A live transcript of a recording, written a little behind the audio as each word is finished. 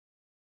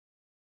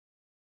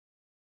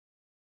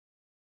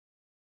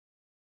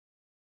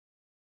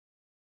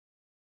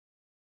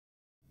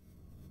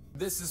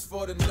This is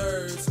for the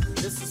nerds,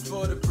 this is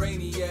for the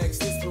brainiacs,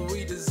 this what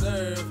we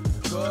deserve.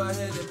 Go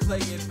ahead and play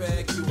it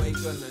back, you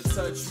ain't gonna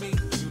touch me,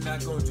 you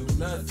not gonna do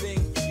nothing,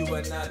 you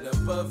are not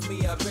above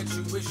me, I bet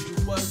you wish you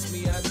was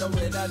me, I know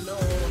it, I know.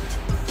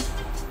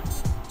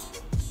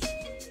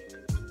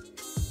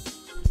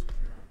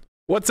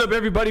 What's up,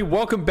 everybody?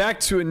 Welcome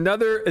back to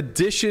another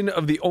edition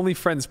of the Only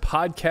Friends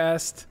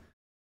podcast,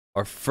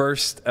 our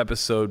first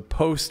episode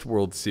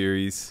post-World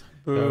Series.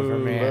 Over,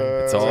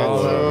 man. It's all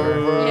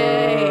over.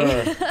 Yay.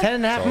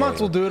 10.5 months,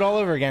 we'll do it all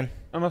over again.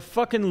 I'm a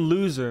fucking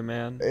loser,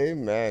 man.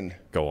 Amen.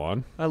 Go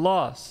on. I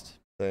lost.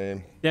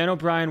 Same. Dan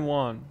O'Brien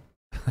won.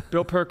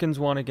 Bill Perkins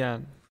won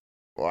again.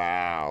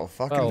 Wow.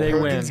 Fucking They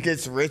Perkins win.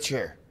 gets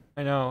richer.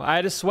 I know. I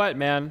had to sweat,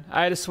 man.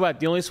 I had to sweat.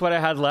 The only sweat I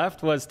had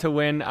left was to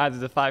win either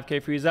the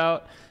 5K freeze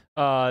out,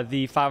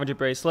 the 500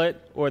 bracelet,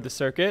 or the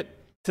circuit,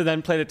 to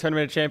then play the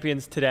Tournament of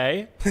Champions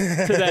today,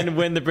 to then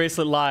win the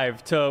bracelet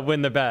live to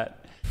win the bet.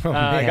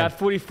 I got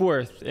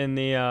 44th in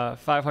the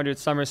 500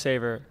 summer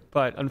saver,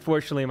 but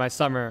unfortunately my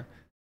summer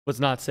was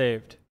not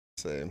saved.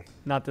 Same.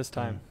 Not this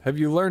time. Have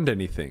you learned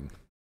anything?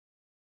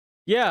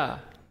 Yeah.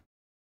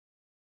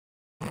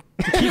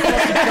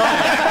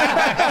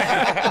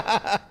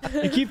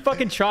 You keep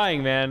fucking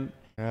trying, man.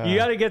 You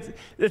gotta get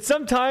it.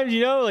 Sometimes,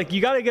 you know, like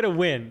you gotta get a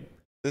win.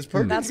 Does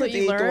Perkins That's get what the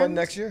you 8-1 learned?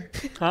 next year?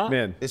 Huh?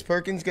 Man, Does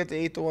Perkins get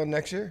the 8-1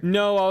 next year?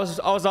 No, I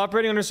was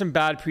operating under some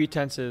bad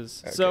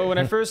pretenses. So Okay. when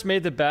I first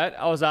made the bet,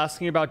 I was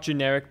asking about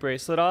generic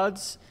bracelet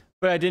odds,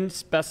 but I didn't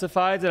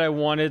specify that I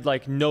wanted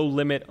like no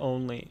limit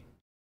only.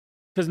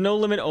 Because no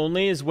limit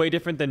only is way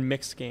different than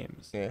mixed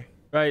games. Yeah.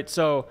 Right?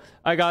 So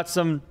I got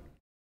some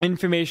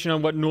information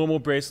on what normal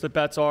bracelet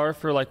bets are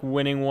for like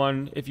winning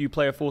one if you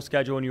play a full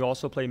schedule and you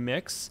also play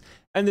mix.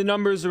 And the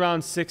number's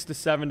around 6 to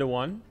 7 to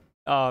 1,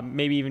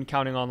 maybe even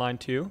counting online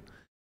too.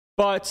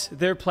 But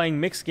they're playing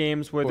mixed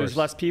games where there's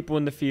less people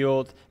in the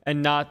field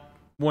and not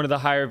one of the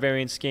higher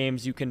variance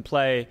games you can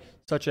play,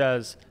 such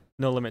as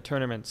no limit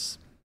tournaments.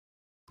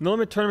 No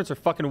limit tournaments are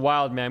fucking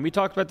wild, man. We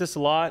talked about this a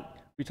lot.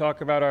 We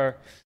talk about our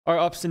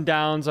ups and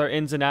downs, our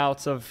ins and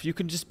outs of you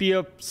can just be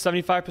a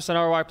 75%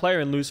 ROI player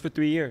and lose for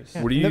 3 years.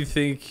 what do you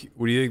think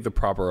the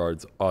proper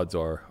odds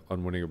are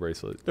on winning a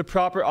bracelet? The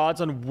proper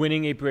odds on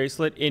winning a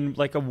bracelet in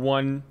like a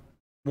one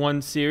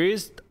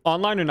series,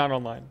 online or not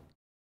online?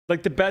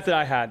 Like the bet that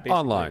I had, basically.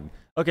 Online.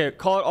 Okay,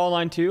 call it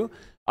online too.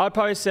 I'd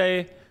probably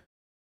say,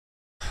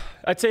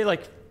 I'd say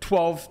like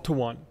 12 to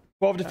 1.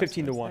 12 to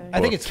 15 to 1. I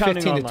think it's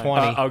Counting 15 to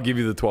online. 20. I'll give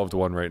you the 12 to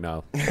 1 right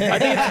now. I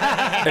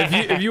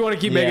think it's, if you want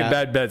to keep making Yeah.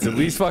 bad bets, at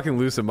least fucking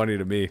lose some money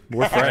to me.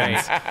 We're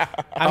friends. I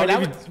mean,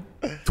 I'll give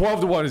you 12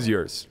 to 1 is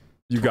yours.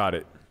 You got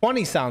it.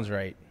 20 sounds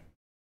right.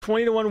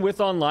 20 to 1 with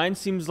online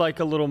seems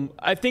like a little.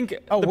 I think.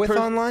 Oh, with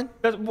online?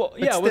 Well,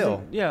 yeah, But with-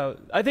 still. yeah.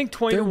 I think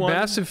 20 They're to 1.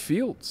 massive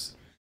fields.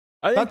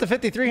 I think Not the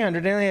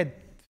 5,300. They only had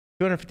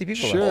 250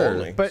 people left. Sure,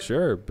 Only. But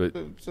sure, but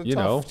It's a you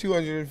tough know,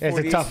 240. it's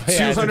a tough.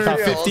 Yeah, it's a tough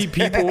 250 field.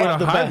 people in a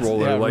The high best.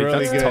 roller, Yeah, like really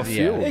that's a good, tough yeah.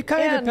 field. it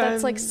kind of And depends.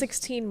 that's like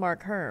 16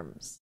 Mark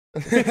Herms.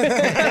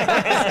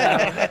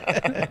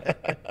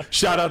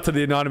 Shout out to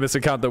the anonymous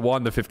account that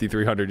won the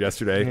 5,300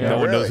 yesterday. Yeah. No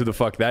one knows Really? who the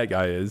fuck that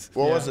guy is.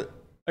 What Yeah. was it?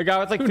 a guy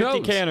with like Who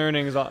 50K knows? in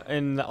earnings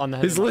on the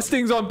His head.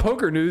 listings on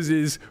Poker News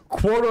is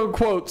quote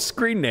unquote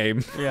screen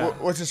name. Yeah.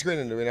 What's the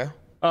screen? Do we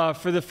know?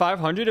 For the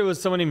 500, it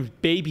was someone named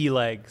Baby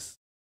Legs.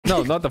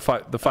 No, not the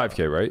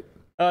 5K, right?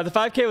 The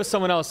 5K was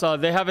someone else.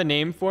 They have a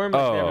name for him.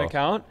 Like, they have an Oh.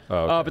 account. Oh,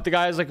 okay. But the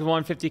guy is like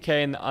won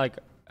 50K in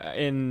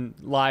in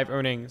live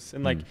earnings,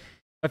 and like Hmm.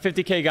 a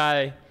 50K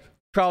guy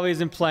probably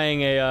isn't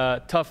playing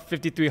a tough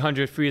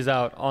 5,300 freeze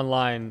out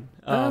online.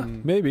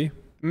 Maybe.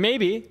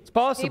 Maybe it's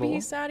possible. Maybe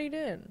he's sad he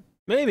did.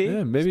 Maybe.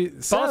 Yeah, maybe.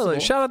 possible.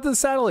 Satellite. Shout out to the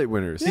satellite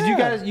winners. Did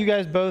you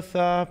guys both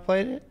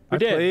played it? I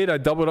did. played. I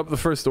doubled up the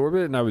first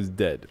orbit and I was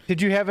dead. Did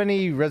you have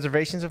any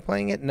reservations of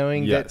playing it,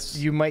 knowing Yes. that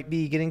you might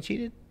be getting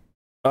cheated?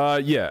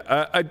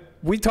 Yeah.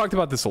 We talked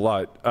about this a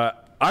lot.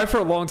 I for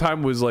a long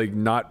time was like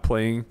not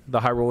playing the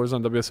high rollers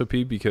on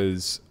WSOP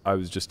because I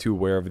was just too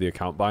aware of the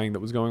account buying that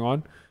was going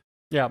on.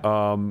 Yeah.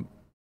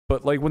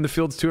 But like when the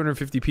field's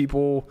 250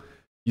 people,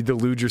 you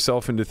delude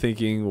yourself into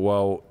thinking,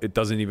 well, it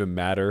doesn't even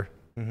matter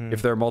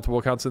if there are multiple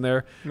accounts in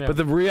there. Yeah. But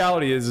the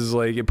reality is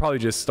like it probably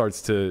just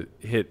starts to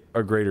hit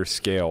a greater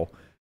scale,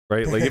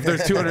 right? Like if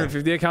there's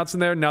 250 accounts in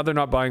there, now they're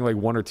not buying like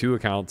 1 or 2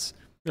 accounts.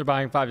 They're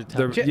buying 5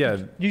 to 10. Yeah.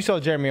 You saw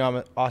Jeremy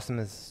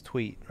Austin's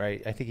tweet,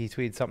 right? I think he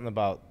tweeted something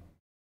about,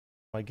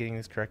 am I getting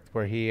this correct?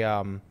 Where he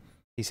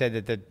said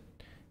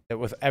that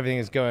with everything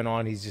that's going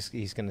on,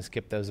 he's going to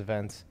skip those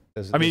events.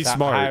 I mean, he's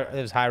smart.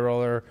 Those high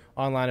roller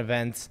online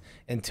events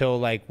until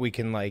like we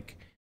can like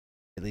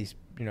at least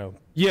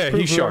Yeah,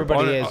 prove he's who sharp.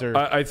 everybody is, or-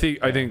 I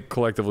think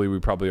collectively we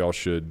probably all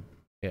should.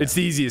 Yeah. It's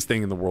the easiest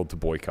thing in the world to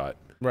boycott.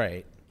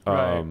 right.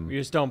 Right. You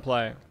just don't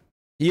play.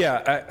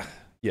 Yeah,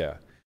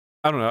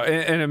 I don't know.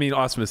 And I mean,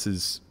 Osmus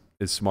is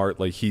smart.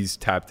 Like he's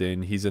tapped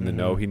in. He's in the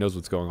know. He knows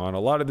what's going on. A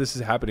lot of this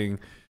is happening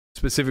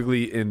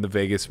specifically in the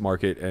Vegas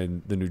market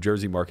and the New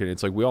Jersey market.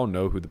 It's like we all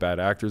know who the bad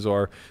actors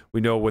are.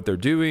 We know what they're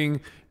doing,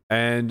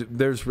 and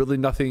there's really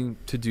nothing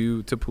to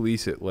do to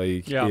police it.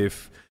 Like Yeah.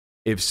 if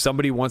if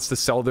somebody wants to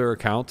sell their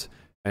account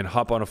and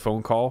hop on a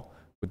phone call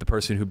with the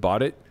person who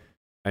bought it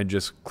and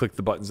just click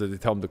the buttons that they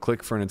tell them to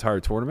click for an entire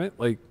tournament,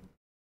 like,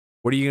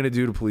 what are you going to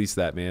do to police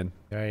that, man?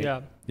 Right.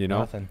 Yeah. You know?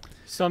 Nothing.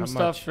 Some Not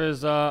stuff much.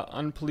 is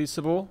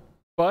unpoliceable,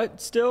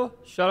 but still,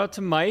 shout out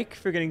to Mike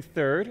for getting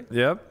third.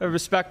 Yep. A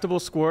respectable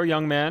score,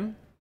 young man.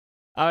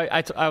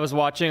 I was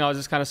watching. I was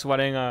just kind of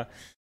sweating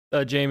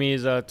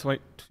Jamie's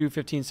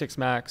 2:15.6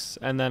 max,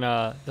 and then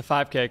the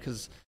 5K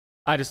because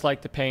I just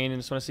like the pain and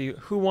just want to see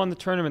who won the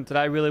tournament that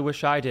I really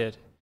wish I did.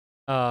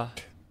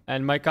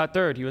 And Mike got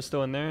third. He was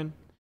still in there, and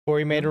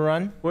Corey made a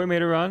run. Corey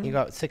made a run. He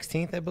got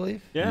 16th, I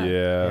believe. Yeah.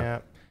 Yeah.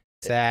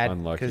 Sad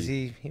Unlucky. because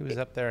he was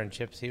up there in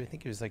chips. I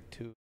think he was like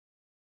two.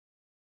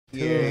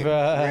 Yeah,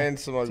 ran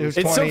some ugly It's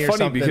It's so 20 or funny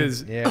something.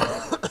 because Yeah.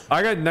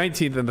 I got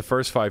 19th in the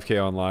first 5K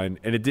online,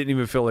 and it didn't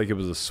even feel like it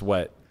was a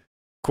sweat.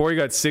 Corey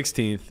got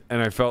 16th,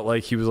 and I felt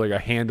like he was like a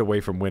hand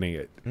away from winning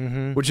it,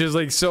 Mm-hmm. which is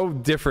like so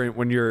different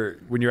when you're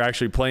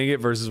actually playing it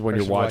versus when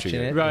Versus you're watching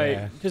watching it. it. Right.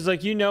 Yeah. Because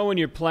like when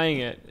you're playing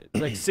it,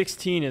 like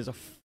 16 is a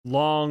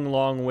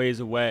long ways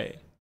away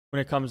when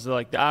it comes to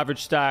like the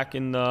average stack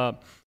in the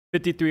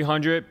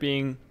 5300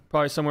 being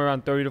probably somewhere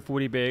around 30 to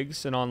 40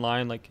 bigs, and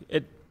online like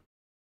it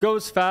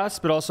goes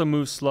fast but also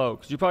moves slow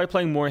because you're probably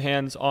playing more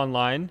hands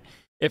online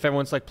if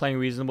everyone's like playing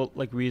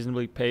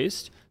reasonably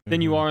paced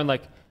than you are in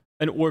like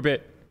an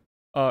orbit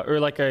or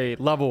like a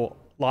level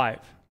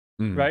live,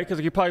 Mm. right? Because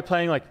like, you're probably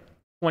playing like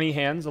 20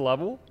 hands a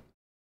level,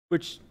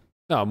 which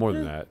No, more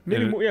than Yeah, that.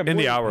 maybe in more- yeah, in more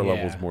the than- hour yeah.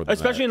 levels, more than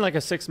especially that. in like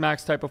a 6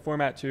 max type of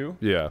format too.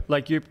 Yeah.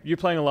 Like you're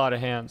playing a lot of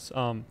hands.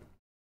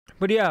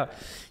 But yeah,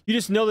 you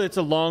just know that it's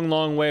a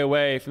long way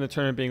away from the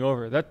tournament being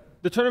over. That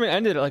the tournament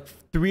ended at like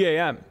 3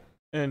 a.m.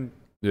 and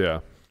Yeah.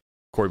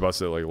 Corey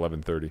busted at like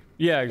 11:30.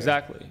 yeah,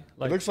 exactly. It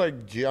Like looks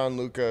like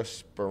Gianluca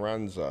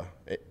Speranza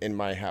in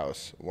my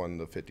house won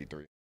the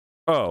 53.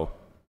 Oh,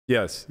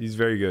 yes, he's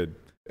very good.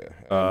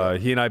 Yeah.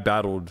 He and I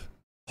battled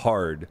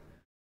hard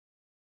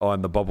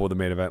on the bubble of the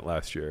main event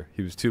last year.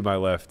 He was to my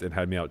left and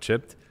had me out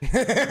chipped.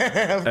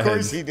 Of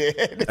course he did.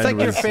 It's And like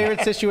your was-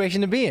 favorite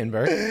situation to be in,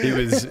 Bert. He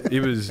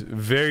was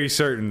very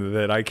certain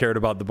that I cared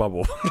about the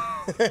bubble.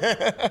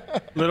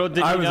 little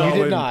did I you was know. all You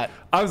did in. not.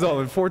 I was all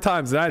in 4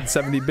 times and I had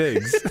 70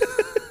 bigs.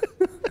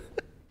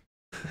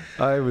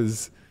 I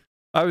was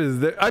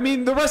there. I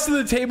mean, the rest of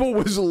the table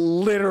was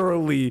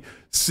literally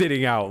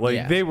sitting out. Like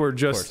Yeah, they were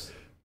just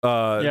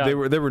Yeah.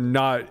 they were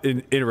not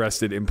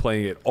interested in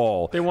playing at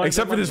all. They wanted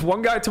Except the for this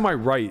one guy to my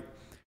right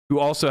who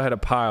also had a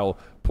pile.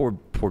 Poor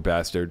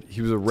bastard.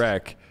 He was a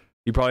wreck.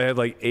 He probably had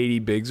like 80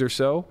 bigs or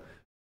so.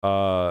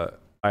 I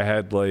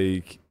had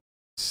like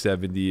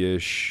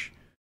 70-ish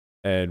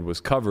and was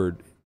covered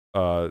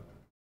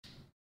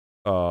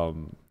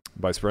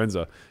by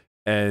Speranza.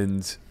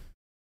 And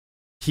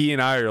he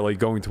and I are like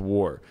going to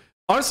war.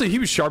 Honestly, he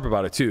was sharp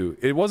about it too.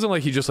 It wasn't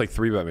like he just like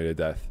 3-bet me to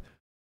death.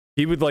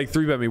 He would like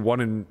 3-bet me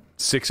 1 in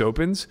 6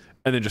 opens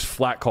and then just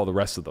flat call the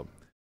rest of them.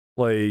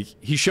 Like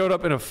he showed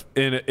up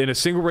in a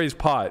single raise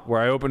pot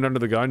where I opened under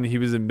the gun and he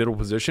was in middle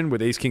position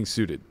with ace king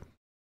suited.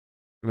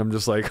 And I'm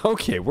just like,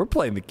 okay, we're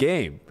playing the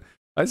game.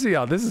 I see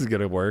how this is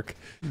gonna work.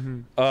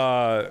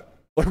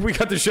 Like we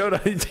got the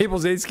showdown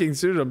tables ace king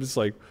suited. I'm just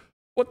like,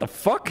 what the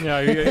fuck?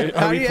 Yeah,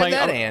 How are do we you playing?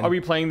 have that, Ann? Are we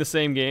playing the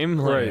same game?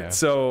 Like, Right. Yeah.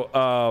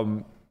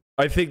 So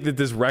I think that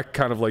this wreck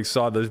kind of like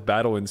saw this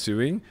battle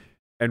ensuing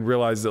and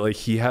realized that like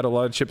he had a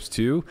lot of chips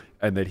too,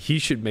 and that he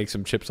should make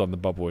some chips on the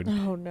bubble and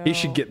Oh no. he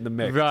should get in the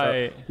mix.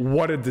 Right.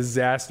 What a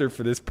disaster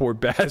for this poor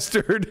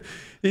bastard.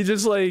 He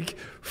just like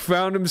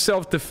found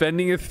himself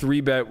defending a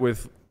 3-bet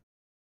with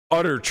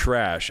utter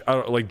trash. I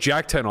don't, like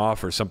Jack 10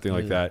 off or something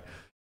like that.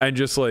 And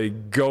just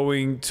like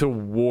going to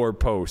war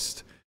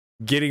post,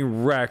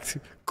 getting wrecked,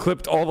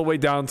 clipped all the way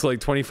down to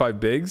like 25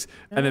 bigs,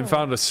 and then Oh.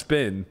 found a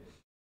spin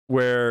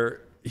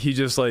where he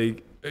just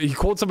like he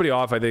called somebody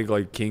off, I think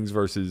like kings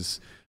versus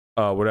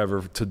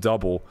whatever to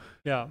double,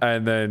 Yeah.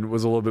 and then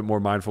was a little bit more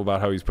mindful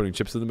about how he's putting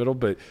chips in the middle.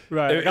 But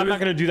Right. it I'm was- not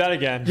gonna do that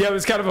again. yeah, it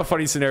was kind of a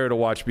funny scenario to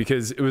watch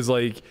because it was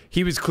like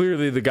he was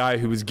clearly the guy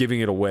who was giving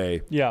it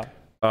away. Yeah.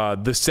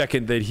 The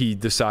second that he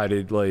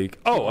decided, like,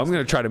 oh, I'm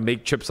going to try to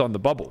make chips on the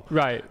bubble.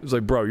 Right. It was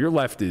like, bro, your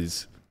left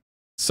is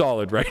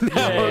solid right now.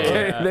 Yeah,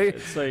 Okay, yeah.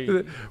 It's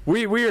like-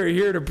 we are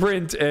here to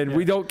print, and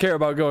we don't care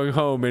about going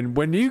home. And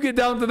when you get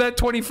down to that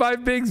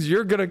 25 bigs,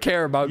 you're going to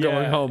care about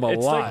going home a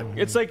it's lot. Like,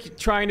 it's like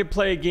trying to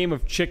play a game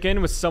of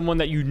chicken with someone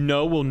that you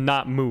know will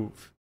not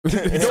move. Don't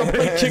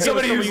play chicken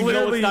Somebody with who's someone you know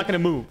literally it's not going to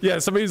move. yeah,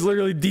 somebody who's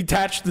literally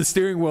detached the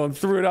steering wheel and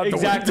threw it out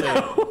Exactly. the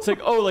window. It's like,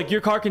 oh, like your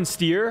car can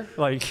steer.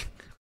 Like,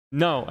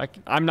 no,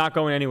 I'm not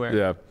going anywhere.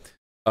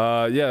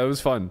 Yeah. Yeah, it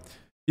was fun.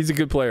 He's a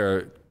good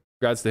player.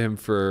 Congrats to him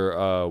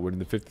for winning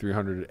the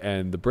 5300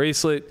 and the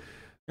bracelet.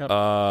 Yep.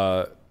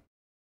 Are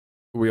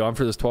we on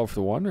for this 12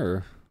 to 1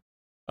 or?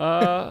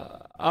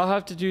 I'll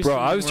have to do. Bro, some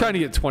I was more. trying to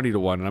get 20 to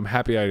 1 and I'm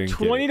happy I didn't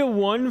 20 get it. to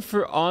 1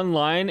 for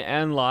online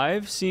and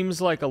live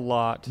seems like a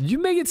lot. You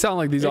make it sound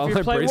like these If you're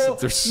online playing-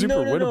 bracelets well, are super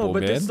no, winnable,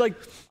 but man. it's like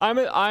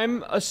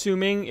I'm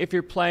assuming if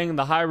you're playing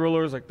the high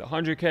rollers like the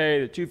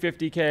 100K, the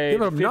 250K, Yeah,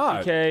 but the I'm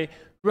not. 50K, And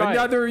right?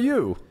 neither are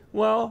you.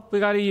 Well, we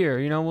got a year.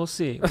 You know, we'll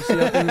see. We'll see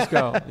how things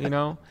go. You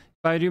know,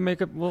 if I do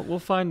make it, we'll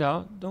find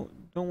out. Don't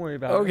worry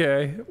about it.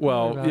 Okay.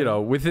 Well, you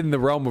know, within the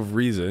realm of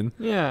reason.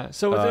 Yeah.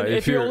 So within, if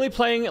if you're you're- only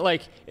playing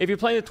if you're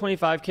playing the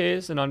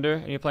 25Ks and under,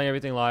 and you're playing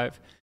everything live,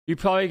 you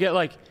probably get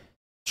like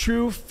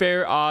true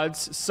fair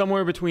odds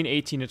somewhere between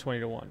 18 to 20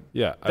 to 1.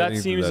 Yeah. I That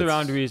think seems that's-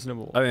 around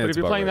reasonable. I think But that's if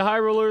you're about playing right. the high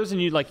rollers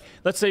and you like,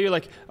 let's say you're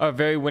like a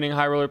very winning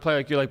high roller player,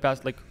 like you're like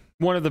best, like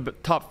one of the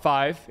top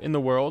 5 in the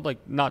world, like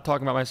not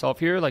talking about myself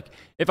here. Like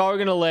if I were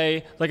gonna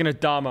lay like an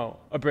Adamo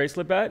a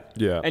bracelet bet,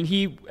 Yeah. and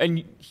he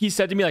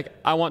said to me like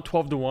I want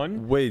 12 to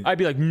 1, Wait. I'd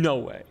be like no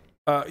way.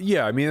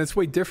 Yeah, I mean, that's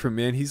way different,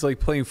 man. He's like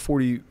playing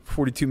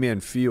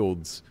 42-man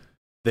fields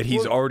that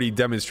he's already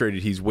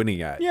demonstrated he's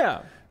winning at.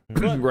 Yeah.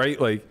 Right?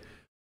 Like,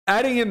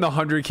 adding in the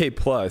 100K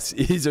plus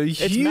is a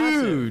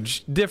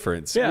huge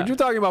difference. Yeah. When you're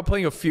talking about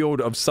playing a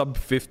field of sub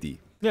 50.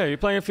 Yeah, you're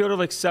playing a field of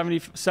like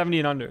 70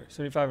 and under,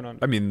 75 and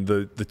under. I mean,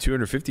 the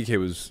 250K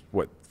was,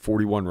 what,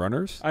 41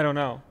 runners? I don't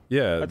know.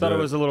 Yeah. I thought it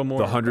was a little more.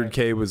 The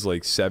 100K was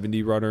like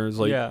 70 runners.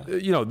 Like, Yeah.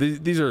 you know,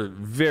 these are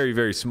very,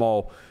 very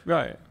small,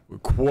 Right.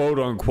 quote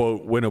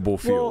unquote,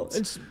 winnable Well,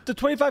 fields. the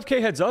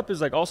 25K heads up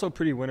is like also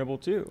pretty winnable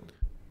too.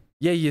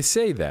 Yeah, you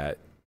say that.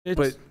 It's,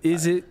 But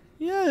is it?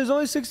 yeah, there's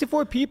only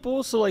 64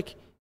 people, so like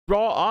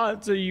raw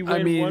odds are you win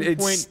I mean, 1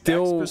 it's point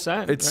still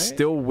X%, it's right?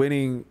 still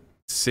winning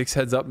 6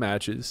 heads up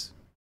matches.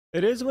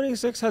 It is winning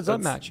 6 heads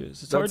up That's-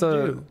 matches. It's hard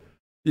to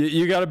do.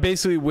 You got to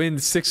basically win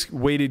 6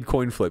 weighted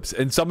coin flips,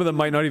 and some of them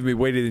might not even be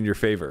weighted in your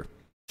favor.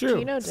 True.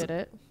 Gino did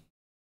it.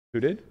 Who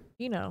did?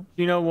 Gino.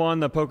 Gino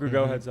won the Poker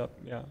Go heads up.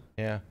 Yeah.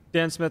 Yeah.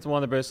 Dan Smith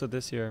won the bracelet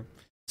this year.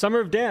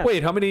 Summer of Dan.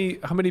 Wait, how many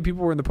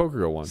people were in the Poker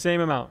Go one?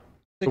 Same amount.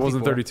 It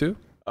wasn't 32.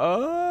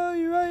 Oh,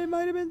 you're right. It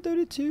might have been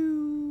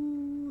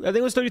 32. I think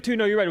it was 32.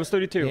 No, you're right. It was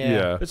 32.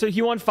 Yeah. So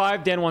he won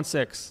 5. Dan won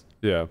 6.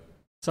 Yeah.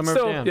 Summer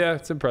Still, of Dan. yeah,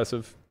 it's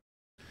impressive.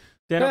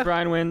 Dan Yeah.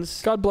 O'Brien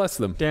wins. God bless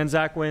them. Dan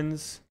Zach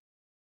wins.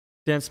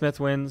 Dan Smith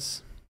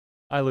wins.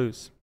 I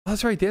lose. Oh,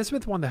 that's right. Dan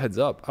Smith won the heads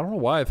up. I don't know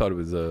why I thought it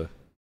was a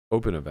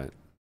open event.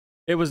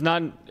 It was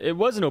not. It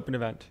was an open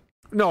event.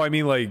 No, I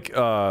mean like,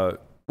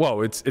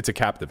 well, it's a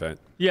capped event.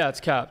 Yeah, it's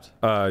capped.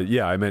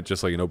 Yeah, I meant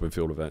just like an open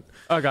field event.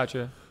 I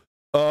gotcha.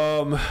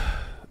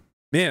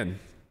 Man,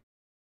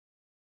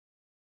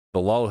 the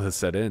lull has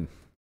set in.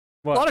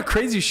 What? A lot of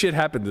crazy shit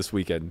happened this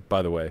weekend,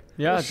 by the way.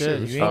 Yeah, it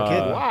did. You ain't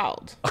kidding.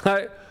 Wild.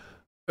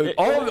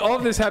 All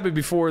of this happened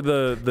before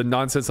the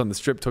nonsense on the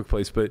strip took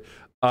place, but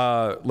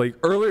like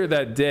earlier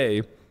that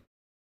day,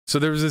 so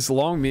there was this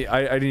long meme.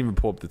 I didn't even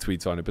pull up the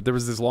tweets on it, but there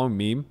was this long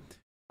meme.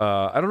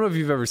 I don't know if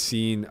you've ever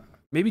seen.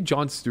 Maybe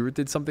Jon Stewart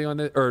did something on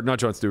it, or not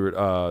Jon Stewart.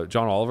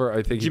 John Oliver,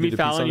 I think. Jimmy he did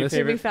a piece Fallon, on your this.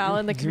 favorite- Jimmy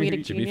Fallon, the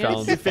comedic Jimmy genius.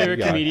 Fallon's Your favorite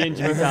guy. comedian,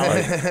 Jimmy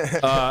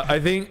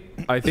Fallon.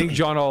 I think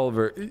John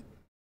Oliver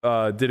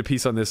did a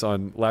piece on this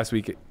on last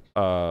week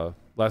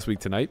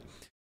tonight,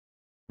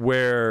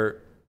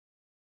 where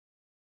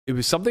it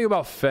was something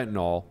about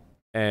fentanyl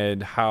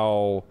and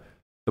how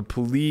the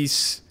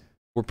police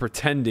were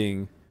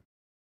pretending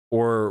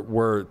or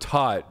were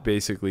taught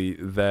basically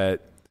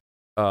that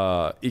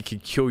it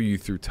could kill you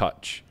through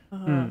touch,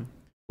 Mm.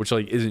 which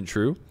like isn't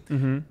true.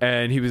 Mm-hmm.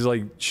 And he was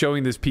like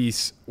showing this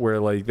piece where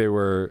like they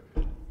were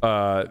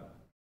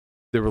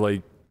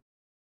like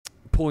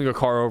pulling a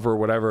car over or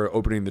whatever,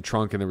 opening the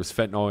trunk, and there was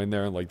fentanyl in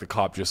there, and like the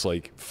cop just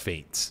like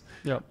faints.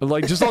 Yep. And,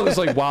 like just all this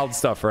like wild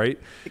stuff, right?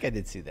 I think I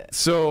did see that.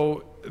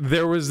 So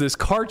there was this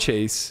car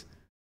chase.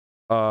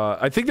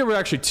 I think there were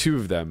actually 2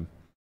 of them,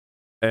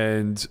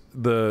 and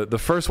the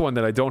first one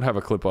that I don't have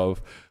a clip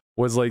of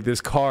was like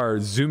this car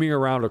zooming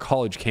around a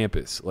college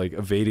campus, like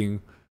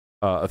evading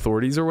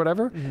authorities or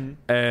whatever. Mm-hmm.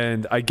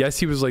 And I guess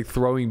he was like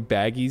throwing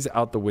baggies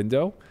out the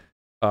window.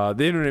 The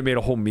internet made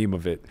a whole meme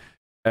of it,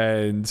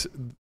 and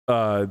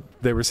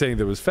they were saying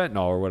there was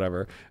fentanyl or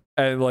whatever.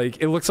 And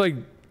like it looks like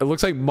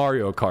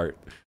Mario Kart.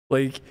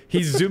 Like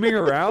he's zooming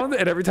around,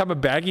 and every time a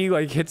baggie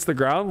like hits the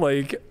ground,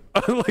 like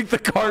like the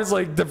cars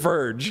like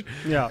diverge.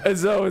 Yeah. And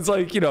so it's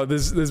like, you know,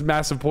 this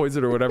massive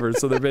poison or whatever.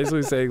 So they're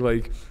basically saying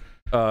like,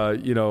 there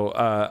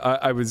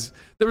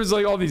was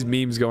like all these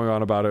memes going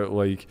on about it,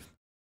 like,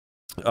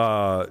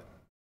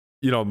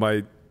 you know,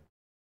 my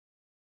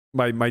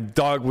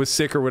dog was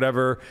sick or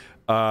whatever,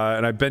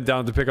 and I bent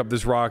down to pick up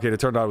this rock, and it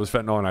turned out it was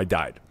fentanyl, and I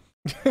died.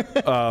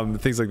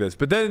 Things like this.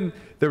 But then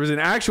there was an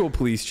actual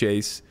police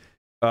chase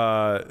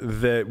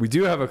that we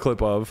do have a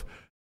clip of.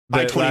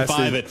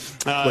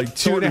 I-25 at like 2.5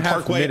 Thornton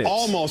Parkway minutes.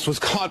 almost was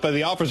caught by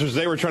the officers.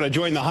 They were trying to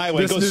join the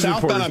highway. This Goes news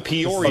southbound report on is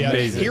Peoria.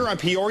 amazing. Here on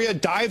Peoria,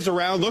 dives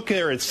around. Look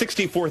there at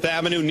 64th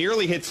Avenue,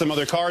 nearly hit some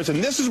other cars.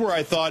 And this is where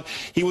I thought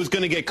he was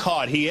going to get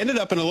caught. He ended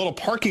up in a little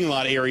parking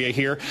lot area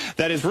here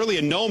that is really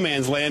a no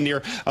man's land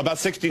near about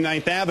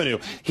 69th Avenue.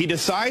 He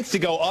decides to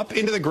go up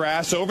into the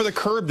grass over the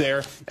curb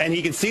there, and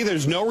he can see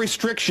there's no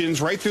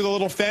restrictions right through the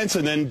little fence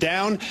and then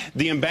down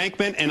the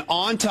embankment and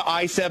onto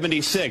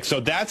I-76. So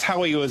that's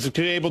how he was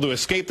able to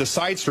escape the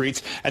side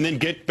streets and then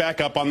get back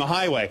up on the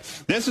highway.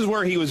 This is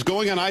where he was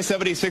going on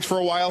I-76 for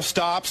a while,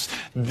 stops.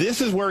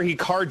 This is where he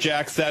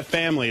carjacks that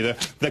family,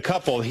 the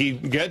couple. He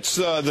gets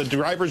the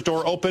driver's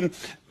door open,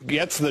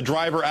 gets the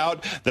driver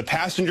out. The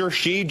passenger,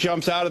 she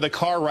jumps out of the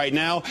car right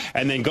now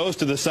and then goes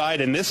to the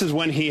side. And this is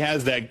when he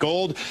has that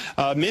gold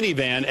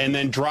minivan and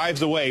then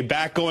drives away,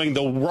 back going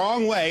the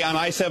wrong way on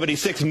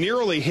I-76,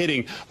 nearly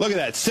hitting, look at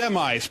that,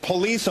 semis,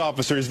 police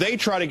officers. They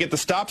try to get the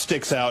stop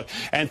sticks out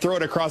and throw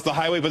it across the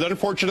highway, but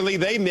unfortunately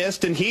they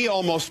missed, and he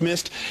almost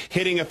missed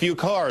hitting a few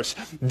cars.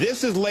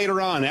 This is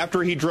later on,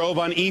 after he drove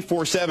on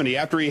E-470,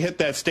 after he hit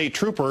that state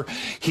trooper.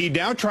 He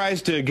now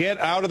tries to get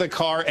out of the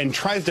car and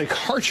tries to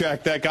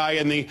carjack that guy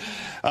in the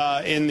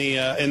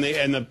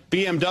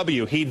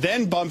BMW. He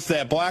then bumps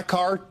that black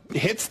car,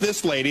 hits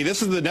this lady.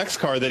 This is the next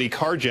car that he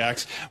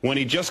carjacks when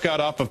he just got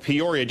off of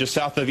Peoria, just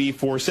south of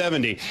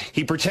E-470.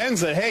 He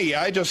pretends that, hey,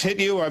 I just hit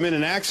you. I'm in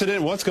an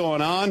accident. What's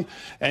going on?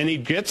 And he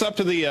gets up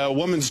to the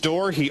woman's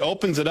door. He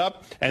opens it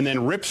up and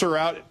then rips her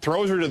out,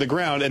 throws her to the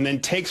ground, and then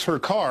takes her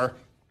car,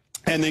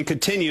 and then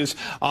continues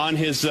on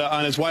his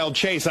wild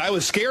chase. I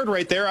was scared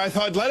right there. I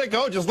thought, let it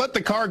go. Just let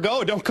the car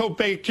go. Don't go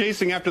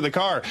chasing after the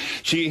car.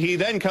 He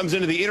then comes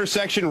into the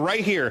intersection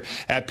right here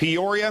at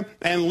Peoria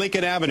and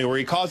Lincoln Avenue, where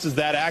he causes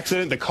that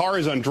accident. The car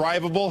is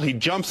undrivable. He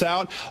jumps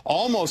out,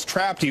 almost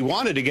trapped. He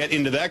wanted to get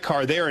into that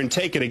car there and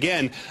take it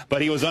again,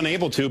 but he was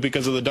unable to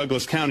because of the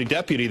Douglas County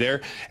deputy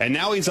there. And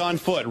now he's on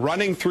foot,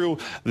 running through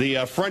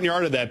the front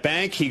yard of that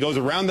bank. He goes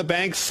around the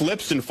bank,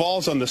 slips and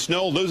falls on the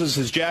snow, loses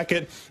his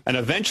jacket, and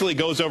eventually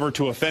goes over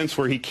to a fence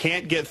where he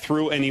can't get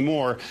through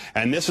anymore.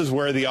 And this is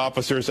where the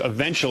officers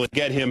eventually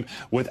get him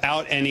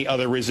without any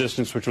other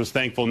resistance, which was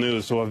thankful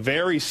news. So a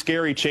very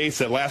scary chase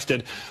that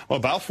lasted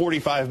about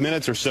 45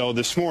 minutes or so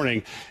this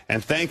morning.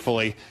 And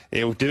thankfully,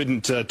 it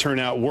didn't turn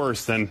out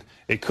worse than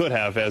it could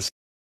have, as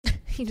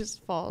He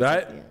just falls.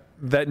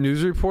 That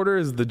news reporter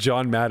is the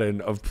John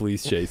Madden of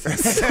police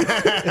chases. Is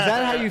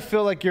that how you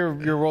feel like your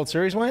World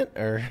Series went?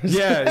 Or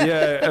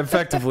yeah,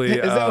 effectively.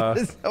 is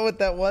that what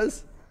that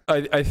was?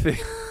 I think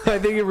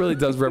it really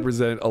does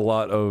represent a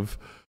lot of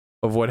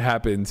what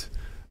happened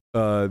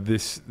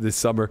this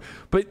summer.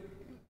 But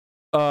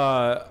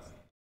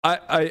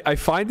I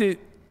find it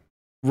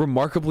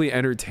remarkably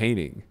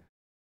entertaining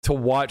to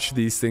watch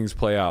these things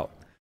play out,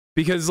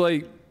 because,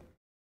 like,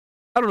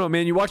 I don't know,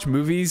 man, you watch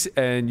movies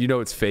and you know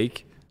it's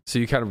fake, so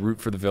you kind of root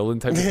for the villain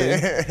type of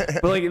thing.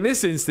 But like in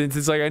this instance,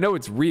 it's like I know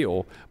it's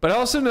real, but I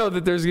also know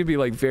that there's gonna be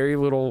like very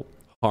little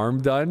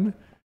harm done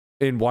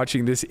in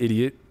watching this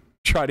idiot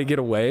try to get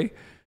away.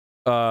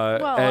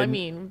 I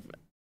mean,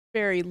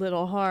 very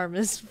little harm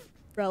is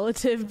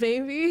relative,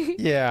 baby.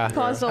 Yeah.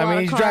 Caused a I lot mean,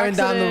 of he's car driving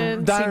down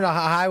accidents. the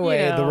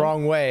highway you the know.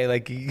 wrong way.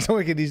 Like,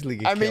 someone could easily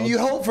get killed. you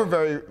hope for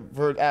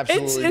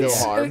absolutely no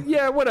harm.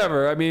 Yeah,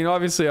 whatever. I mean,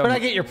 obviously, But I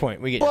get your point.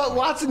 We get Well,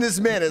 watching this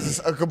man is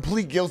a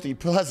complete guilty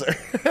pleasure.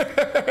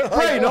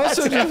 right. And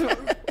also,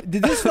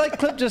 Did this like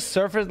clip just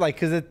surface? Like,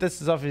 because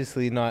this is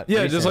obviously not. yeah,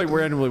 recent. just like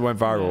randomly went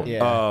viral.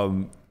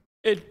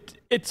 Yeah.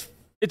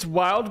 It's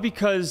wild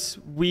because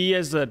we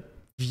as a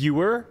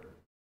viewer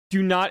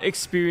do not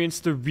experience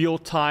the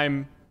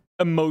real-time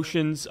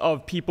emotions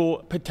of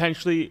people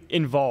potentially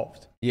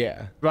involved,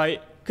 Yeah.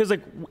 right? Because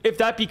like if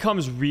that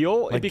becomes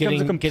real, Like it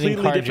becomes a getting completely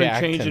different carjacked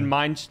change in and-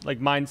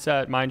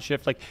 mindset, mind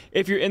shift. Like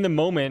if you're in the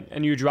moment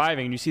and you're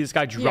driving and you see this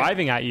guy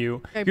driving at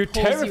you, Guy you're pulls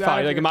you out terrified.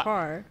 of Like, your am I,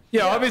 car.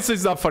 Yeah, obviously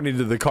it's not funny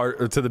to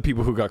the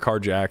people who got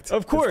carjacked.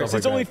 of course,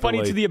 it's only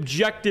funny to the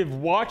objective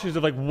watchers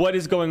of like what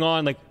is going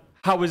on, like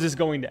how is this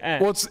going to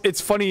end? Well,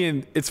 it's funny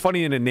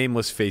in a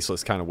nameless,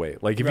 faceless kind of way.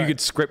 Like if you could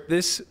script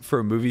this for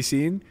a movie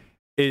scene,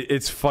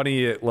 it's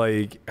funny at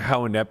like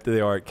how inept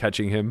they are at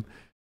catching him,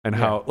 and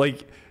how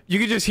like you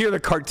could just hear the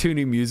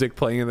cartoony music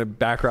playing in the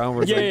background.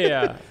 Where it's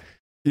yeah.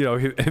 you know,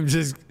 him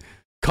just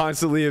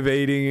constantly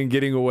evading and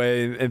getting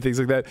away and things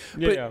like that.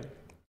 Yeah.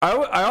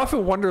 But I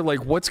often wonder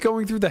like what's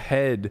going through the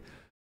head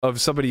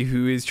of somebody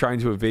who is trying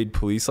to evade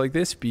police like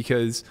this,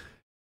 because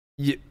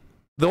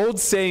the old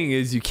saying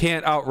is you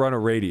can't outrun a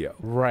radio.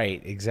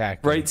 Right.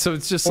 Exactly. Right. So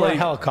it's just Or like a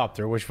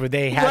helicopter, which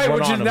they had right, one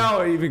which on is them.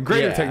 now even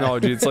greater Yeah.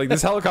 technology. It's like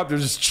this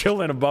helicopter's just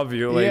chilling above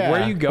you. Like, Yeah.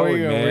 where are you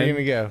going, man? Where are you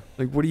gonna go?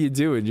 Like, what are you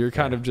doing? You're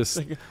kind of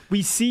just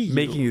We see you.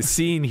 making a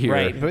scene here.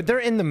 Right, but they're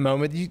in the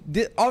moment.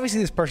 Obviously,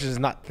 this person is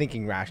not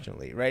thinking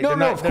rationally, right? No, they're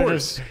no, not, of they're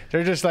course. Just,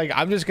 they're just like,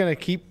 I'm just gonna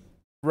keep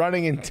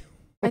running into.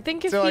 I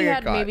think if Until I he get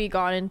had caught. maybe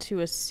gone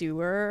into a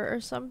sewer or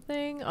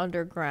something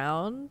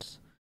underground,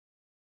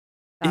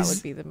 that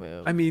would be the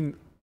move. I mean,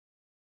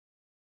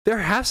 there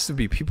has to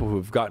be people who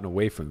have gotten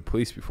away from the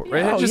police before,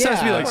 right? Yeah. It just Oh, has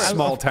to be yeah, like of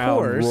small town,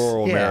 course.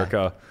 rural Yeah.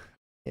 America.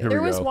 Yeah. Here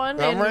there we was go. one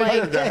I'm in right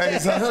here, like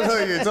guys. I don't know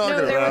what you're talking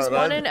no, there was about.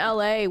 one in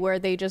LA where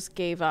they just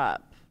gave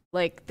up.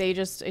 Like they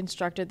just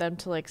instructed them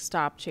to like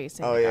stop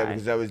chasing. Oh the yeah, guy.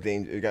 because that was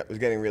it was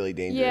getting really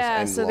dangerous.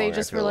 Yeah, and so they long,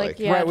 just I were feel like,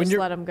 yeah, Right, when just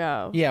you're- let him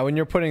go. Yeah, when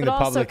you're putting But the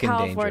also public in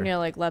California danger.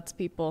 like lets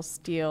people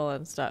steal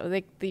and stuff.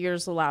 Like you're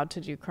just allowed to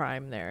do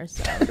crime there.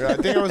 So Yeah, I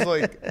think I was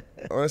like,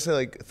 I want to say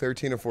like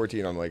 13 or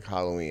 14 on like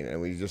Halloween,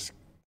 and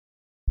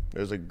there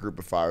was a group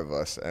of 5 of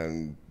us,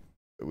 and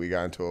we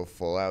got into a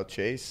full out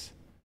chase,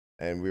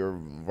 and we were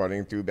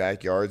running through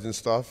backyards and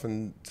stuff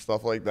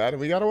like that, and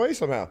we got away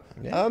somehow.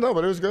 Yeah. I don't know,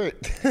 but it was great.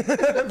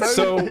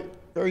 So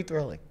very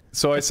thrilling.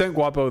 So I sent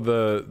Guapo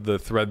the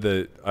thread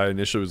that I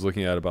initially was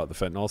looking at about the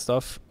fentanyl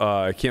stuff.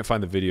 I can't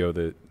find the video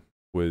that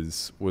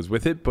was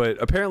with it,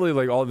 but apparently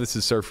like all of this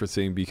is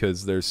surfacing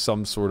because there's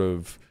some sort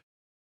of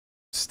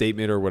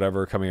statement or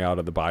whatever coming out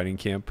of the Biden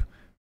camp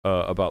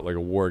about like a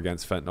war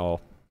against fentanyl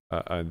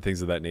and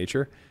things of that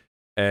nature.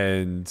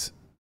 And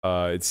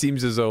it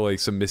seems as though like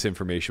some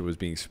misinformation was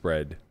being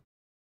spread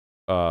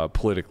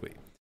politically,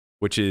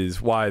 which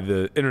is why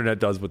the internet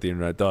does what the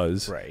internet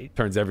does. Right.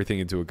 Turns everything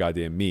into a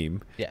goddamn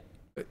meme. Yeah.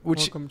 Which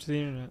Welcome to the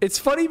internet. it's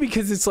funny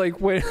because it's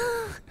like when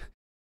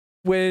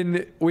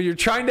you're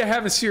trying to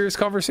have a serious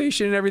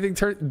conversation and everything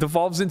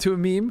devolves into a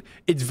meme,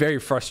 it's very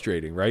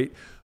frustrating, right?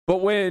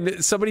 But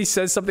when somebody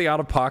says something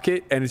out of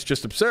pocket and it's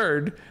just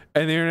absurd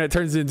and the internet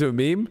turns it into a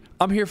meme,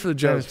 I'm here for the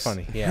jokes. That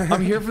was funny. Yeah.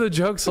 I'm here for the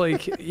jokes.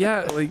 Like,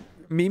 yeah, like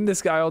meme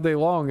this guy all day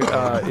long.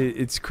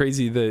 It's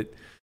crazy that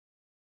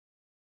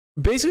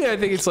basically I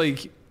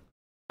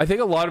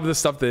think a lot of the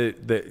stuff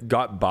that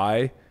got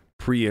by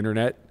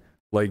pre-internet,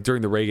 like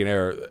during the Reagan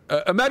era,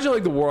 imagine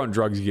like the war on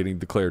drugs getting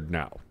declared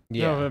now.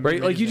 Yeah. No,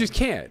 Right? Like you just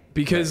can't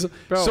because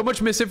Bro. so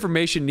much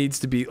misinformation needs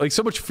to be like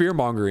so much fear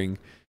mongering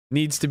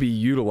needs to be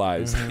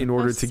utilized in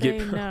order Just to get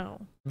say no.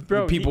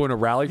 Bro, people in a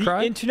rally the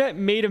cry. internet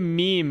made a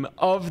meme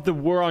of the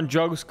war on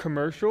drugs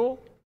commercial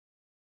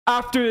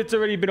after it's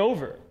already been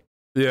over.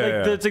 yeah, Like,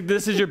 yeah. it's like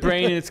this is your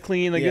brain and it's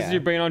clean. Like this is Yeah.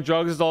 your brain on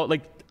drugs. It's all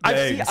like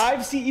Eggs.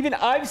 I've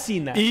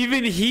seen that.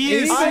 Even he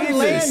is Even saying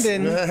this.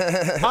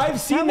 Landon.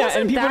 I've seen That that,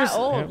 wasn't and people that just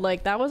old.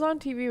 Like that was on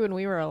TV when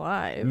we were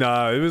alive.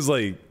 No, it was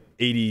like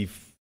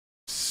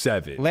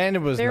 87.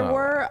 Landon was There not.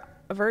 were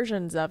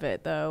versions of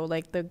it though,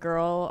 like the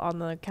girl on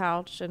the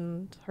couch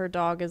and her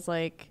dog is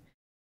like,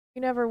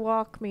 "You never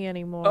walk me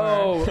anymore."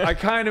 Oh,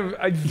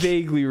 I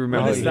vaguely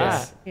remember What is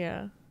this. that?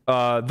 yeah.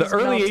 The Just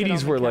early melted on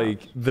 80s the were couch. like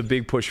the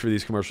big push for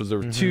these commercials. There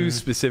were two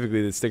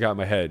specifically that stick out in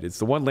my head. It's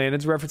the one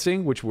Landon's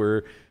referencing, which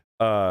were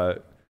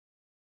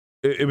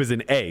it was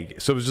an egg,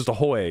 so it was just a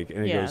whole egg,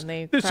 and it Yeah, goes, and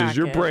they "This is crack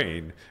your it.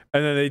 brain,"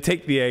 and then they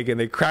take the egg and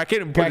they crack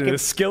it and put Crack it in it. a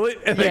skillet,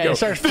 and Yeah, they go, it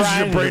starts "This is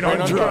your frying brain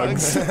on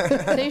drugs."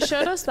 They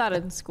showed us that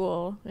in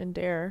school in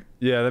Dare.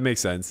 Yeah, that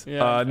makes sense.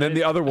 Yeah, and then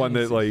the other one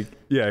that like,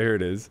 yeah, here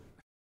it is.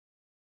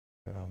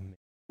 Oh, man.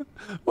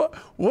 What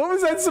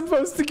was that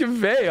supposed to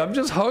convey? I'm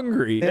just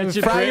hungry. It was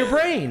your fry brain. your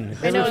brain.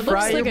 I know it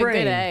fry looks like your a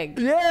brain. good egg.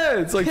 Yeah,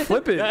 it's like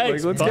flip it. That Like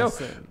egg's let's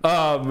bussin'.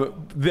 go.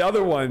 The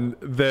other one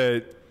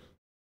that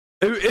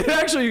it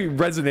actually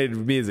resonated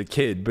with me as a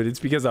kid, but it's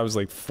because I was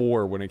like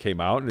 4 when it came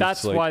out. And That's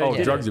it's like, why they oh,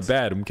 did drugs it. are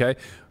bad. Okay.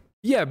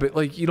 Yeah, but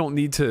like you don't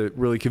need to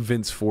really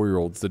convince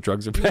 4-year-olds that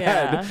drugs are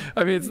bad. Yeah.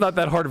 I mean, it's not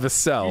that hard of a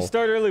sell. You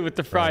start early with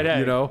the fried egg.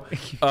 You know,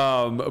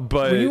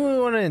 but When you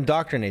want to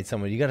indoctrinate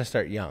someone, you got to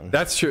start young.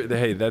 that's true.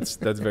 Hey, that's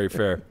very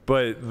fair.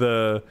 But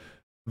the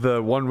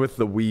one with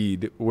the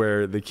weed,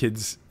 where the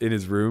kid's in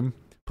his room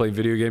playing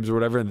video games or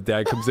whatever, and the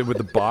dad comes in with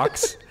the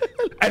box,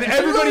 and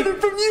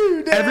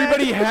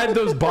everybody had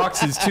those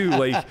boxes too.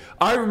 Like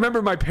I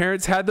remember my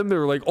parents had them. They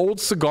were like old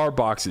cigar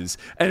boxes,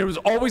 and it was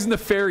always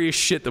nefarious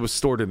shit that was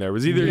stored in there. It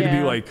was either going to be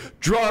Yeah. like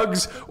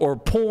drugs or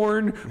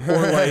porn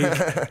or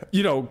like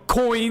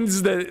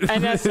coins that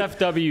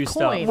NSFW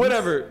stuff. Coins.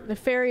 whatever.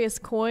 Nefarious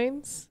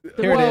coins.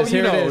 Here well, it is.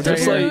 Here you it know, is.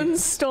 just right here. like-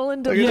 Doubloons,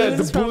 stolen Yeah, the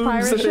doubloons from blooms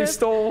pirate that they ship.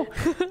 stole.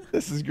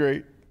 This is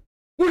great.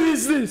 What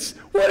is this?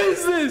 What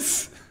is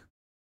this?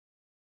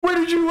 Where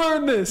did you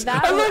learn this?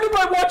 That I was- learned it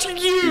by watching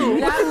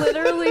you. That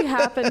literally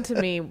happened to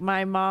me.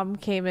 My mom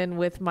came in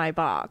with my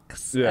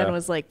box Yeah. and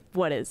was like,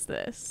 "What is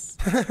this?"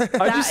 I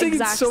That just think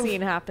exact it's so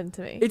scene happened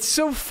to me. it's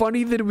so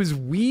funny that it was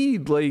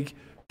weed. Like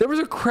there was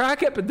a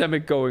crack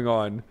epidemic going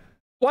on.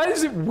 Why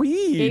is it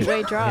weed?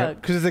 Gateway drug.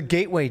 Because it's a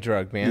gateway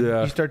drug, man.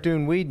 Yeah. You start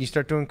doing weed, and you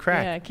start doing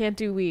crack. Yeah, can't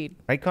do weed.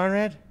 Right,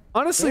 Conrad?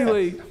 Honestly,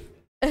 like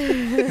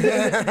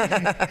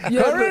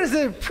Conrad is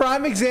a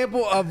prime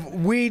example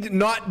of weed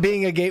not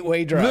being a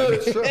gateway drug.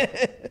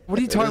 what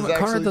are you talking is about? Conrad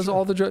actually does true.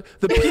 all the drugs.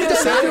 The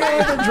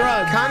PSA.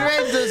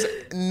 Conrad does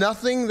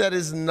nothing that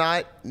is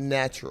not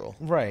natural.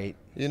 Right.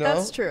 You know,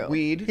 That's true.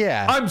 Weed.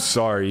 Yeah. I'm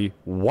sorry.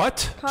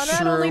 What?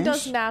 Conrad only Shrooms.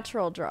 does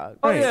natural drugs.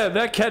 Oh yeah,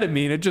 that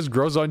ketamine. It just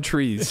grows on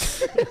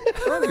trees. I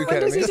don't do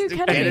When does he ketamine. do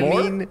ketamine?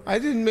 Ketamine. I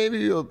did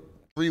maybe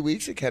 3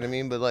 weeks of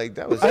ketamine, but like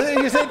that was I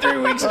think you said 3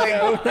 weeks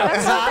ago. That's not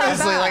that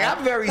honestly like bad.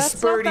 I'm a very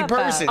That's not spurty that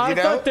bad. person. I You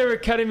know, thought there were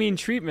ketamine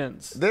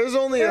treatments. there's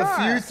only There a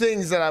are. few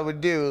things that I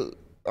would do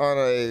on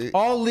a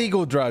All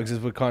legal drugs is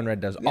what Conrad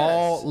does.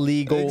 All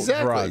legal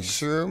exactly drugs.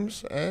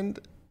 shrooms and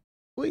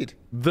weed,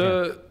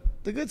 The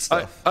the good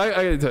stuff. I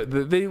gotta tell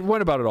you, they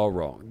went about it all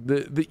wrong.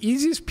 The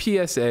easiest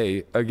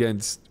PSA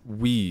against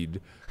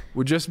weed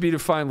would just be to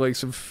find like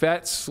some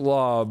fat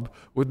slob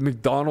with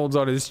McDonald's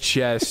on his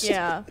chest,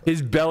 Yeah.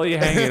 his belly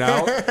hanging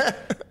out,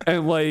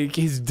 and like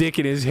his dick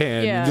in his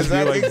hand, Yeah. and just be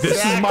That's like,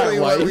 "This is my exactly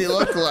what life." we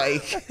look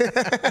like.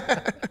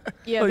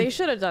 Yeah, they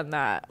should have done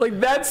that. Like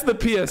that's the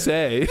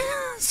PSA.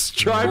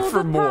 Strive Well, for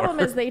the more. problem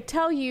is they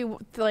tell you,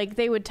 like,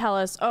 they would tell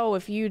us, oh,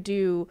 if you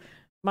do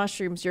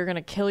mushrooms, you're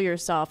gonna kill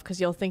yourself because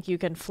you'll think you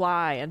can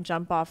fly and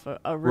jump off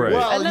a roof. Right.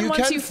 Well, and then you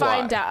once can you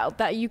find fly. out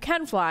that you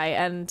can fly,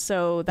 and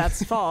so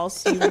that's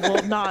false, you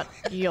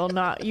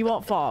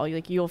won't fall.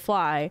 Like, you'll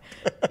fly.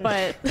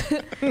 But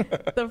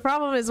the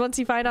problem is, once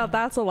you find out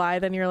that's a lie,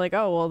 then you're like,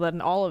 oh well,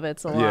 then all of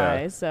it's a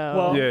lie. Yeah. So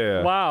Well,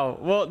 Yeah. wow.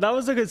 Well, that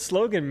was a good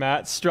slogan,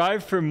 Matt.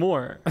 Strive for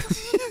more.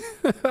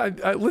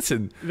 I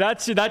listen.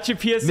 That's your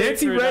PSA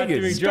Nancy for not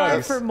Reagan. doing strive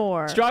drugs. for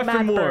more. Strive for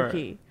Matt more.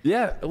 Berkey.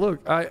 Yeah,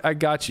 look, I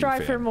got you.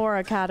 Strive fam. for more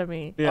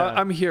Academy. Yeah.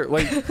 I'm here.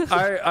 Like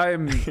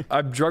I'm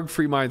drug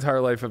free my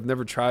entire life. I've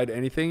never tried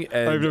anything,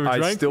 and I've never I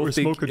drank still or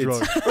think smoked a it's.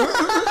 drug.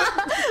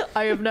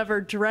 I have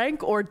never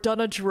drank or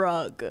done a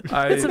drug.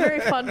 I- It's a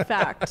very fun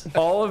fact.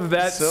 All of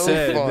that So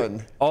said,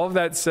 fun. all of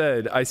that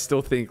said, I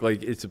still think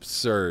like it's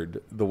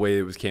absurd the way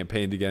it was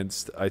campaigned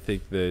against. I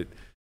think that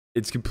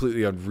it's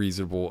completely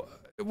unreasonable.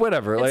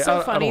 Whatever. It's like so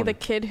I funny. don't- The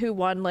kid who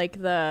won like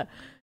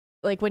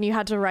when you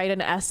had to write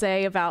an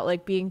essay about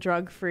like being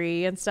drug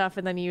free and stuff,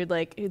 and then you'd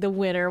like the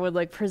winner would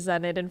like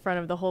present it in front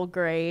of the whole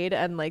grade,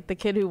 and like the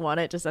kid who won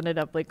it just ended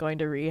up like going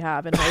to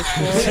rehab in high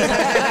school.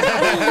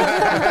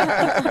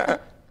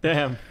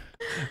 Damn.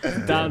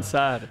 Down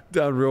sad.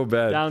 down real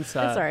bad. Down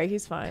sad. It's alright,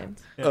 he's fine.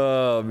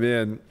 Oh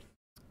man.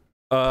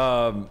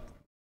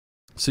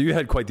 So you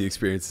had quite the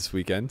experience this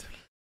weekend.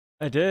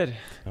 I did.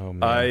 Oh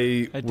man.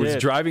 I was did.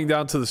 driving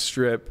down to the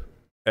strip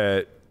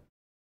at,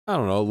 I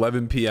don't know,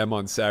 11 p.m.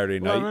 on Saturday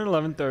night,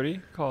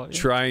 11:30. Call it.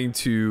 Yeah. trying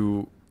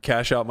to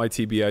cash out my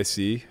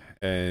TBIC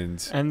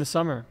and And the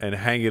summer.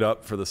 hang it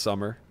up for the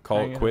summer. Call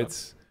Hang it it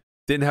quits.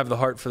 Didn't have the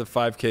heart for the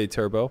 5K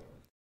turbo.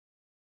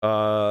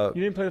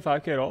 You didn't play the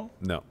 5K at all?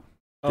 No,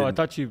 Oh, I Didn't.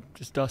 thought you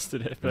just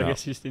dusted it, but I No.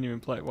 guess you just didn't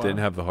even play. Wow. didn't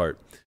have the heart.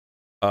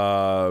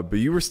 But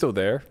you were still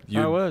there.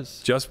 You I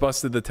was. just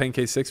busted the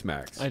 10K 6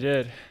 max. I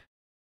did.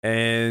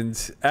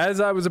 And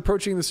as I was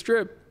approaching the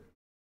strip,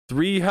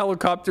 3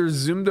 helicopters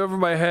zoomed over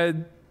my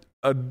head,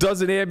 a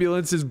dozen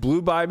ambulances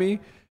blew by me,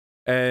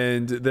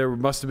 and there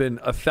must have been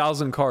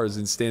 1,000 cars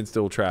in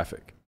standstill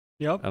traffic.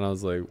 Yep. And I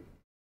was like,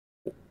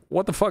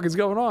 what the fuck is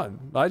going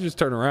on? I just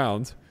turn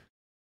around.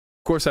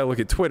 Of course, I look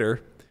at Twitter,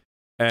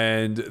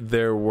 and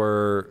there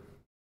were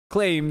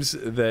claims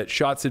that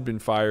shots had been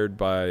fired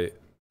by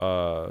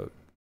an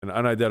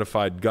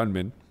unidentified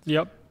gunman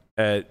Yep.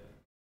 at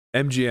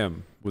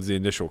MGM was the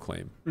initial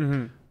claim.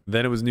 Mm-hmm.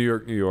 Then it was New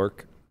York, New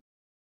York.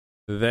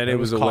 Then it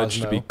was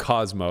alleged to be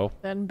Cosmo.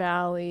 Then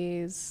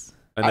Bally's.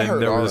 And I then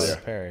heard there Aria. was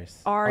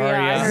Paris. Aria.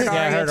 I heard Yeah, I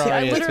Aria heard too.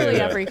 Aria Literally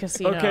too. every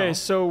casino. Okay,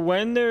 so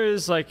when there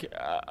is like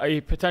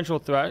a potential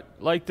threat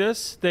like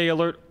this, they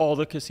alert all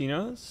the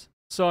casinos.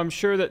 So I'm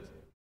sure that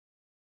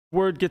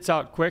word gets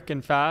out quick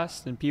and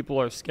fast, and people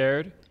are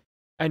scared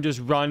and just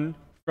run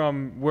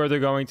from where they're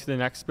going to the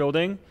next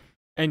building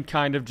and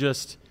kind of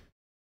just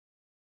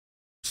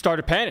start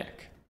a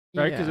panic,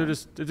 right?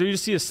 Because Yeah. they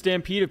just see a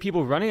stampede of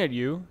people running at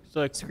you. It's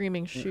like,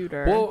 Screaming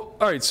shooter. Well,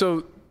 all right.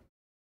 So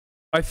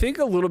I think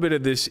a little bit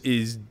of this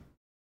is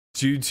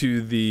due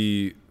to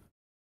the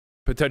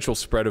potential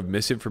spread of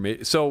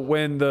misinformation. So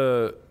when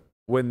the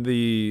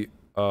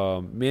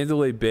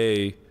Mandalay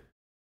Bay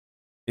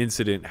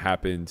incident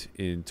happened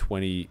in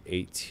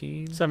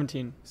 2018,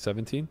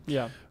 17.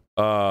 Yeah.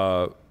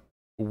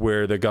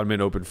 where the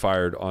gunman opened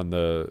fired on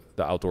the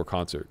outdoor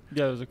concert.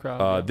 Yeah, there was a crowd.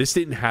 yeah. This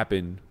didn't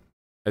happen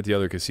at the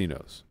other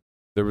casinos.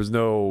 There was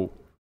no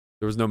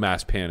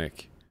mass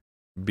panic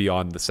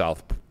beyond the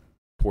south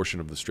portion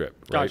of the strip,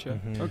 right?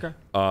 Gotcha. Mhm. Okay.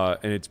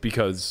 And it's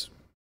because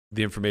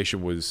the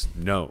information was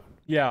known.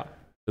 Yeah.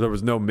 There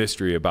was no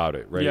mystery about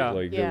it, right? Yeah.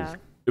 Like Yeah.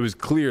 it was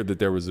clear that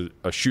there was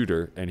a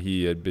shooter and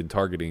he had been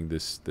targeting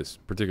this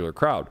particular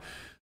crowd.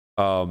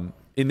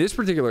 In this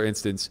particular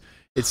instance,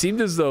 it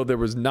seemed as though there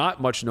was not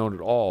much known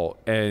at all.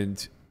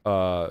 And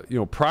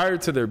prior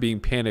to there being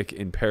panic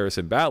in Paris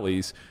and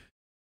Bally's,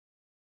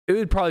 it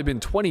had probably been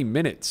 20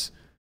 minutes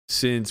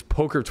since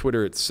Poker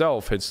Twitter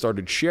itself had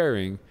started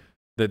sharing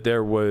that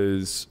there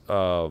was,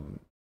 or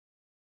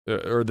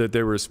that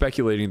they were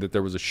speculating that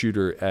there was a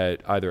shooter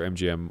at either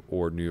MGM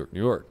or New York,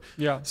 New York.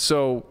 Yeah.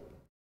 So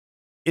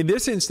in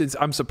this instance,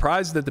 I'm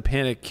surprised that the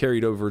panic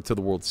carried over to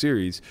the World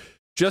Series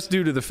just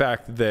due to the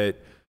fact that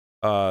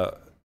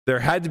there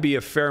had to be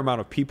a fair amount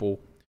of people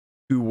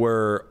who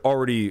were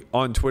already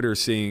on Twitter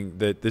seeing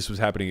that this was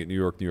happening at New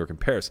York, and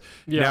Paris.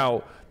 Yeah.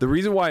 Now, the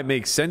reason why it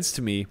makes sense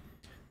to me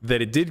that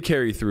it did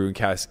carry through and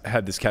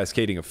had this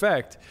cascading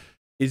effect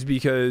is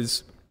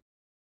because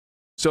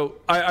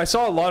I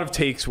saw a lot of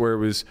takes where it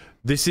was,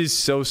 this is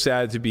so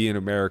sad to be in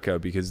America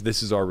because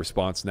this is our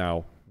response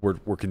now.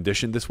 We're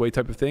conditioned this way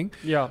type of thing.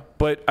 Yeah.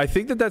 But I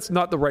think that that's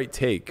not the right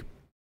take.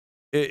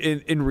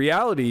 In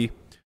reality,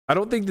 I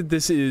don't think that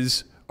this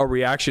is a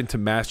reaction to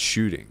mass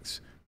shootings,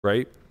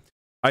 right?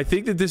 I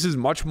think that this is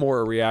much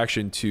more a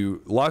reaction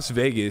to Las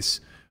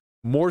Vegas,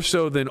 more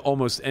so than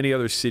almost any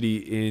other city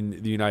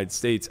in the United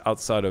States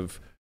outside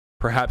of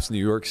perhaps New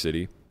York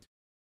City,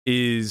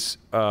 is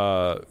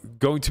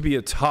going to be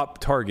a top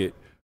target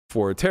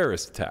for a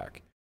terrorist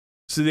attack.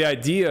 So the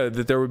idea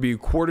that there would be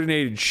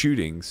coordinated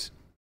shootings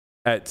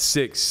at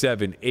 6,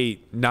 7,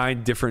 8,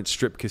 9 different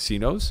strip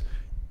casinos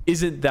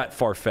isn't that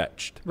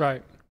far-fetched,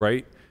 Right.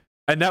 right?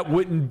 And that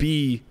wouldn't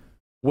be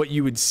what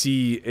you would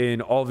see in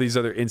all these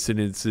other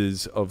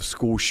incidences of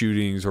school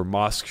shootings or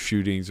mosque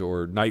shootings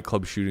or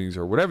nightclub shootings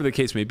or whatever the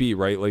case may be,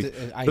 right? Like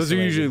those are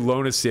usually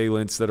lone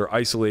assailants that are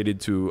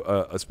isolated to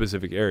a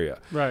specific area.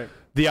 Right.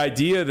 The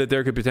idea that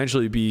there could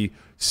potentially be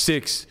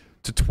 6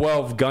 to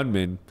 12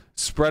 gunmen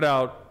spread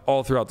out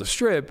all throughout the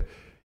Strip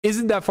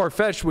isn't that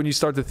far-fetched when you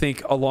start to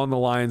think along the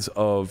lines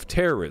of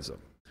terrorism,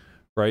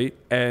 right?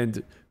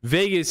 And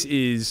Vegas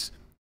is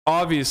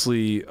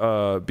obviously,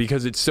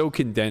 because it's so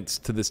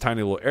condensed to this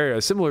tiny little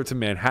area, similar to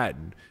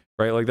Manhattan,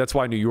 right? Like that's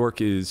why New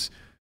York is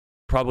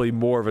probably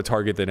more of a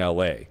target than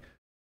LA.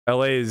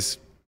 LA is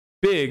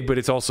big, but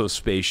it's also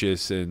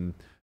spacious, and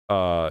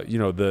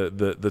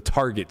the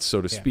targets,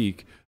 so to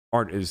speak,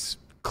 aren't as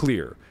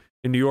clear.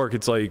 In New York,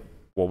 it's like,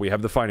 well, we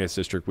have the finance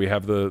district, we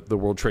have the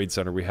World Trade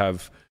Center, we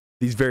have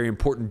these very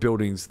important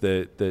buildings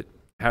that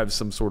have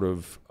some sort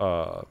of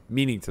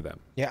meaning to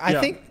them. Yeah,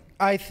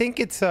 I think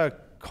it's a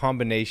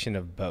combination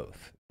of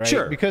both, right?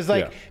 Sure. Because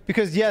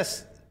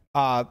yes,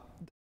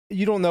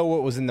 you don't know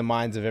what was in the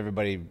minds of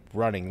everybody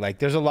running. Like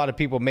there's a lot of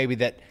people maybe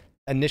that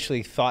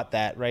initially thought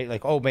that, right?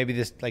 Like, oh, maybe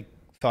this, like,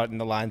 thought in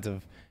the lines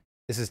of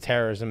this is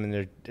terrorism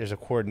and there's a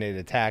coordinated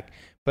attack.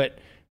 But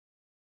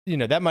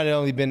that might have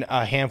only been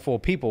a handful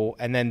of people,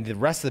 and then the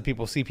rest of the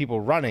people see people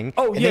running.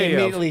 Oh, and yeah, they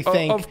immediately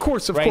think, of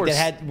course, right,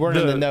 that weren't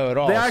in the know at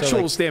all. The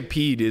actual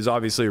stampede is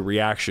obviously a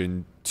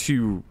reaction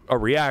to a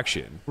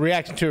reaction.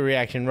 Reaction to a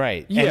reaction,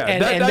 right? Yeah,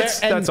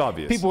 that's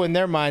obvious. People in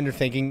their mind are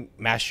thinking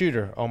mass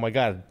shooter. Oh my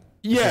God,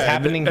 this is Yeah,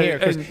 happening here.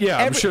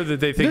 I'm sure that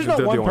they think there's not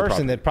they're one the only person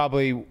problem. that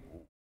probably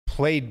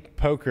played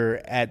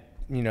poker at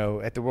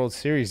the World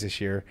Series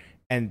this year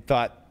and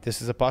thought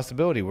this is a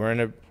possibility. We're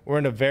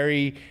in a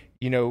very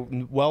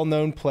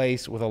well-known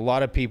place with a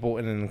lot of people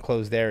in an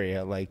enclosed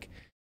area. Like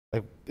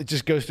it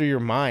just goes through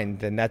your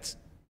mind, and that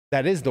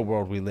is the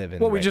world we live in.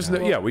 Well, we right just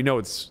now. we know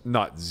it's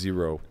not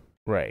 0%.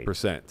 Right.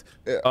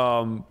 Yeah.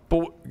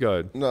 But go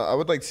ahead. No, I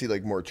would like to see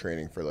like more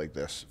training for like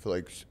this, for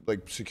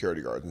like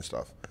security guards and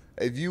stuff.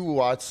 If you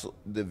watch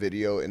the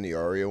video in the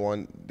Aria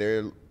one,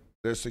 there's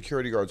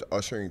security guards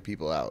ushering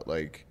people out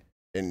like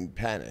in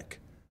panic.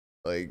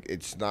 Like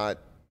it's not.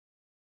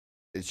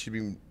 It should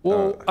be.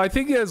 Well, I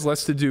think it has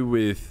less to do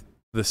with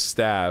the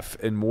staff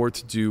and more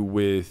to do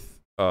with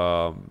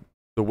the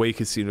way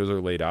casinos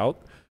are laid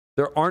out.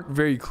 There aren't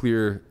very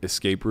clear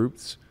escape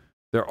routes.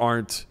 There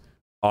aren't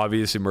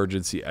obvious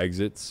emergency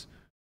exits.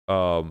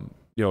 If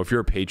you're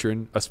a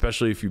patron,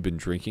 especially if you've been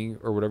drinking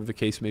or whatever the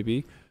case may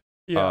be.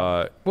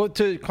 Yeah. Well,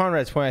 to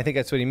Conrad's point, I think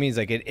that's what he means.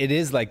 Like it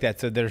is like that.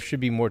 So there should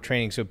be more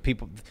training, so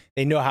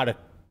they know how to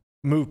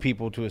move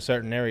people to a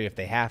certain area if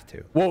they have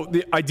to. Well,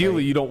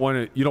 ideally, you don't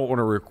want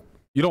to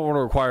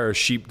require a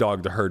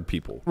sheepdog to herd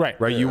people. Right.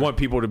 Right. You want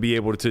people to be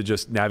able to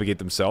just navigate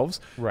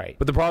themselves. Right.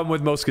 But the problem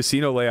with most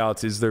casino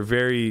layouts is they're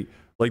very,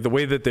 like, the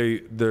way that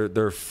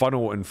their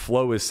funnel and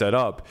flow is set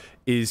up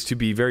is to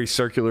be very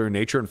circular in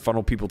nature and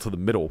funnel people to the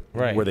middle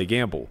where they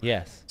gamble.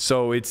 Yes.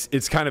 So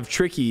it's kind of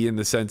tricky in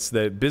the sense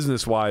that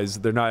business-wise,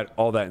 they're not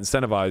all that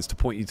incentivized to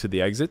point you to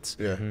the exits.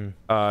 Yeah.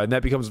 And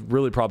that becomes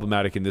really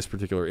problematic in this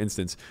particular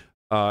instance.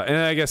 And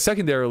I guess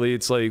secondarily,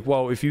 it's like,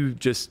 well, if you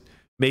just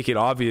make it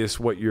obvious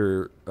what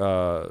your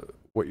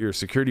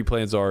security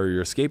plans are, or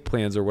your escape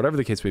plans, or whatever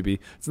the case may be,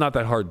 it's not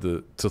that hard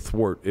to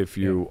thwart if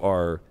you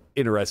are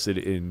interested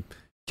in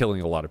killing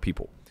a lot of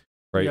people,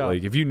 right? Yeah.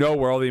 Like if you know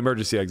where all the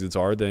emergency exits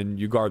are, then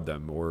you guard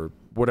them, or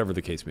whatever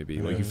the case may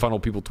be. Like you funnel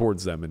people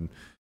towards them and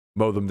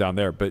mow them down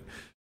there. But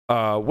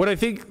what I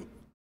think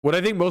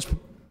most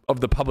of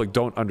the public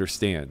don't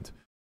understand,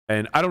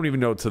 and I don't even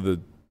know to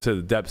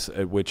the depths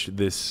at which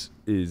this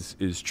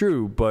is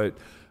true, but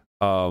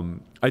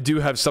I do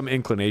have some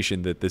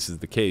inclination that this is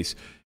the case.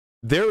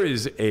 There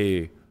is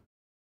a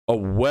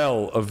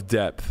well of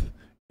depth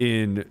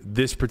in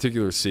this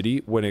particular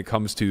city when it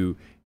comes to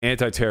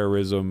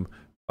anti-terrorism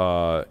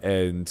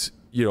and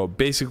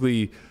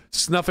basically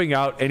snuffing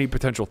out any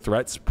potential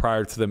threats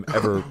prior to them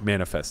ever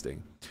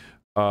manifesting.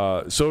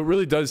 So it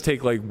really does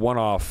take like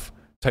one-off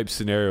type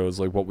scenarios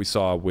like what we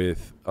saw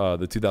with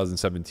the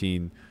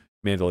 2017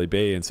 Mandalay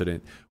Bay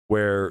incident,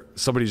 where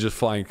somebody's just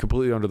flying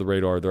completely under the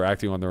radar. They're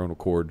acting on their own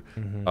accord.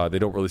 They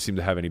don't really seem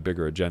to have any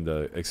bigger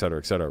agenda, et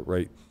cetera,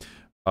 right?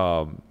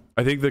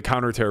 I think the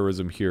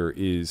counterterrorism here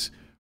is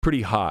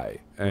pretty high,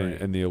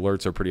 and the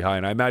alerts are pretty high.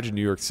 And I imagine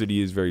New York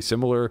City is very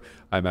similar.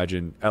 I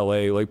imagine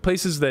LA, like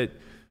places that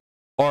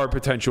are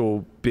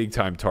potential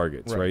big-time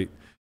targets, right?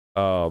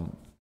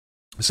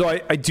 So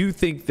I do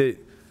think that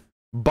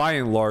by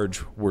and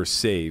large we're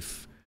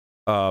safe.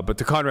 But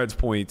to Conrad's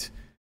point,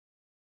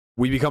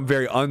 we become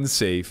very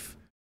unsafe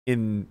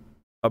in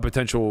a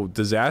potential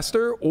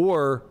disaster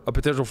or a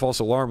potential false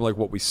alarm like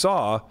what we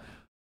saw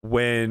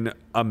when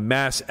a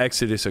mass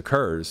exodus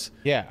occurs.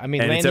 Yeah, I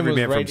mean, and it's Landon every was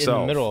man for right in the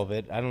himself. middle of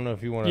it. I don't know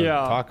if you want to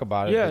talk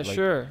about it. Yeah, but, like,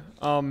 sure.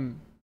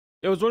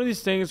 It was one of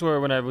these things where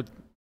when I would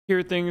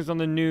hear things on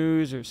the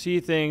news or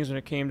see things when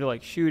it came to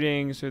like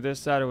shootings or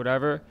this, that, or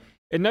whatever,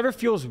 it never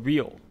feels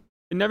real.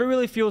 It never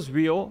really feels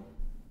real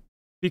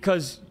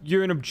because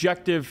you're an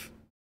objective,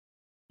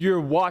 you're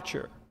a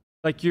watcher.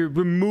 Like, you're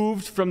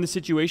removed from the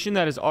situation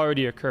that has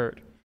already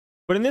occurred.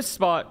 But in this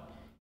spot,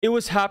 it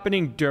was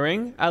happening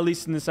during, at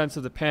least in the sense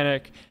of the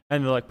panic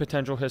and the like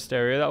potential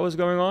hysteria that was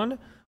going on,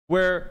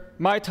 where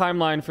my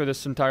timeline for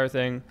this entire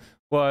thing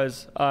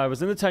was I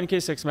was in the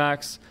 10K 6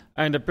 max.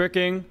 I end up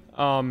bricking.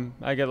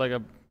 I get like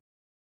a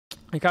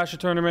cash a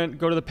tournament,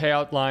 go to the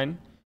payout line,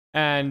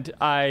 and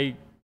I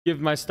give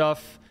my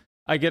stuff.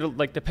 I get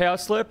like the payout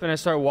slip, and I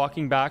start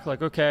walking back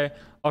like, okay,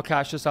 I'll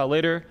cash this out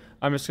later.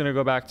 I'm just going to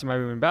go back to my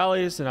room in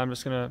Bally's, and I'm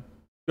just going to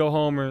go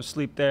home or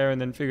sleep there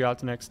and then figure out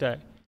the next day.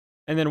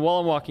 And then while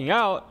I'm walking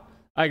out,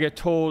 I get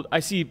told, I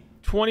see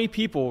 20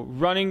 people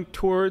running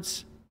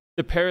towards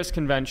the Paris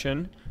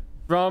convention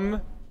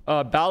from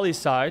Bally's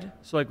side,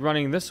 so like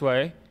running this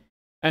way.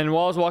 And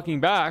while I was walking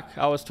back,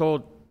 I was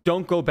told,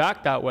 don't go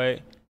back that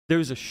way.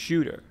 There's a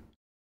shooter.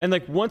 And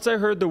like once I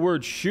heard the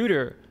word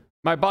shooter,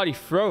 my body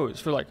froze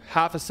for like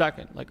half a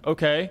second. Like,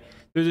 okay,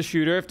 there's a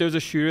shooter. If there's a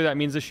shooter, that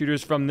means the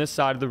shooter's from this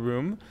side of the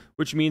room,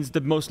 which means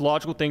the most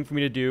logical thing for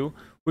me to do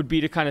would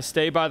be to kind of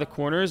stay by the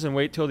corners and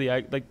wait till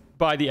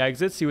by the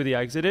exit, see where the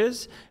exit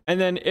is. And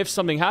then if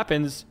something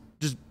happens,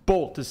 just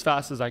bolt as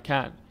fast as I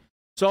can.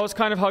 So I was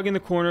kind of hugging the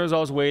corners. I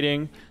was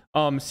waiting,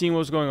 seeing what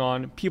was going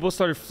on. People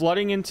started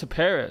flooding into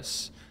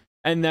Paris.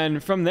 And then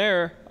from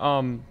there,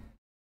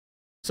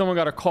 someone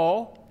got a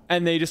call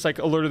and they just like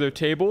alerted their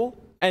table.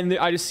 And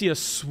I just see a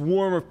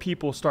swarm of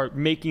people start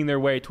making their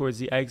way towards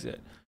the exit.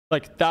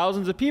 Like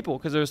thousands of people,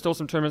 because there was still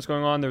some tournaments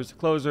going on. There was a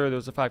closer, there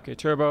was a 5K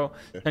turbo,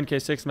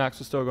 10K 6 max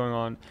was still going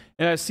on.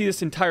 And I see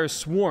this entire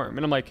swarm.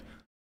 And I'm like,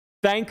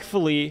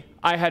 thankfully,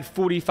 I had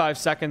 45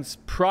 seconds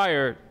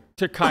prior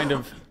to kind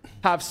of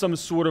have some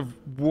sort of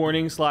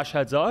warning /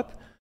 heads up.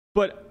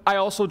 But I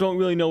also don't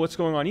really know what's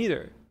going on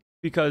either,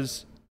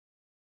 because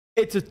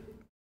it's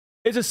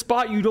a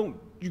spot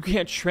you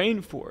can't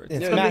train for.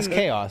 It's mass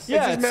chaos.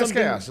 Yeah, it's mass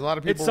chaos. A lot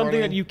of people. It's something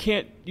running.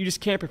 that you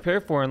just can't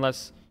prepare for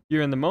unless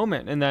you're in the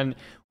moment. And then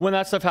when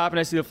that stuff happened,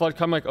 I see the flood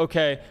come. Like,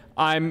 okay,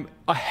 I'm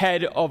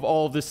ahead of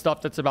all of this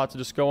stuff that's about to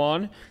just go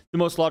on. The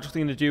most logical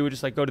thing to do would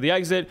just like go to the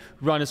exit,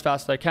 run as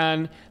fast as I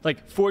can.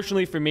 Like,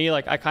 fortunately for me,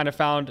 like I kind of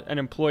found an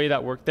employee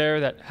that worked there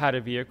that had a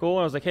vehicle,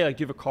 and I was like, hey, like,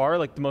 do you have a car?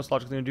 Like, the most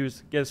logical thing to do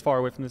is get as far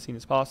away from the scene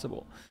as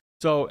possible.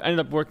 So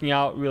ended up working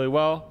out really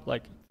well.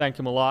 Like, thank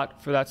him a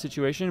lot for that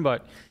situation.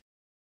 But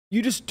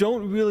you just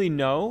don't really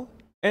know.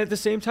 And at the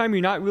same time,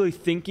 you're not really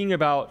thinking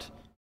about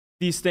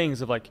these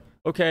things of like,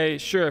 okay,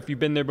 sure, if you've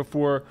been there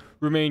before,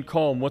 remain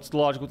calm. What's the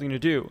logical thing to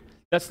do?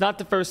 That's not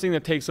the first thing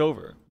that takes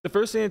over. The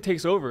first thing that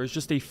takes over is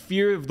just a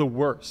fear of the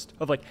worst,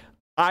 of like,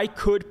 I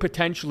could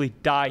potentially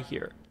die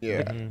here.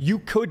 Yeah. Like, you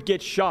could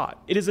get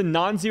shot. It is a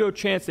non-zero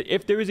chance that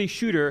if there is a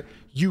shooter,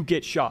 you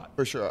get shot.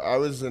 For sure. I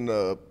was in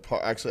the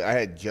actually, I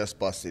had just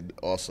busted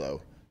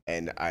also,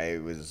 and I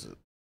was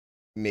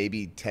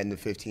maybe 10 to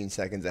 15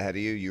 seconds ahead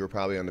of you. You were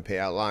probably on the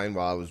payout line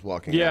while I was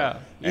walking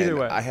out. Yeah, either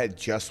way. I had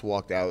just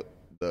walked out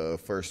the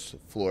first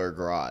floor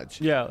garage.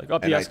 Yeah, like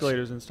up the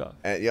escalators and stuff.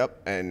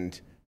 Yep, and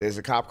there's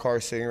a cop car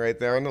sitting right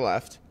there on the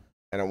left,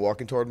 and I'm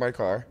walking toward my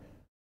car,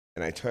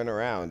 and I turn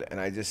around, and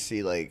I just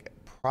see like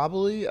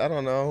probably, I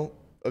don't know,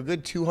 a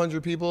good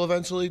 200 people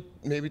eventually,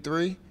 maybe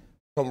 3,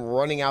 come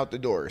running out the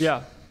doors.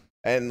 Yeah.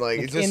 And like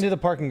it's just into the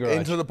parking garage.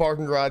 Into the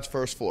parking garage,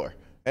 first floor.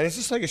 And it's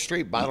just like a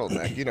straight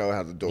bottleneck. You know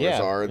how the doors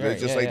Yeah, are. They're right,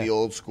 just yeah, like yeah. the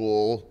old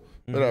school,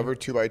 whatever,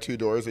 2x2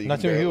 doors that you Not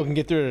can too many barely- people can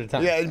get through it at a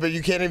time. Yeah, but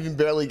you can't even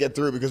barely get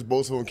through because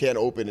both of them can't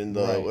open in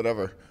the Right.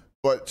 whatever.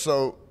 But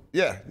so,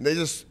 yeah, they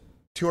just,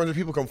 200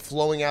 people come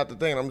flowing out the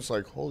thing, and I'm just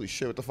like, holy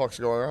shit, what the fuck's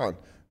going on? And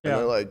Yeah.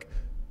 they're like,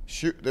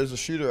 shoot, there's a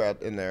shooter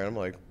out in there. And I'm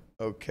like,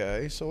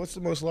 okay, so what's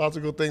the most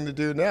logical thing to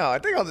do now? I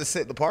think I'll just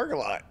sit in the parking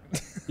lot.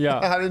 Yeah.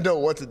 I didn't know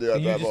what to do at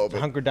You that just moment.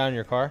 hunkered down in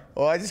your car.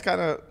 Well, I just kind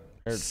of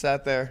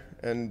sat there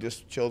and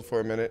just chilled for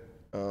a minute.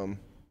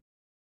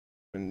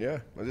 And yeah,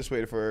 I just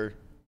waited for.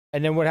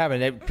 And then what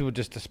happened? People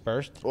just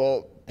dispersed.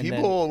 Well, And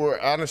people were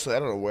honestly, I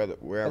don't know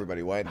where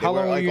everybody went. They How were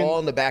long were like you in- all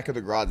in the back of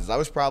the garages. I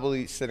was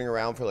probably sitting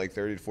around for like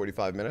 30 to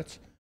 45 minutes.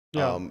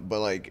 Yeah. But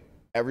like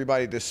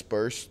everybody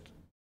dispersed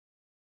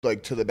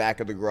like to the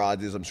back of the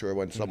garages. I'm sure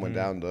when someone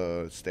down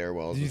the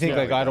stairwells. Do you and think stuff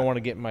like I don't that. want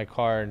to get in my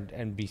car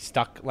and be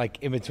stuck like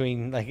in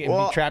between, like and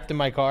Well- be trapped in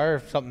my car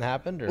if something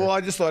happened? Or? Well,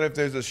 I just thought if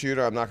there's a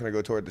shooter, I'm not going to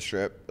go toward the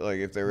strip. Like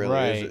if there really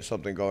Right. is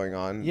something going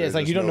on. yeah, it's there's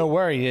like just you don't know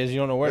where he is. You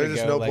don't know where to there's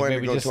go. just no like point to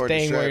maybe go just toward the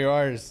staying where strip. you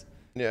are is.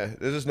 Yeah,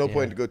 there's just no Yeah.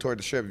 point to go toward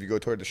the ship. If you go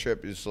toward the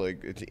ship, it's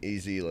like it's an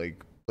easy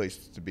like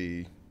place to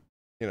be,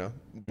 you know,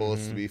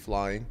 bullets to be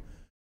flying.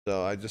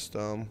 So I just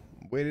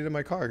waited in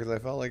my car because I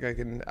felt like I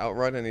can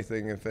outrun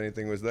anything if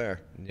anything was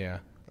there. Yeah.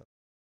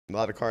 A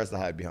lot of cars to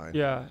hide behind.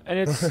 Yeah, and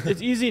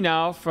it's easy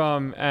now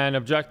from an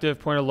objective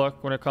point of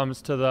look when it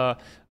comes to the,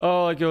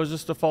 oh, like it was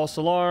just a false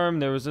alarm,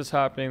 there was this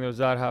happening, there was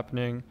that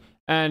happening.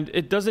 And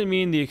it doesn't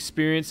mean the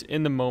experience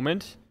in the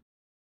moment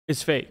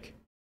is fake,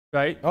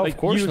 right? Oh, of like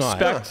course you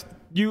not. expect,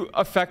 you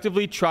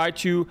effectively try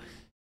to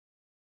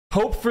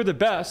hope for the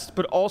best,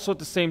 but also at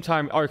the same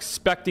time are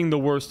expecting the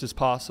worst as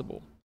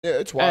possible. Yeah,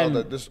 it's wild And-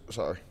 that this.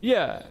 Sorry.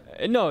 Yeah,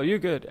 no, you're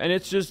good. And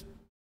it's just,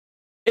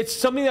 it's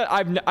something that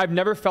I've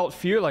never felt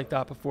fear like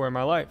that before in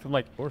my life. I'm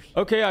like,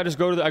 okay, I just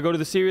go to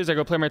the series, I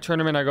go play my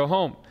tournament, I go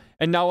home.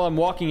 And now while I'm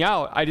walking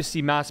out, I just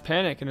see mass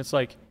panic, and it's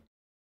like,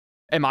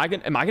 am I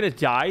gonna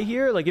die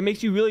here? Like, it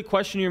makes you really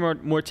question your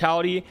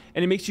mortality,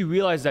 and it makes you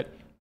realize that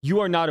you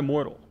are not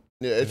immortal.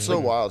 Yeah, it's so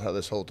wild how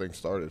this whole thing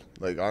started.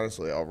 Like,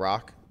 honestly, a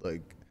rock,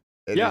 like,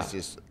 it is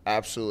just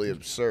absolutely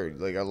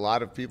absurd. Like, a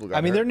lot of people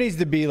got hurt. there needs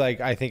to be,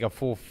 like, I think a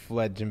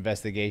full-fledged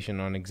investigation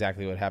on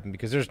exactly what happened,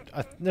 because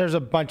there's a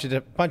bunch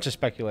of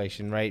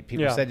speculation, right?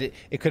 People said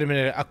it could have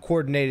been a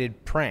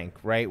coordinated prank,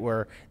 right?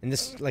 Where, and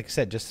this, like I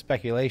said, just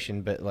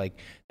speculation, but like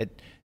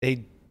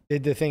they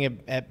did the thing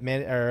at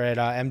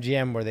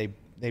MGM where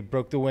they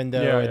broke the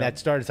window and that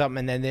started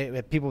something, and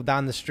then people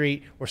down the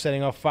street were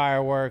setting off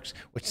fireworks,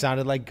 which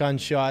sounded like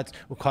gunshots,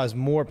 would cause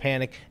more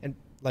panic. And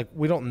like,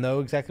 we don't know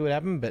exactly what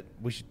happened, but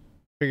we should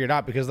figure it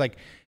out, because like,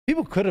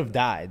 people could have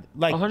died,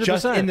 like 100%.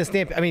 Just in the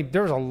stampede. I mean,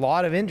 there was a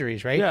lot of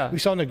injuries, right? Yeah. We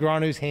saw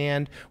Negreanu's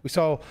hand, we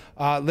saw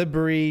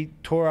Liberi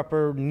tore up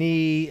her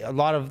knee, a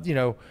lot of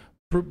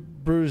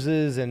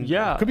bruises, and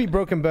could be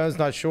broken bones,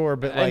 not sure,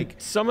 but like,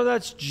 and some of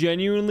that's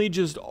genuinely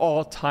just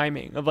all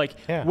timing of like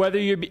whether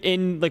you're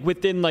in like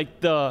within like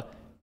the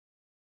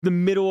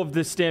middle of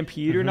the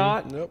stampede or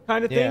not,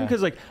 kind of thing.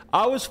 Because like,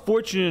 I was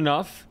fortunate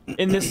enough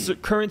in this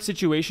current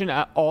situation,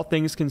 all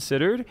things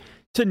considered,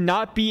 to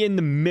not be in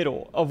the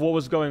middle of what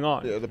was going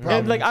on. Yeah, the problem.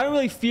 And like, I don't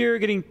really fear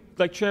getting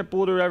like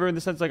trampled or whatever, in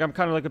the sense like I'm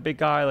kind of like a big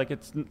guy, like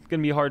it's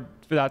gonna be hard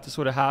for that to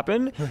sort of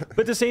happen.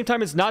 But at the same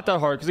time, it's not that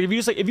hard,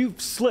 because if you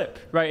slip,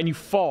 right, and you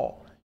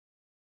fall,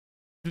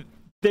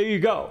 there you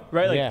go,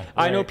 right? Like,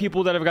 I know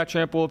people that have got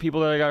trampled,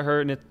 people that have got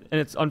hurt, and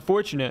it's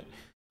unfortunate.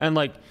 And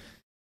like,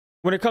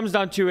 when it comes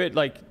down to it,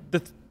 like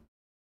the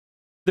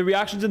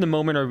reactions in the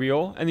moment are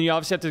real, and then you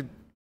obviously have to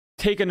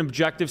take an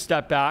objective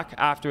step back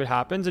after it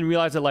happens and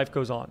realize that life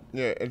goes on.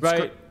 Yeah,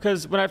 right?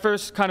 Because when I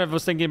first kind of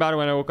was thinking about it,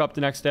 when I woke up the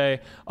next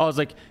day, I was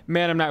like,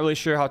 man, I'm not really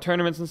sure how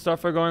tournaments and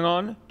stuff are going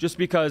on, just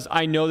because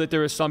I know that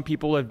there are some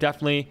people who have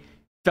definitely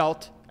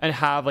felt and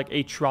have like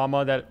a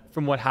trauma that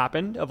from what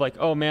happened, of like,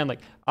 oh man,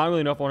 like, I don't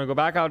really know if I want to go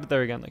back out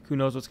there again. Like, who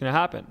knows what's going to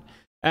happen?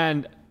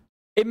 And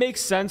it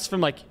makes sense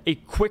from like a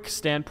quick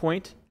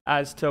standpoint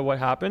as to what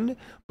happened.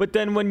 But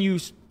then when you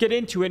get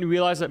into it and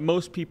realize that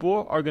most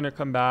people are going to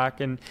come back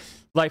and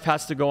life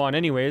has to go on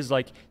anyways,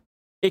 like,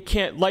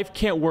 life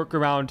can't work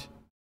around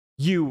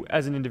you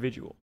as an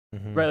individual,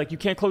 right? Like, you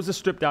can't close the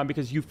strip down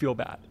because you feel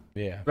bad.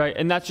 Right.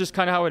 And that's just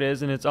kind of how it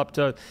is. And it's up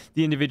to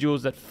the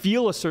individuals that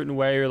feel a certain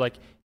way, or like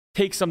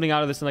take something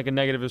out of this in like a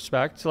negative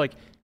respect, to like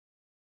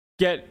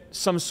get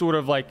some sort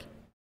of like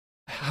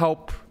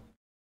help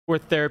or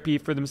therapy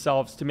for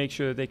themselves to make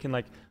sure that they can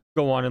like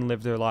go on and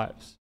live their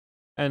lives.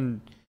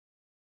 And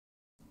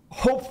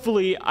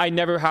hopefully I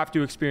never have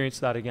to experience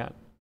that again.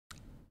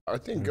 I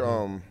think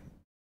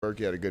Berkey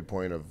had a good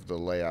point of the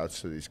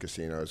layouts to these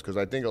casinos, because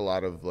I think a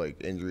lot of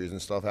like injuries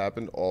and stuff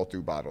happened all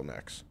through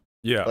bottlenecks.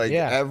 Yeah. Like,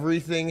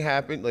 everything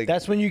happened. Like,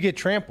 that's when you get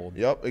trampled.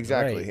 Yep,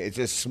 exactly. Right.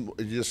 It's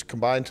just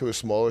combined to a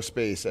smaller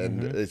space,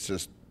 and it's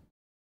just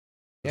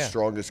the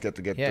strongest get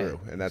through,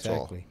 and that's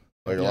all.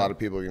 Like, a lot of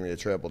people are gonna get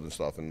trampled and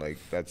stuff, and like,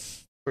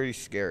 that's pretty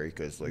scary,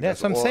 because like,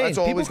 that's what I'm saying. That's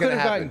People always could gonna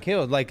have happen. gotten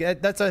killed. Like,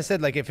 that's what I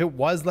said. Like, if it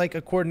was like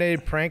a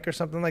coordinated prank or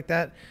something like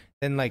that,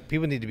 then like,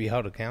 people need to be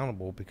held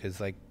accountable, because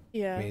like, I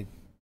mean, it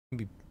can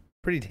be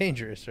pretty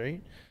dangerous, right?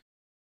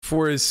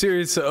 For as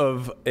serious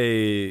of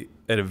an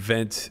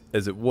event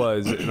as it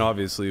was, and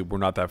obviously we're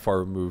not that far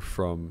removed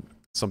from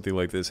something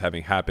like this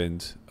having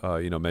happened,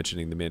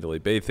 mentioning the Mandalay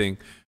Bay thing,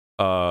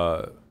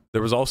 there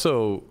was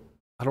also,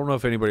 I don't know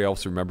if anybody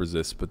else remembers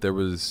this, but there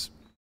was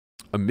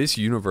a Miss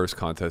Universe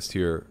contest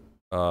here.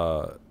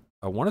 I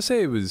want to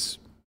say it was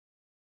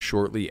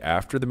shortly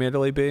after the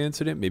Mandalay Bay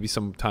incident, maybe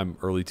sometime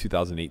early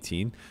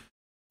 2018,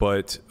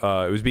 but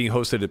it was being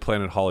hosted at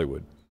Planet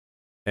Hollywood.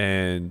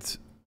 And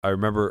I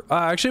remember,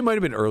 actually it might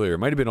have been earlier. It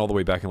might have been all the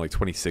way back in like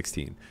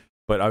 2016.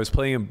 But I was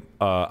playing in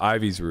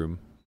Ivy's room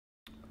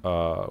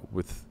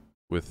with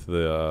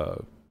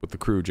the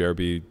crew,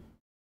 JRB,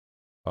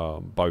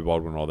 Bobby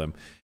Baldwin, and all them.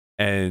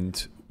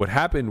 And what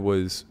happened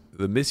was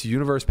the Miss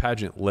Universe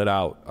pageant lit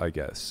out, I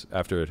guess,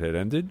 after it had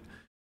ended.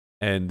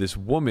 And this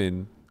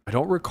woman, I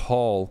don't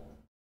recall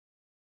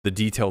the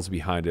details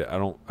behind it. I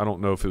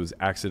don't know if it was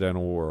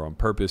accidental or on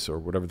purpose or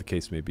whatever the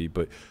case may be,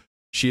 but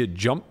she had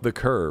jumped the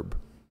curb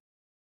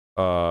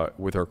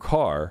with her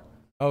car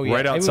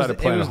right outside of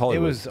Planet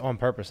Hollywood. It was on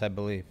purpose, I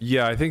believe.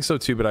 Yeah, I think so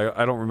too, but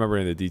I don't remember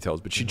any of the details.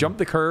 But she jumped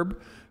the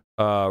curb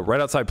right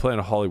outside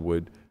Planet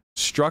Hollywood,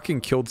 struck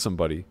and killed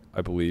somebody,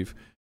 I believe,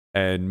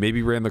 and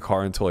maybe ran the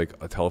car into like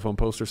a telephone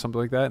post or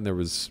something like that. And there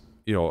was,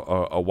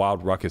 a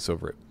wild ruckus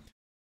over it.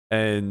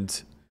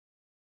 And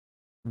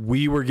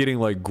we were getting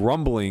like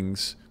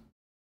grumblings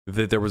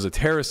that there was a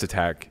terrorist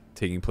attack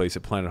taking place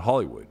at Planet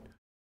Hollywood.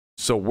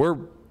 So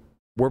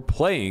we're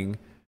playing,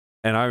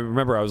 and I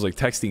remember I was like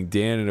texting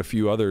Dan and a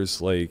few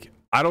others, like,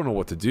 I don't know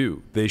what to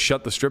do. They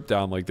shut the strip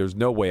down, like there's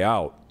no way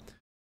out.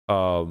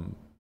 So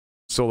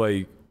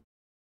like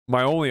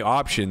my only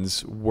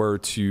options were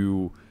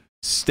to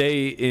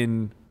stay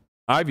in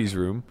Ivy's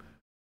room,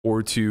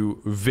 or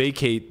to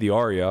vacate the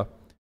area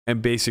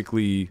and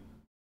basically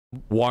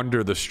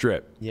wander the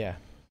strip. Yeah.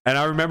 And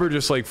I remember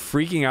just like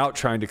freaking out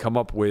trying to come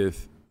up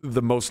with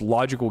the most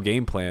logical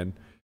game plan,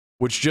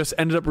 which just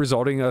ended up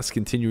resulting in us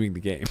continuing the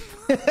game.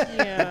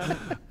 Yeah.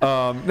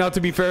 Now, to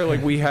be fair,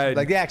 like we had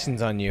Like the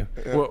action's on you.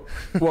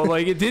 well,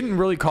 like it didn't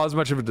really cause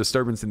much of a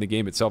disturbance in the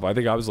game itself. I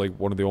think I was like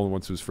one of the only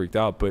ones who was freaked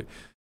out, but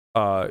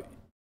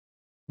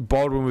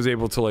Baldwin was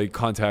able to like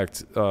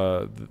contact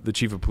the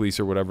chief of police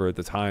or whatever at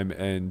the time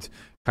and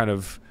kind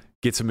of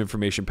get some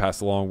information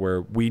passed along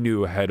where we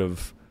knew ahead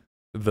of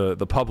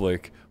the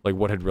public like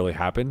what had really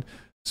happened.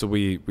 So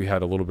we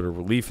had a little bit of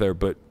relief there,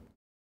 but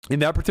in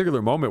that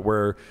particular moment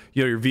where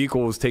your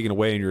vehicle is taken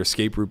away and your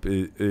escape route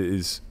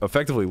is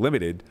effectively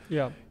limited,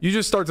 Yeah. you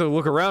just start to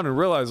look around and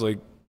realize like,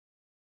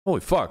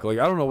 holy fuck, like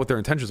I don't know what their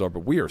intentions are,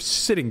 but we are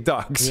sitting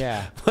ducks.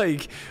 Yeah.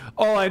 Like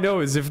all I know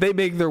is if they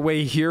make their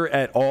way here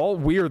at all,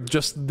 we are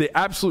just the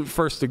absolute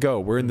first to go.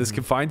 We're in this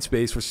confined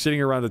space. We're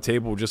sitting around the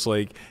table just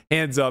like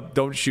hands up,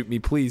 don't shoot me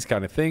please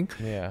kind of thing.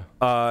 Yeah.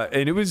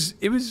 And it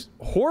was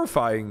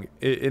horrifying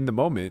in the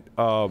moment.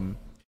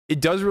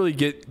 It does really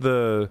get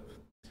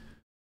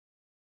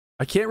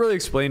I can't really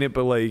explain it,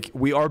 but like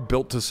we are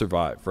built to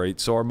survive, right?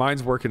 So our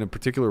minds work in a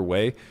particular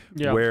way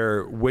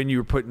where when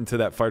you're put into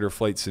that fight or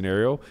flight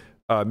scenario,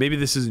 maybe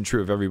this isn't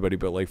true of everybody,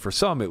 but like for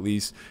some at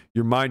least,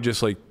 your mind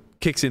just like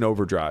kicks in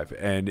overdrive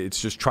and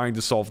it's just trying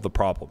to solve the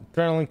problem.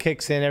 Adrenaline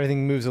kicks in,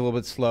 everything moves a little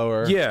bit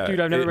slower. Yeah.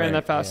 Dude, I've never ran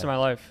that fast in my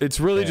life. It's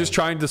really just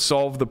trying to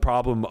solve the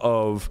problem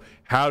of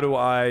how do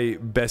I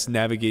best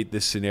navigate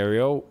this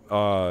scenario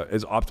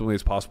as optimally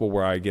as possible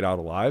where I get out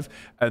alive.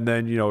 And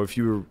then, if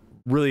you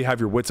really have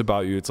your wits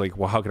about you, it's like,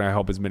 well, how can I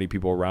help as many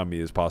people around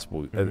me as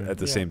possible at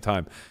the same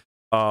time?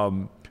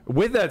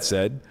 With that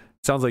said,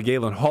 it sounds like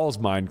Galen Hall's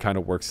mind kind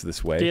of works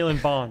this way. Galen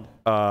Bond.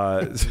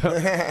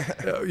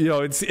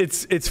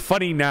 It's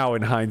funny now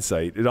in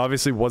hindsight. It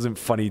obviously wasn't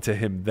funny to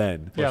him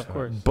then. Yeah, of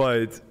course.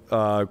 But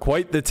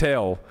quite the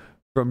tale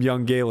from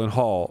young Galen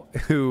Hall,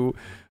 who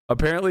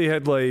apparently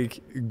had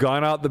like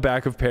gone out the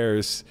back of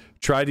Paris,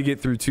 tried to get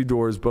through 2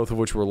 doors, both of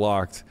which were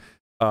locked.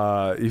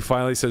 He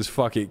finally says,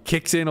 fuck it,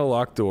 kicks in a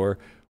locked door,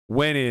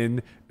 went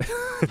in.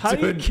 How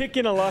do you kick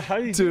in a lock? How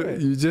do you do it?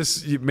 You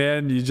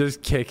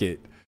just kick it.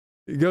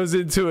 He goes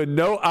into a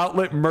no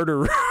outlet murder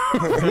room.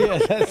 Yeah,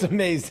 that's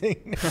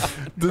amazing.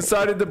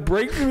 Decided to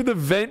break through the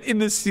vent in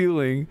the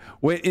ceiling,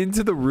 went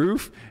into the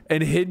roof,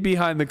 and hid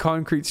behind the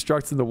concrete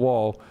struts in the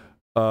wall.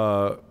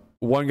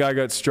 One guy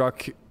got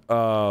struck.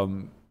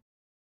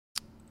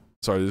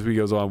 Sorry, this week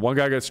goes on. One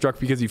guy got struck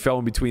because he fell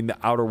in between the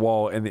outer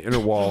wall and the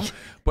inner wall,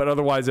 but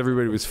otherwise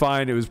everybody was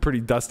fine. It was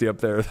pretty dusty up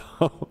there,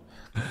 though.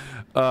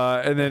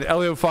 And then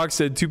Elio Fox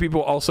said 2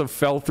 people also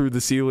fell through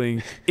the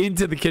ceiling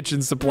into the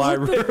kitchen supply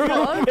room.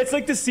 It's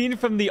like the scene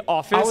from The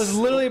Office. I was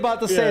literally about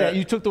to say that.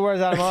 You took the words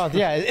out of my mouth.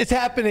 Yeah, it's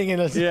happening in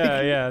us.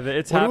 Yeah,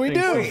 it's What happening.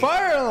 do we do?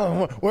 Fire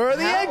them. Where are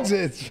the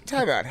exits?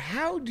 Time out.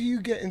 How do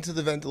you get into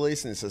the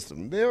ventilation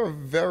system? They are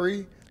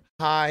very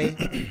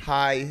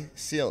high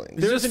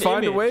ceilings. There's Just an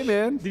find a image. way,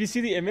 man. Did you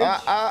see the image?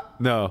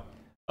 No.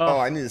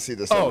 I need to see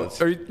this.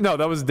 No,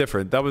 that was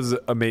different. That was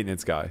a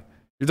maintenance guy.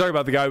 You're talking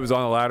about the guy who was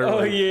on the ladder. Oh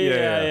like,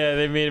 yeah.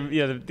 They made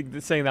him.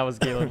 Saying that was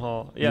Galen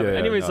Hall. Yeah. But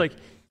anyways, like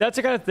that's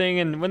the kind of thing.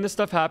 And when this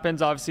stuff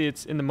happens, obviously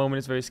it's in the moment.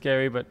 It's very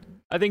scary. But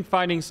I think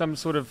finding some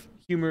sort of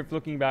humor,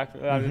 looking back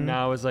at it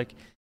now, is like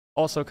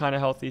also kind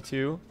of healthy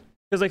too.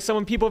 Because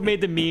like people have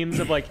made the memes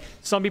of like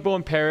some people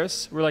in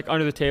Paris were like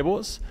under the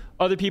tables,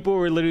 other people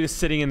were literally just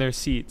sitting in their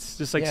seats,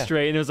 just like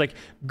straight, and it was like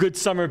good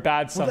summer,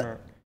 bad summer.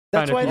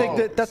 That's why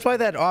that's why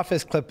that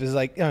Office clip is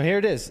like, here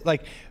it is.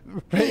 Like,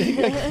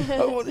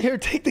 here,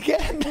 take the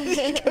can.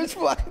 It goes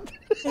flying.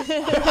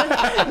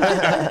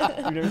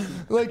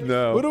 Like,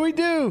 No. what do we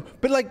do?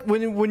 But like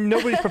when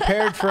nobody's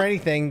prepared for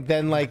anything,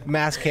 then like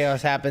mass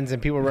chaos happens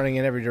and people are running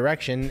in every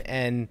direction,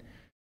 and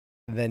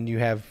then you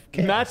have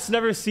chaos. Matt's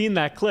never seen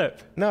that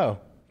clip. No,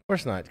 of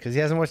course not, because he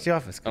hasn't watched The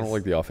Office. I don't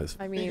like The Office.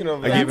 I mean, Speaking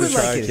of I that, gave it a would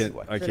try. like it.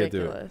 I can't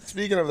do it. ridiculous.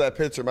 Speaking of that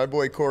picture, my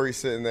boy Corey's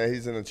sitting there.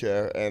 He's in a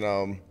chair,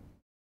 and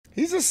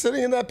he's just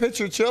sitting in that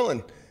picture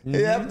chilling.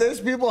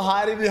 There's people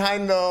hiding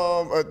behind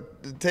the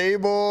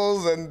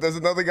tables, and there's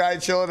another guy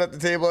chilling at the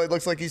table. It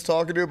looks like he's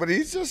talking to, but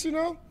he's just,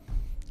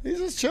 he's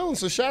just chilling.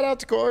 So shout out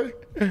to Corey.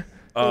 I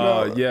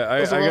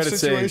It was a rough gotta say,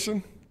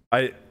 situation.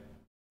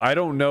 I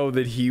don't know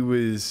that he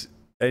was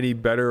any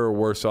better or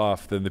worse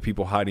off than the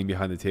people hiding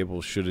behind the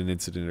table should an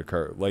incident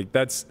occur. Like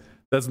that's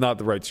not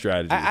the right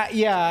strategy.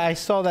 I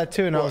saw that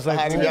too, and I was like,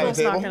 hiding well, behind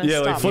the Tables not table? gonna yeah,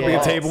 like stop flipping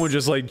it. a table and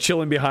just like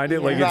chilling behind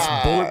it, like Nah.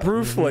 it's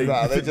bulletproof. Like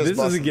Nah, they just this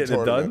busted isn't the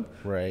getting it done. tournament.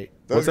 right.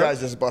 Those What's that? guys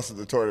just busted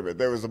the tournament.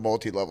 There was a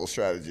multi-level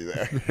strategy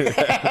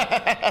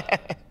there.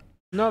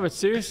 No, but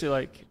seriously,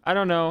 like I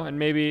don't know, and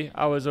maybe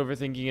I was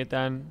overthinking it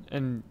then,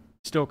 and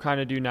still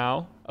kind of do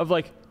now. Of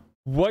like,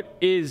 what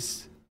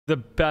is the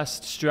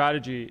best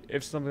strategy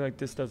if something like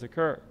this does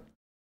occur?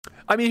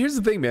 I mean, here's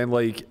the thing, man.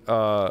 Like,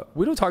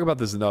 we don't talk about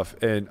this enough,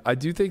 and I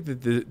do think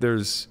that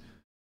there's.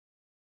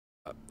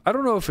 I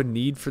don't know if a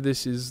need for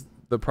this is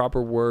the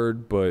proper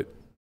word, but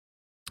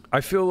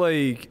I feel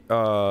like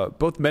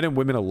both men and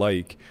women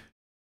alike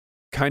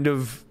kind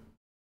of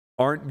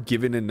aren't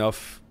given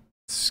enough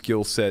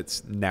skill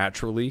sets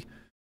naturally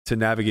to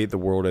navigate the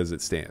world as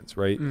it stands,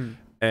 right?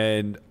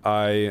 And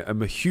I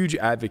am a huge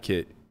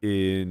advocate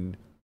in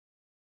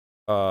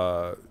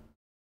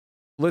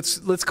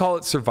let's call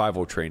it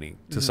survival training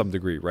to some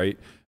degree, right?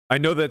 I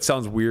know that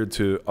sounds weird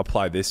to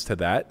apply this to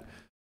that,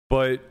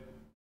 but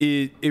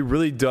it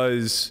really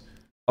does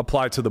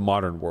apply to the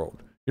modern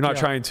world. You're not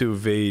trying to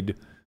evade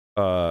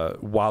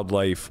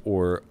wildlife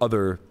or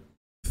other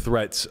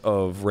threats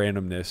of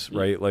randomness,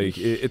 right? Like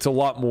it's a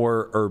lot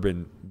more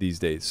urban these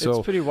days. So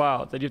it's pretty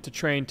wild that you have to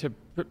train to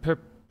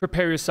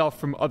prepare yourself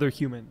from other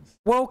humans.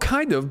 Well,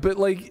 kind of, but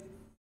like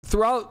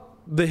throughout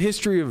the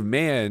history of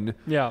man,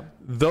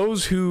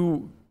 those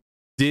who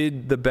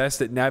did the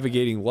best at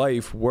navigating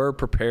life were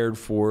prepared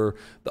for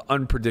the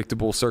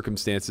unpredictable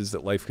circumstances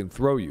that life can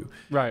throw you.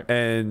 Right.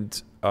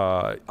 And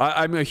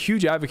I'm a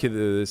huge advocate of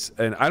this,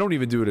 and I don't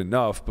even do it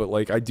enough, but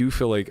like I do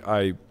feel like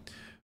I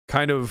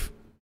kind of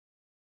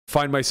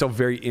find myself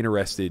very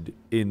interested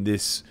in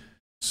this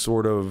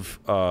sort of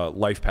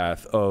life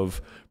path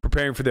of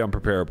preparing for the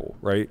unpreparable,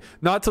 right?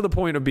 Not to the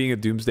point of being a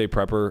doomsday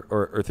prepper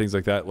or things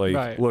like that.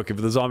 Like, look, if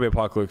the zombie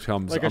apocalypse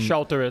comes, like a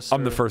shelterist,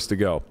 I'm the first to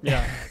go.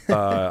 Yeah.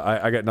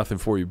 I got nothing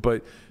for you.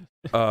 But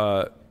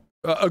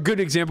a good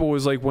example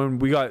was like when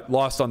we got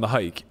lost on the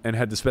hike and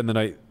had to spend the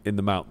night in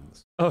the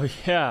mountains. Oh,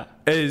 yeah.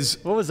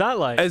 What was that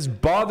like? As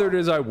bothered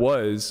as I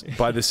was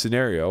by this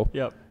scenario,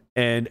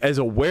 and as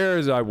aware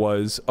as I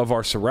was of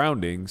our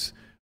surroundings,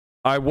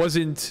 I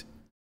wasn't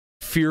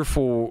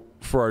fearful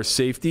for our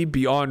safety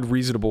beyond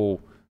reasonable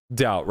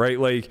doubt, right?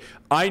 Like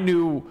I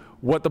knew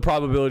what the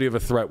probability of a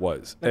threat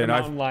was. Like and a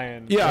mountain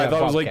lion. I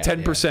thought it was like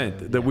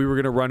 10% that we were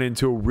going to run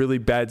into a really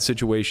bad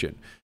situation.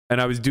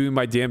 And I was doing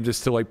my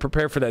damnedest to like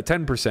prepare for that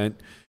 10%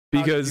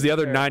 because the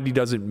other 90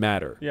 doesn't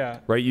matter.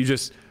 Yeah. Right?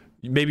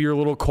 Maybe you're a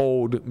little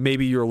cold,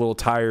 maybe you're a little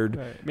tired,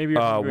 maybe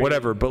you're hungry,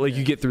 whatever, but like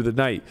you get through the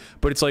night.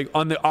 But it's like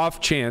on the off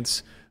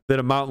chance that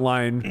a mountain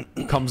lion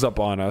comes up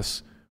on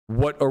us,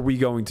 what are we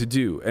going to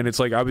do? And it's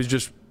like I was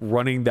just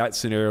running that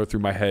scenario through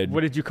my head.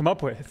 What did you come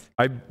up with?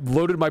 I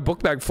loaded my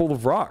book bag full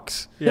of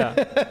rocks. Yeah.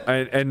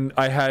 and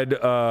I had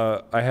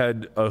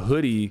a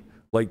hoodie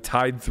like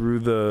tied through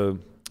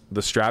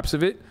the straps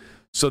of it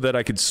so that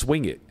I could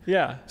swing it.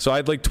 Yeah. So I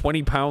had like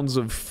 20 pounds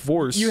of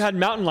force. You had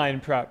mountain lion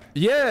prep.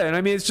 Yeah, and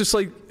I mean it's just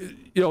like,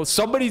 you know,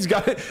 somebody's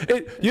got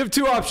it. You have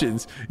two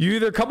options. You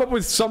either come up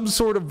with some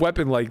sort of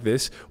weapon like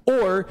this,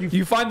 or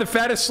you find the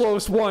fattest,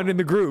 slowest one in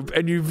the group,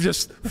 and you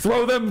just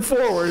throw them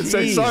forward and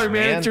say, "Sorry,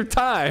 man, it's your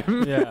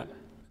time." Yeah.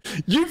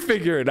 You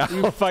figure it out.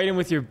 You fight him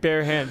with your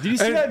bare hand. Did you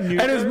see that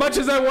news? And as much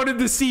as I wanted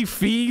to see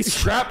Fee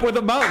scrap with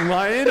a mountain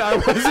lion, I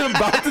wasn't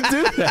about to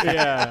do that.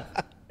 Yeah.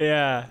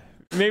 Yeah.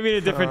 Maybe in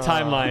a different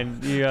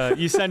timeline,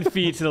 you send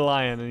Fee to the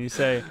lion and you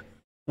say,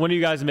 "When are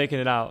you guys making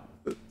it out?"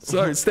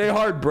 Sorry, stay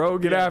hard, bro.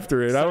 Get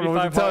after it. I don't know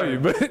what to tell you,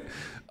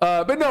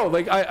 but no,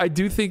 like I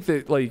do think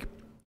that like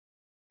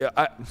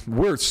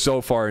we're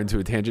so far into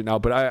a tangent now,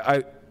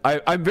 but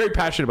I'm very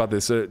passionate about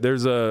this.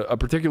 There's a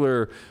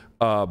particular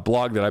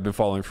blog that I've been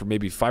following for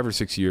maybe 5 or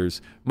 6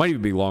 years, might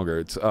even be longer.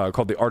 It's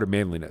called The Art of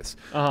Manliness.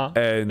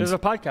 And there's a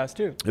podcast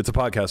too. It's a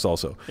podcast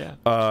also.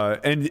 Yeah.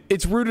 And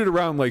it's rooted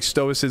around like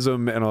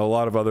stoicism and a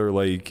lot of other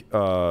like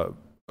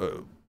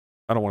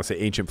I don't want to say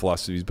ancient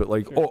philosophies, but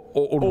like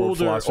old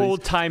philosophies.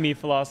 Old-timey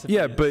philosophy.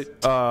 Yeah, but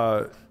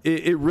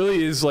it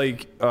really is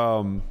like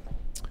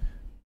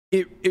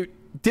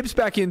it dips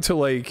back into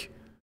like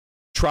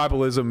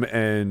tribalism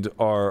and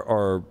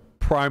our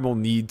primal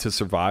need to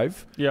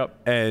survive. Yep.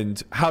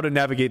 And how to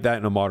navigate that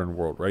in a modern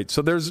world, right?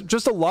 So there's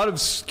just a lot of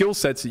skill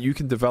sets that you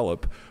can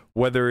develop,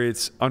 whether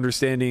it's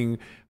understanding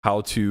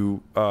how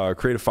to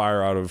create a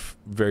fire out of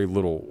very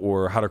little,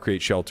 or how to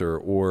create shelter,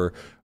 or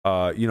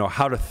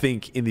how to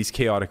think in these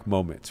chaotic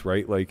moments,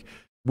 right? Like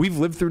we've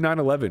lived through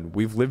 9/11.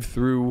 We've lived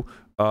through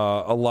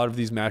a lot of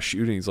these mass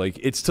shootings. Like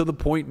it's to the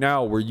point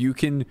now where you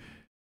can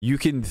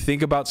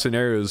think about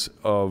scenarios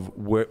of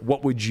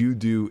what would you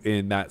do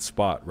in that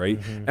spot, right?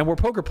 Mm-hmm. And we're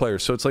poker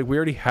players, so it's like we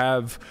already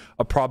have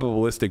a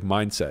probabilistic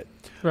mindset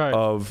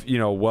of,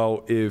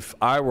 well, if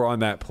I were on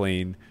that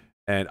plane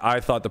and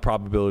I thought the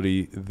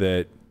probability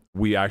that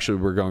we actually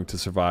were going to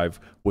survive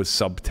was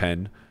sub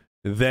 10,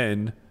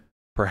 then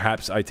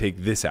perhaps I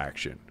take this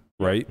action,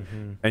 right?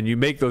 Mm-hmm. And you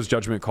make those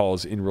judgment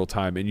calls in real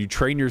time, and you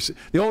train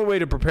the only way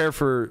to prepare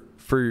for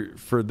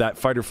that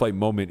fight or flight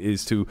moment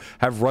is to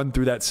have run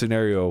through that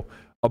scenario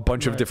a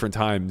bunch of different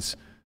times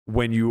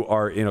when you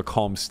are in a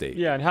calm state.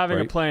 Yeah, and having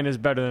a plan is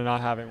better than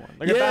not having one.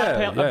 Like a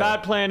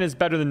bad plan is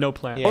better than no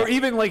plan. Yeah. Or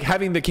even like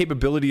having the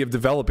capability of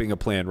developing a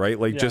plan, right?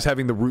 Like just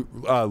having the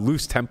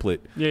loose template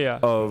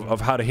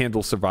of how to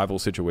handle survival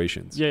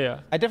situations. Yeah.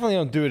 I definitely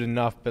don't do it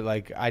enough, but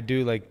like I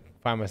do like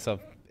find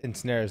myself in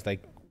scenarios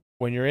like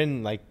when you're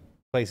in like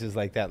places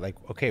like that, like,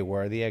 okay,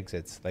 where are the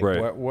exits? Like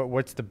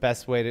what's the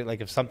best way to,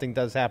 like, if something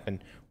does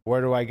happen,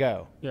 where do I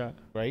go? Yeah.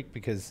 Right?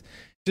 Because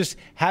just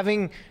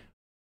having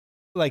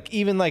like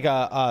even like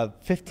a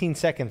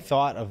 15-second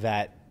thought of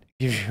that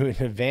give you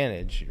an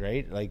advantage,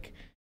 right? Like,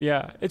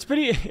 Yeah, it's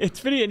pretty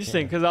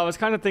interesting because I was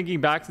kind of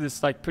thinking back to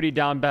this like pretty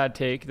down bad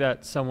take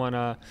that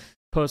someone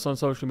posted on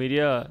social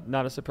media,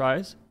 not a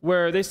surprise,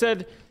 where they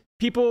said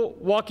people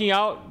walking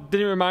out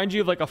didn't remind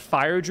you of like a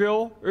fire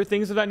drill or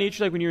things of that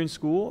nature, like when you're in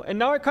school. And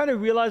now I kind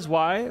of realize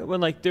why, when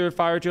like there are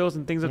fire drills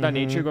and things of that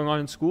nature going on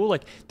in school,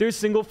 like there's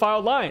single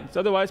file lines.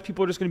 Otherwise,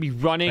 people are just going to be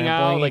running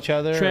out, like each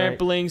other,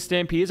 trampling,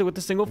 stampedes with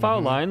the single file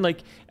line.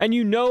 Like, and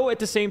you know, at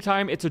the same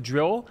time, it's a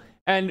drill.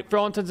 And for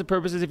all intents and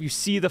purposes, if you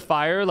see the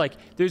fire, like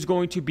there's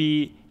going to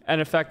be an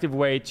effective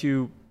way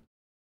to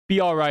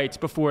be all right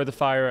before the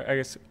fire, I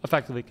guess,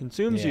 effectively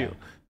consumes you.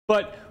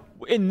 But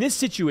in this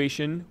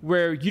situation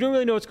where you don't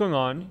really know what's going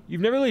on,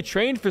 you've never really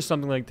trained for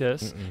something like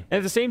this, and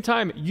at the same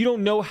time, you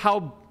don't know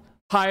how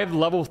high of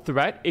level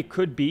threat it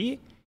could be,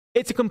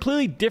 it's a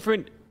completely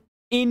different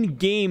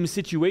in-game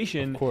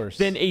situation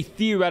than a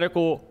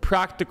theoretical,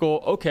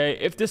 practical, okay,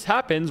 if this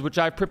happens, which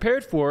I've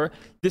prepared for,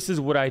 this is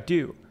what I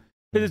do.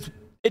 Because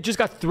it just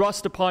got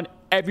thrust upon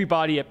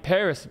everybody at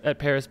Paris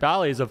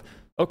Ballet's of,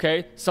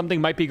 okay, something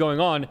might be going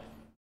on,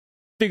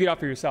 figure it out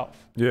for yourself.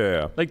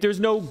 Yeah. Like there's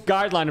no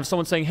guideline of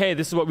someone saying, hey,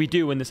 this is what we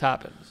do when this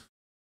happens.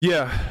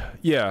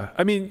 Yeah.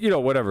 I mean, you know,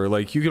 whatever.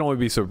 Like you can only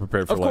be so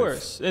prepared for life. Of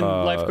course. And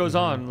life goes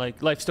on.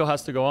 Like life still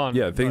has to go on.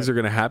 Yeah, things are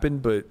going to happen,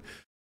 but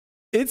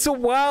it's a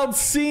wild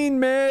scene,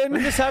 man.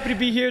 I'm just happy to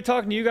be here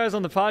talking to you guys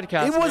on the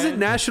podcast. It wasn't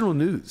national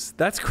news.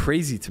 That's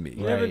crazy to me.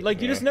 You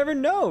just never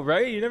know,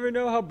 right? You never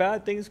know how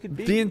bad things could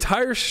be. The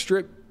entire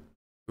strip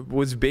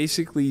was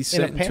basically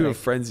sent into a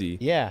frenzy.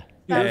 Yeah.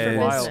 Bad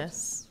for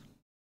business.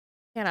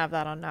 Can't have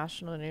that on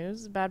national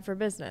news. Bad for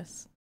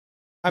business.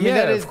 I mean,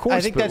 Yeah, that is. of course,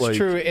 I think but, that's like-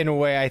 true in a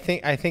way. I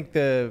think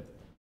the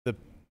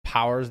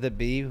powers that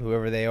be,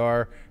 whoever they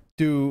are,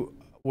 do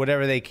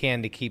whatever they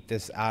can to keep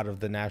this out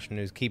of the national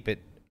news, keep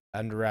it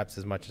under wraps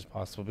as much as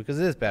possible because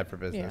it is bad for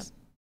business.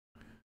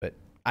 But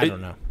I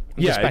don't know.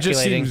 I'm just It just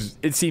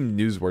speculating. seemed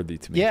newsworthy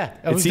to me. Yeah,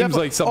 it seems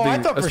definitely- like something, I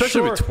thought for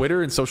especially sure- with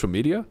Twitter and social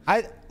media.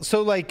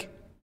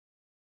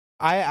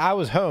 I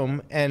was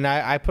home and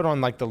I put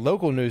on like the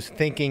local news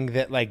thinking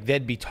that like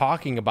they'd be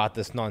talking about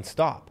this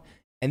nonstop.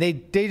 And they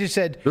just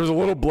said There was a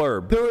little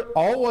blurb.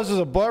 all it was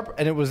a blurb,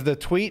 and it was the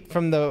tweet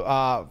from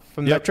the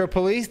Metro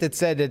Police that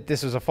said that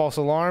this was a false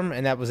alarm,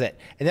 and that was it.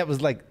 And that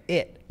was like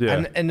it.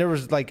 Yeah. And there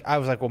was like I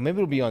was like, well, maybe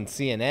it'll be on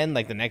CNN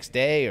like the next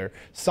day or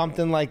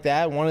something like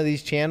that, one of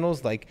these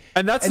channels. Like,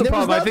 And that's the there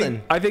was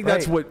problem. I think nothing.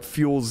 that's what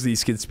fuels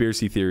these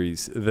conspiracy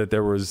theories, that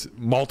there was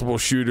multiple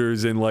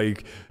shooters and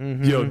like you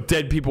know,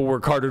 dead people were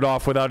carted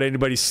off without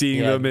anybody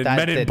seeing Yeah, them, and that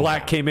Men in did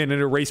Black not. came in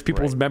and erased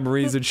people's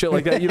memories and shit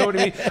like that. You know what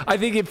I mean? I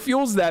think it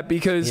fuels that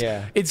because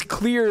it's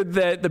clear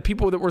that the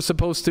people that we're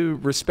supposed to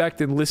respect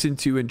and listen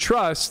to and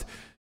trust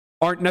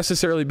aren't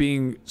necessarily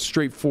being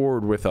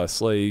straightforward with us.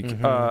 Like,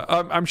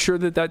 I'm sure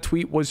that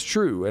tweet was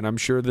true, and I'm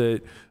sure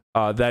that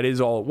that is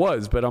all it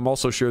was. But I'm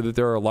also sure that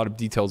there are a lot of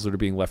details that are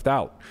being left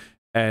out.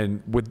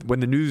 And when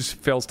the news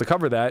fails to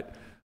cover that,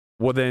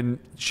 well, then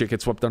shit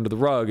gets swept under the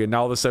rug, and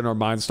now all of a sudden our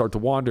minds start to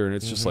wander, and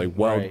it's just like,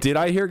 well, did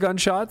I hear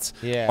gunshots?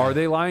 Yeah. Are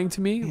they lying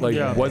to me?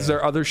 Like, was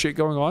there other shit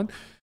going on?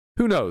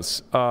 Who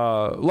knows?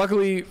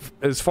 Luckily,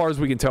 as far as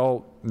we can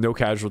tell, no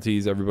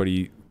casualties.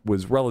 Everybody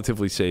was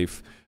relatively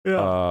safe.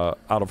 Out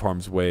of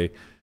harm's way.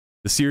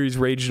 The series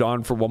raged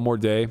on for one more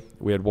day.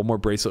 We had one more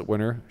bracelet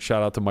winner.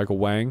 Shout out to Michael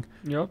Wang.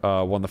 Yep.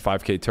 Won the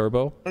 5K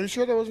Turbo. Are you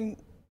sure that wasn't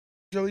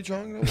Joey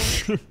Chong?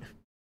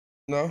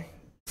 No?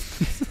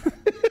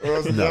 It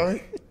wasn't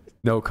Joey?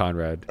 No,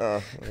 Conrad.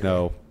 Okay.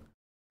 No,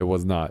 it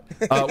was not.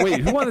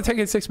 Wait, who won the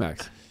 10K 6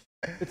 Max?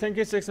 The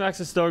 10K6 Max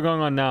is still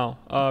going on now.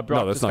 Brock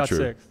No, that's just not got true.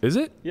 sixth. Is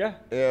it? Yeah.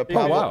 Yeah, Oh,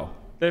 Pavel. wow.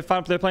 They're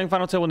playing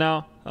final table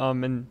now.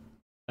 And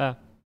I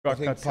Brock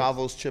think got sixth.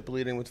 Pavel's chip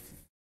leading with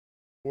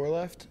 4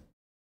 left.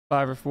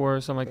 5 or 4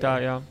 or something like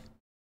that. Yeah.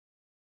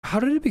 How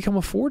did it become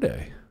a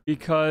 4-day?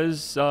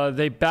 Because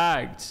they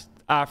bagged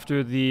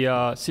after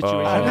the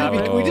situation Oh.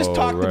 happened. we just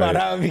talked about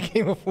right. how it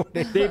became a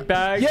 4-day. They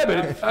bagged. Yeah,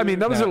 but I mean,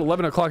 that was at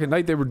 11 o'clock at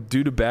night. They were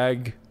due to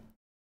bag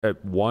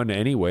at 1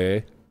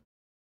 anyway.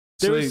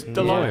 There So was they-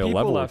 a lot only of a people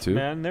level or left, two.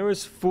 man. There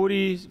was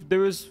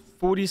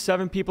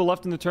 47 people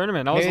left in the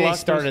tournament. I was Maybe the they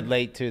last started person,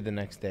 late too the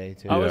next day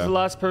too. I was Yeah. the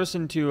last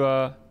person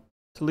to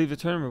leave the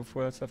tournament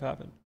before that stuff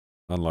happened.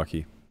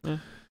 Unlucky.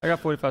 I got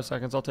 45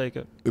 seconds. I'll take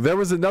it. There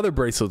was another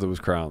bracelet that was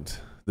crowned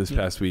this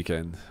past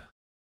weekend.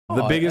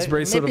 The Oh, biggest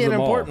bracelet of maybe them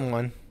an all. important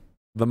one.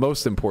 The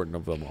most important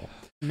of them all.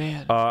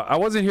 Man. I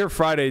wasn't here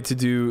Friday to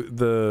do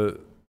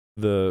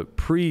the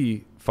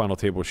pre-final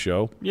table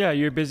show. Yeah,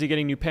 you're busy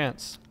getting new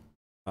pants.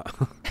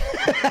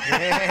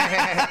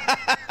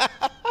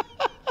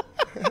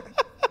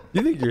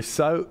 You think you're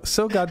so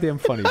goddamn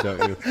funny, don't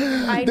you?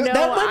 I That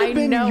know. might have I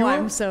been know. your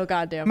I'm so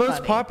goddamn Most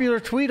funny. popular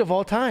tweet of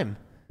all time.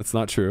 That's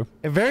not true.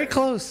 And very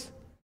close.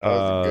 That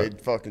was a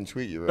good fucking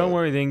tweet you wrote. Don't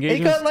worry, the It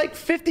engagement. got like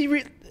 50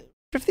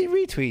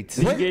 retweets.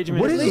 The engagement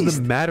What is is least.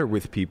 the matter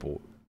with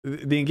people?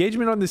 The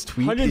engagement on this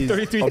tweet is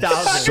 133,000.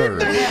 absurd.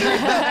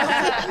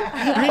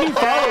 We need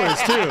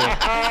followers too.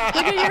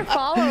 Look at your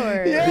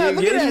followers. Yeah, The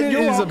look at that. engagement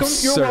You're is welcome.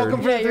 absurd. You're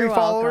welcome for Yeah, the you're 3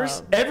 followers.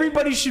 welcome.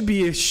 Everybody should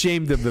be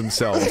ashamed of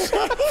themselves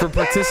for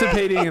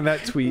participating in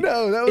that tweet.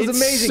 No, that was It's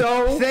amazing.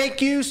 So Thank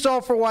you,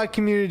 Solve for Why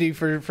community,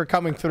 for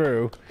coming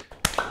through.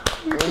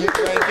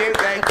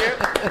 Thank you.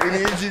 We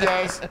need you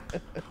guys.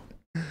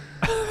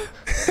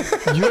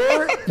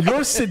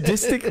 your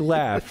sadistic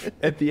laugh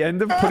at the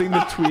end of putting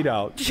the tweet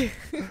out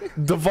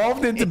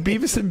devolved into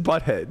Beavis and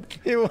Butthead.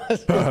 It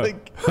was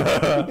like,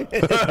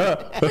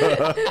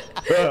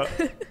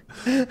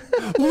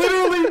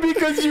 Literally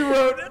because you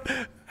wrote,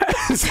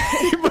 "Has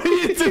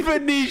anybody into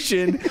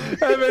Venetian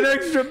have an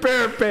extra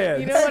pair of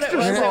pants?" You know what it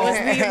was?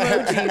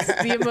 It was the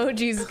emojis. The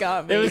emojis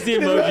got me. It was the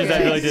emojis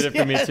that really did it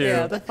for me too.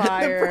 yeah, the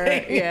fire.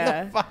 brain,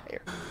 yeah. the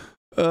fire.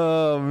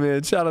 Oh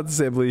man! Shout out to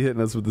Sam Lee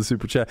hitting us with the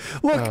super chat.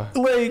 Look,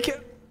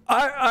 like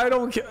I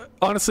don't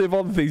honestly, of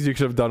all the things you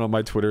could have done on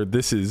my Twitter,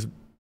 this is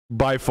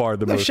by far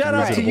the No, most shout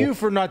out to reasonable. you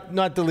for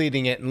not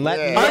deleting it and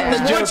letting. Yeah. I was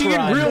the joke watching in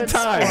run. real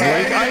time.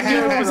 Like, I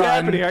knew what was Run.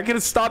 happening. I could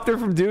have stopped her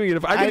from doing it.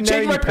 If I I could have know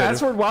changed my you could've.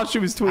 password while she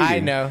was tweeting. I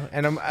know,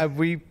 and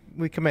we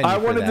commend you I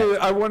for wanted that.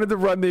 to. I wanted to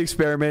run the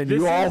experiment. This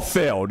You all is-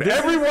 failed.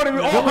 Every one of you.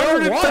 All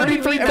Everyone won.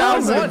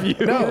 133,000 of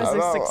you. No, It was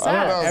a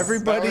success.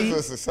 Everybody- That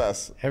was a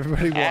success.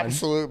 Everybody won.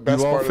 Absolute best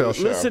You all part of the failed.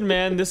 show. Listen,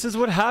 man, this is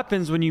what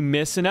happens when you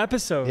miss an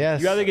episode.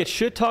 Yes. You either get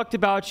shit talked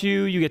about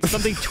you get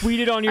something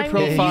tweeted on your I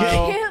mean,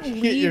 profile. you can't Get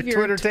leave your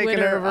Twitter taken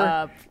over.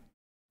 up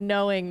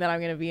knowing that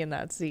I'm going to be in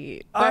that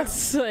seat.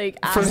 That's like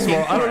First of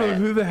all, I don't know asking for it.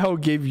 who the hell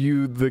gave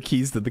you the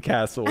keys to the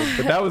castle,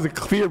 but that was a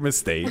clear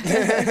mistake.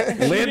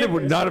 Landon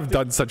would not have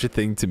done such a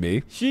thing to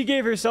me. She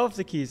gave herself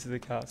the keys to the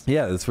castle.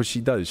 Yeah, that's what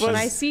she does. When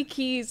I She's- see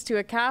keys to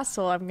a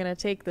castle, I'm going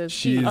to take those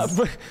She keys. is-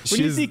 But when you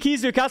She's- see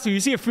keys to a castle, you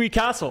see a free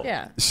castle.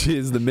 Yeah. She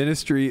is the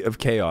ministry of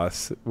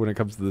chaos when it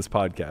comes to this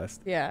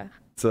podcast. Yeah.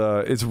 It's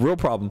a real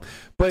problem.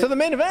 But to the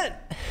main event.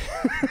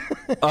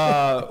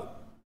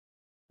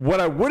 what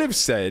I would have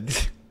said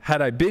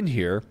had I been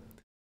here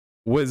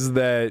was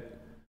that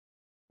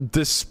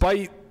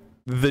despite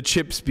the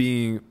chips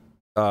being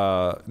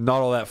not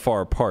all that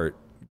far apart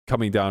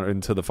coming down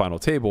into the final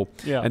table,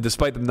 Yeah. and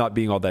despite them not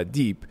being all that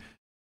deep,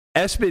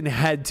 Espen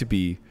had to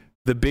be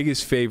the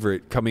biggest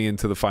favorite coming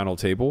into the final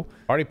table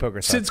Party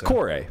poker since thought so.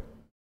 Corey.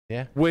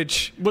 Yeah.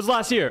 Which, Was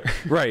last year.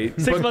 right,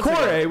 6 but months ago.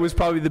 Corey was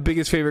probably the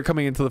biggest favorite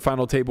coming into the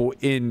final table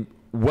in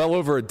well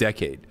over a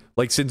decade,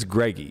 like since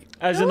Greggy.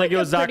 As in, like, it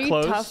was that pretty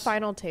close. tough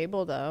final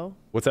table, though.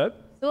 What's that?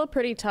 Still a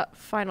pretty tough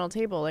final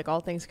table, like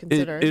all things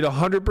considered. It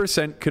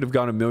 100% could have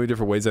gone a million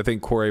different ways. I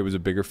think Corey was a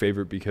bigger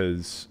favorite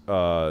because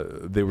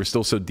they were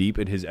still so deep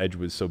and his edge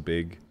was so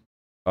big.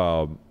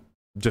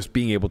 Just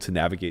being able to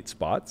navigate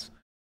spots.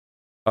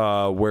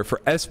 Where for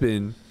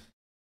Espen,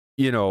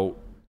 you know,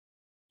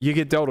 you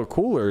get dealt a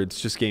cooler,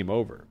 it's just game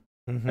over.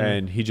 Mm-hmm.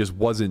 And he just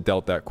wasn't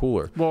dealt that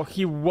cooler. Well,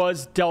 he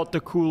was dealt the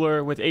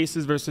cooler with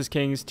aces versus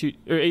kings,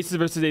 or aces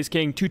versus ace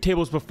king 2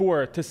 tables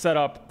before to set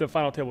up the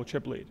final table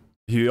chip lead.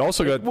 He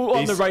also got Well,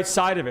 on the ace- right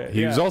side of it.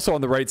 He yeah. was also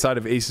on the right side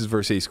of aces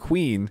versus ace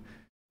queen,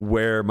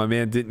 where my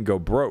man didn't go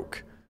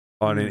broke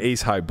on an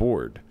ace high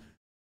board.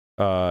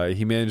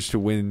 He managed to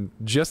win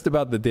just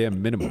about the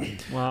damn minimum.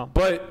 Wow.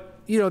 But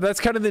you know, that's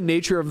kind of the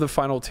nature of the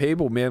final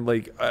table, man.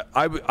 Like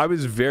I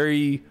was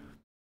very,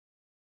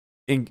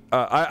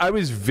 I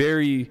was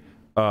very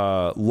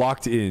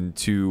locked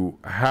into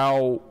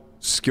how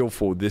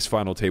skillful this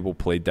final table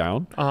played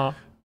down. Uh-huh.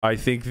 I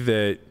think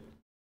that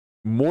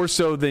more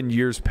so than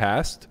years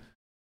past,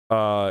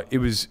 it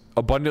was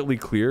abundantly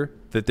clear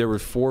that there were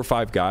 4 or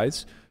 5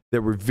 guys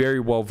that were very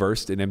well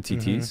versed in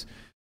MTTs,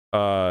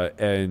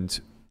 and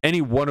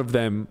any one of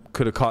them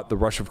could have caught the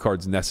rush of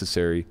cards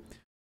necessary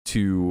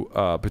to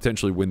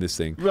potentially win this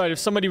thing. Right. If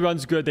somebody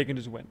runs good, they can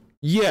just win.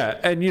 Yeah,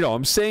 and you know,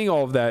 I'm saying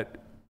all of that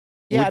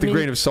Yeah, with I the mean,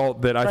 grain of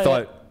salt that I right.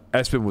 thought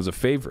Espen was a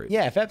favorite.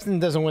 Yeah, if Epson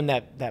doesn't win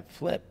that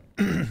flip,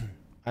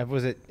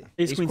 was it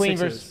Ace, queen,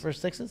 sixes.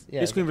 versus sixes?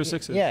 Yeah, Ace, queen versus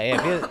sixes.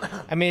 Yeah.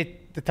 I mean,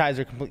 the ties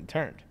are completely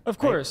turned. Of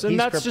course, Right? and He's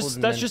that's crippled just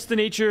and that's then- just the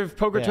nature of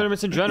poker Yeah.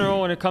 tournaments in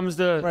general. When it comes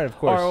to Right, of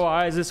course.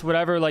 ROIs, this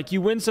whatever, like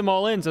you win some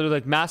all-ins that are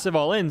like massive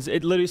all-ins,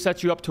 it literally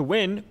sets you up to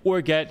win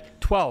or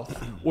get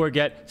 12th or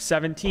get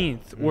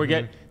 17th or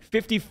get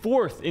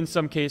 54th in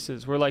some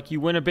cases, where like you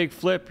win a big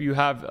flip, you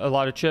have a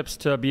lot of chips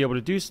to be able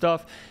to do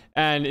stuff,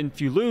 and if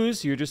you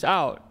lose, you're just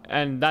out,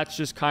 and that's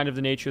just kind of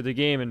the nature of the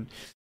game, and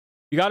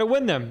you got to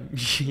win them.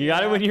 You got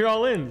to win your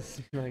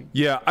all-ins. Like,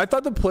 Yeah, I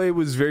thought the play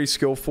was very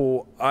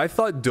skillful. I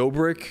thought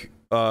Dobrik,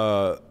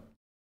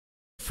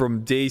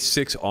 from day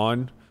 6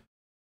 on,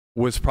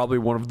 was probably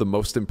one of the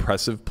most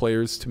impressive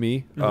players to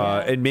me.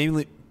 And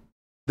mainly,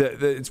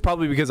 it's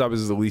probably because I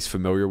was the least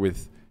familiar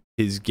with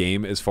his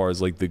game as far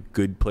as like the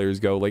good players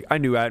go. Like I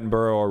knew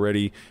Attenborough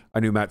already. I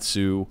knew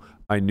Matsu.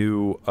 I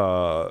knew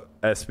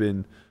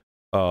Espen.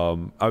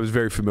 I was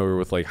very familiar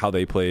with like how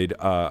they played.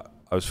 I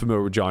was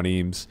familiar with John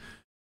Eames.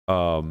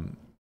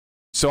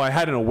 So I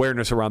had an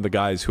awareness around the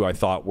guys who I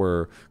thought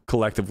were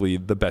collectively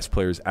the best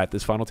players at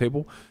this final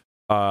table.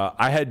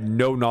 I had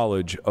no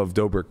knowledge of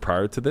Dobrik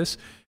prior to this.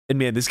 And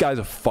man, this guy's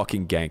a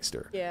fucking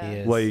gangster. Yeah. He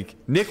is. Like,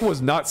 Nick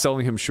was not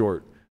selling him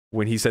short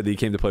when he said that he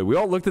came to play. We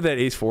all looked at that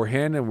ace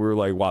forehand and we were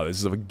like, wow, this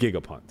is a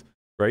gigapunt,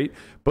 right?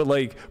 But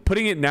like,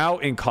 putting it now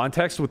in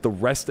context with the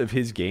rest of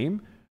his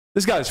game,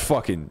 this guy's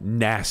fucking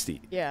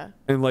nasty. Yeah.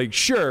 And like,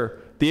 sure,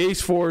 the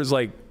ace four is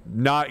like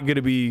not going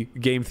to be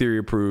game theory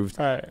approved,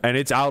 Right. and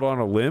it's out on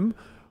a limb,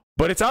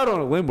 but it's out on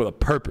a limb with a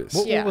purpose.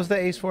 What Yeah. was the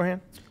ace forehand?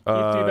 You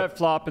 3-bet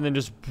flop and then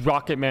just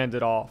rocket manned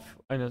it off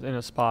in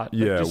a spot.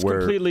 Like, Yeah, just where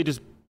completely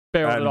just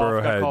barreled it Attenborough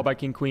off. Got had- called by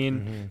king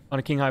queen on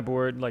a king high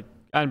board. Like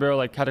Attenborough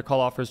like had to call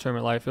off for his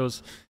tournament life. It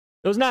was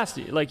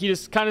nasty. Like he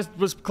just kind of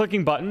was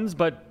clicking buttons,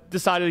 but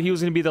decided he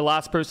was going to be the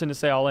last person to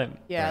say all in.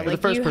 Yeah, Or the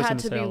like first you person had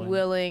to say be all in.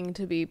 willing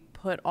to be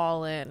put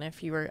all in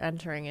if you were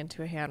entering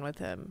into a hand with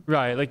him.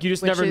 Right. Like you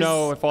just Which never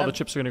know is if all a- the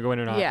chips are going to go in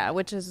or not. Yeah,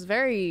 which is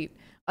very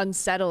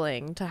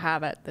unsettling to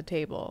have at the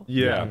table.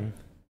 Yeah.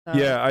 So-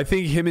 Yeah, I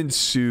think him and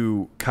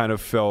Sue kind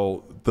of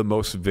fell the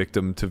most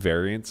victim to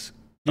variance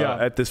Yeah.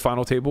 at this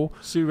final table.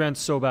 Sue ran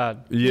so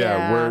bad. Yeah,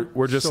 Yeah.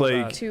 we're just So like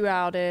bad. Two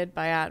outed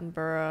by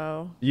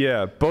Attenborough.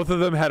 yeah, both of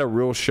them had a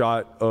real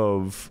shot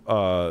of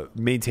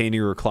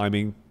maintaining or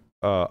climbing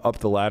up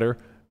the ladder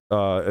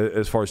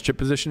as far as chip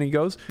positioning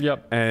goes.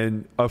 Yep.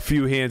 And a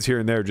few hands here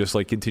and there just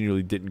like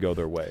continually didn't go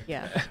their way.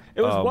 Yeah.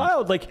 It was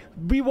wild. Like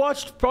we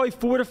watched probably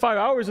 4 to 5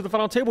 hours of the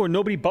final table where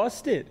nobody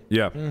busted.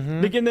 Yeah.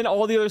 Like, and then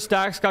all the other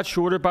stacks got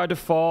shorter by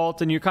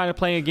default, and you're kind of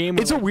playing a game.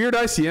 Where It's a weird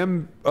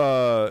ICM.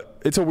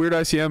 It's a weird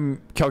ICM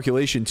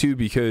calculation too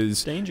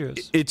because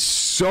dangerous. it's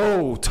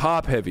so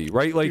top heavy,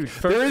 right? Like Dude,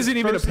 first- there isn't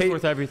even a first is pay.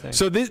 worth everything.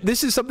 So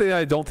this is something that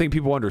I don't think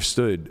people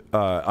understood.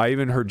 I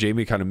even heard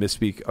Jamie kind of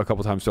misspeak a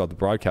couple times throughout the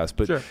broadcast.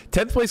 But Sure.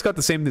 10th place got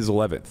the same as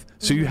 11th,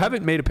 so you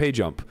haven't made a pay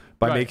jump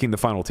by Right. making the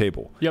final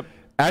table. Yep.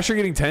 Asher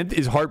getting 10th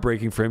is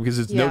heartbreaking for him because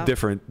it's no Yeah.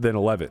 different than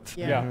 11th.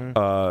 Yeah.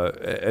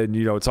 And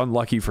you know it's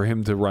unlucky for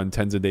him to run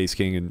tens of days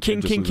king and King,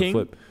 and just king, lose a king.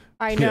 flip.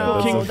 I Yeah,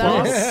 know. that's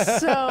that a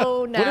is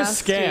so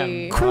nasty.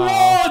 scam.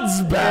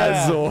 Quads,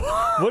 Basil.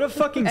 What a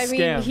fucking I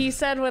scam. mean, he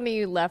said when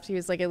he left, he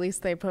was like, at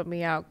least they put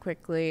me out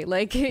quickly.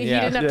 Like, he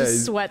Yeah. didn't have Yeah, to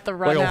he's sweat the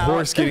run Like a out.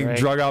 horse getting Right.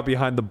 drug out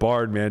behind the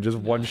barn, man. Just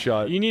one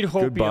shot. You need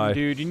hopium, Goodbye.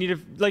 dude. You need to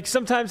like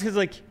sometimes because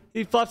like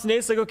he flops an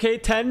ace, like okay,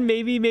 10,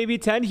 maybe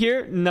 10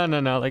 here. No.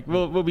 Like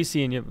we'll be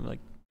seeing you. Like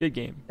good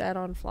game. Dead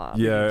on flop.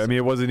 Yeah, I mean,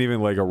 it wasn't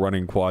even like a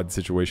running quad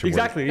situation. where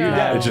Exactly. No.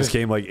 Yeah. It just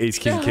came like ace,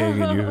 king,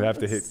 king, and you have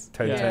to hit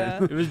 10, Yeah.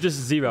 10. It was just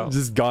zero.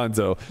 Just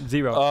gonzo.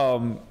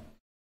 Zero.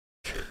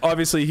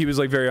 Obviously, he was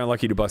like very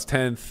unlucky to bust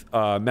 10th.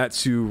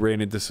 Matsu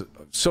ran into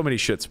so many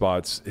shit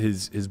spots.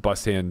 His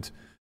bust hand.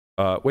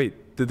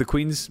 Wait, did the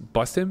queens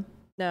bust him?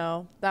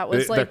 No, that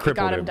was That like crippled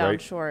got him him, down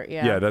right? short.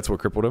 Yeah. Yeah. That's what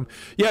crippled him.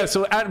 Yeah,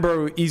 so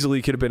Attenborough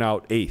easily could have been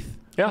out 8th.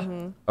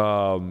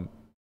 Yeah.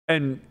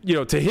 And, you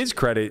know, to his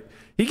credit,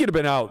 he could have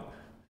been out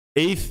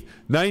 8th,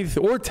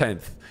 9th, or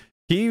 10th.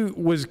 He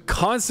was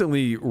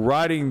constantly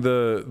riding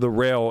the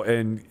rail,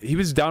 and he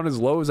was down as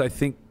low as, I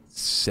think,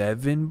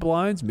 7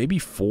 blinds, maybe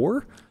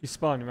 4. He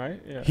spun,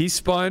 right? Yeah. He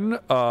spun.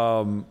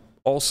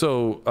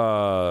 Also,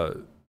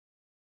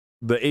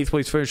 the 8th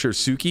place finisher,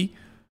 Suki,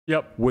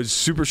 Yep. was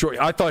super short.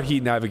 I thought he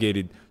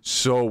navigated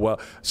so well.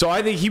 So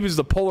I think he was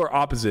the polar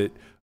opposite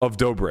of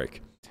Dobrik,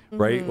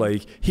 right?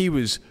 Like he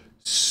was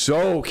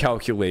so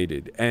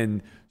calculated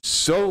and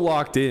so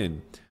locked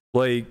in.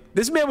 Like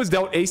this man was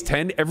dealt ace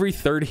 10 every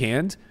third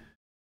hand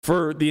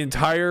for the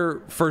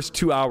entire first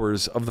 2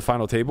 hours of the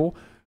final table,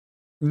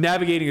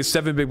 navigating a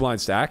 7 big blind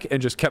stack and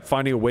just kept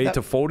finding a way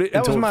to fold it That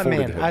until was it my folded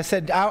man. to him. I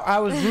said I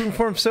was rooting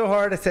for him so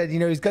hard. I said, you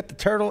know, he's got the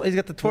turtle, he's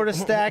got the tortoise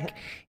stack.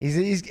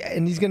 He's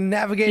going to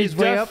navigate He's his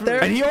way up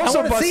there. And he also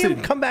I wanna see him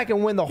busted- come back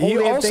and win the whole He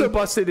damn also thing.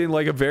 busted in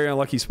like a very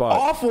unlucky spot.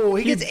 Awful.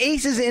 He gets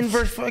aces in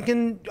versus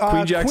fucking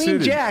Queen Jack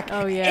suited.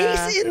 Oh,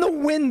 yeah. Ace in the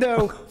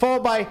window,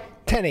 followed by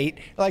 10-8.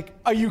 Like,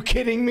 are you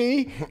kidding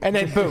me? And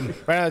then boom,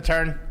 right on the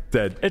turn.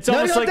 Dead. It's No,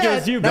 almost he's not like it was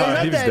dead. you No, he's guys.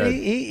 not he was dead. dead.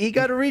 He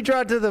got a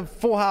redraw to the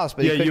full house,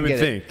 but he Yeah, couldn't you would get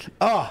it. think.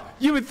 Oh.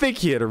 You would think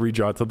he had a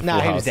redraw to the No,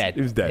 full he house. was dead.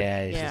 He was dead.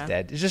 Yeah, he's Yeah. just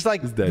dead. It's just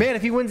like, dead. man,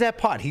 if he wins that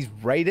pot, he's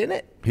right in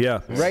it. Yeah.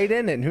 Right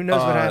in it. And who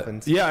knows what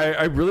happens? Yeah,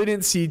 I really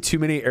didn't see too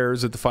many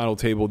errors at the final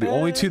table. The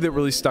only two that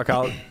really stuck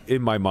out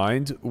in my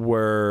mind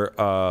were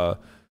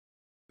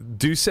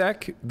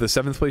Dusek, the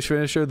 7th place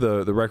finisher,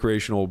 the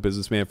recreational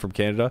businessman from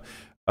Canada.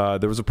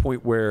 There was a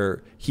point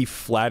where he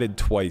flatted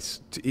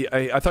twice.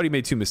 I thought he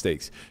made 2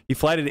 mistakes. He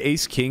flatted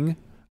ace king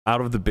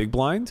out of the big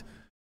blind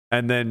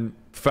and then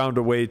found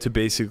a way to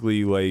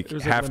basically like It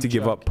was have like to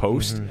give limp up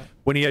post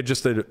when he had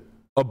just an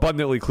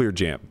abundantly clear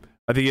jam.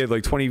 I think he had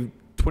like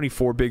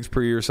 24 bigs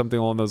per year or something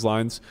along those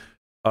lines.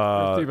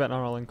 3-bet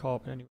not all in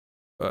call, but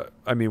anyway.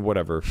 I mean,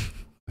 whatever.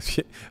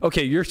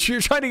 Okay, you're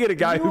trying to get a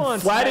guy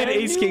Nuance, who flatted man,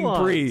 ace king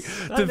pre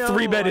nuance. to I know,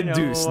 3-bet I and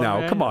deuce know,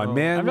 now. I Come on, know.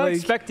 man. I'm not Like,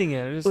 expecting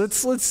it. I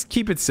just, let's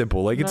keep it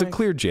simple. Like it's a Not-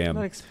 clear I'm not jam.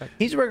 expecting.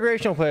 He's a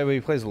recreational player, but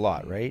he plays a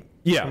lot, right?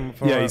 Yeah,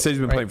 From yeah. what- He says he's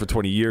been right? playing for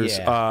 20 years.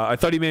 Yeah. I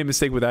thought he made a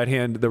mistake with that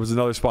hand. There was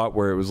another spot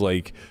where it was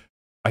like,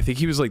 I think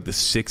he was like the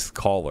 6th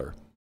caller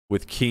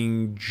with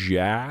king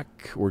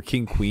jack or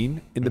king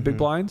queen in the big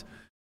blind,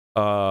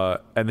 and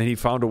then he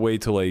found a way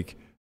to like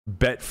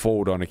bet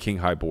fold on a king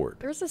high board.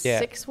 There was a Yeah.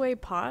 6-way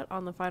pot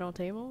on the final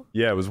table.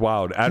 Yeah, it was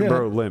wild.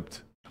 Attenborough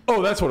limped.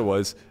 Oh, that's what it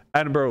was.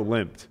 Attenborough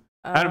limped.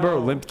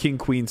 Attenborough limped king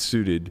queen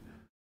suited,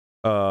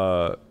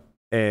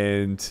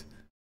 and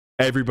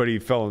everybody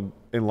fell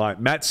in line.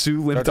 Matt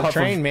Su limped Start off the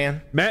train, of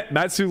man.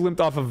 Matt Su limped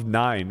off of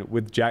 9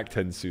 with Jack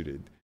 10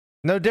 suited.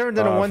 No different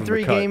than a from the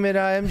 1-3 cut. game at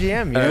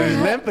MGM. You know, you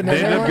limp and They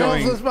then ended up everyone else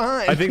going- was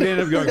behind. I think they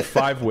ended up going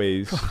 5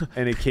 ways,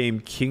 and it came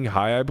king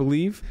high, I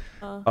believe.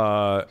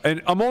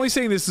 And I'm only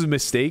saying this is a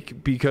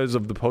mistake because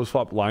of the post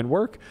flop line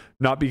work,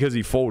 not because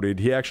he folded.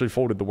 He actually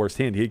folded the worst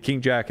hand. He had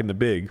king jack in the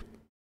big,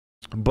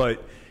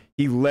 but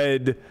he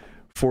led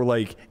for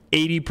like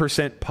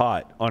 80%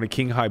 pot on a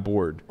king high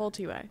board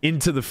Multi-way.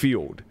 into the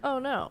field, Oh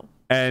no.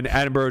 and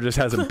Attenborough just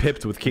has him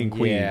pipped with king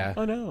queen. Yeah.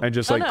 Oh no. And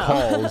just Oh, like no.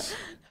 calls,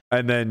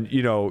 and then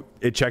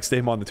it checks to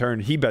him on the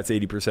turn. He bets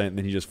 80%, and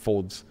then he just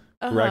folds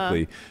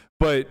correctly.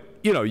 But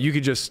you're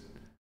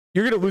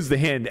gonna lose the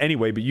hand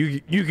anyway. But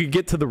you could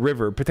get to the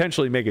river,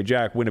 potentially make a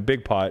jack, win a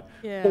big pot,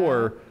 Yeah.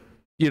 or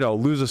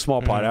lose a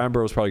small pot.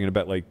 Attenborough's probably gonna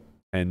bet like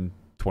 10,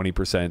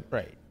 20%.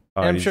 Right.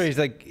 And I'm sure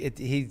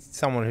he's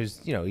someone who's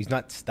he's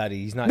not studied.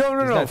 He's not. No,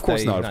 he's not of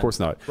course studied, not. he's Of course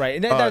not. Right.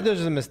 And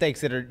those are the mistakes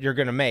that you're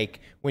going to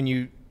make when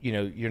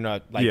you're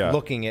not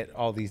looking at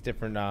all these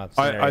different. I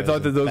Scenarios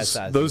thought that and bet those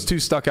sizes. two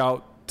stuck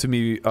out to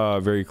me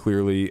very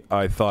clearly.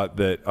 I thought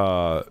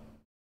that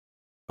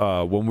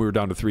when we were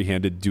down to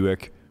 3-handed,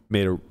 Dueck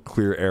made a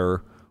clear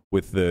error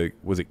with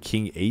was it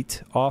king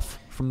 8 off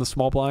from the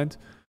small blind,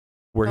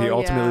 where he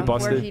ultimately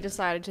busted. Where he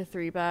decided to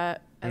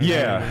 3-bet. And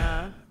Yeah.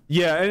 then,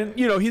 Yeah, and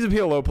he's a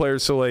PLO player,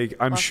 so like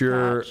I'm bluff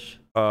sure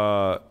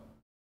catch.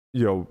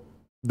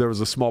 there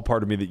was a small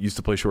part of me that used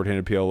to play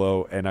shorthanded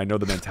PLO, and I know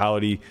the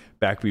mentality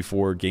back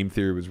before game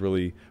theory was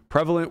really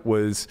prevalent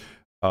was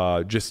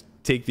just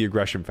take the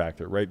aggression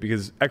factor, right?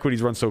 Because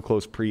equities run so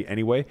close pre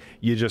anyway,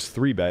 you just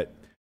 3-bet,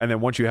 and then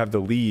once you have the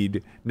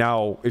lead,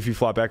 now if you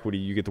flop equity,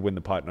 you get to win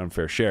the pot in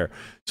unfair share.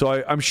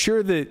 So I'm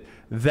sure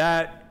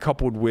that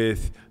coupled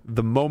with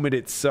the moment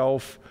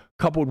itself,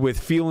 coupled with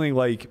feeling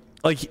like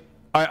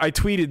I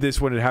tweeted this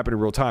when it happened in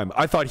real time.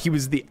 I thought he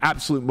was the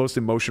absolute most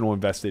emotional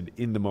invested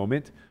in the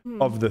moment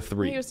of the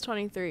 3. He was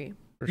 23.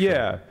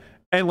 Yeah.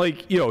 And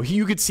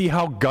you could see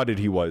how gutted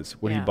he was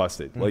when he Yeah.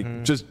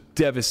 busted, just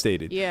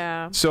devastated.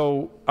 Yeah.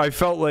 So I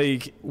felt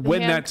like when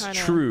hand that's kinda-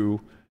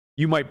 true,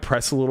 you might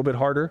press a little bit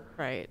harder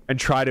Right. and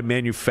try to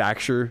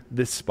manufacture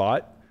this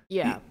spot.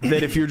 Yeah.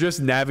 That if you're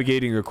just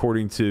navigating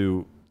according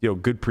to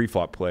good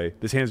pre-flop play,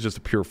 this hand's just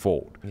a pure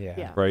fold.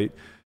 Yeah. Right.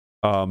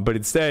 But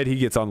instead he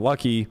gets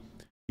unlucky.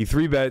 He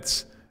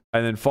 3-bets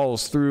and then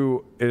follows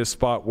through in a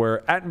spot where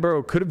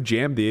Attenborough could have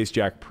jammed the ace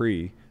jack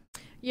pre.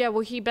 Yeah,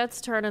 well, he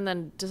bets turn and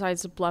then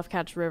decides to bluff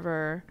catch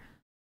river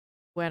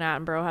when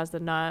Attenborough has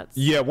the nuts.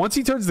 Yeah, once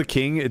he turns the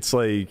king, it's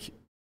like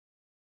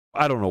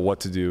I don't know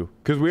what to do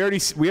because we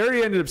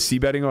already ended up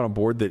c-betting on a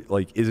board that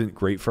isn't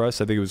great for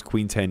us. I think it was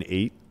queen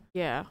 10-8.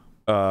 Yeah.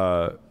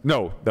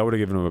 No, that would have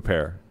given him a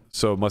pair.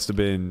 So it must have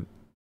been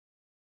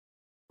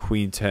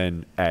queen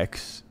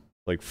 10x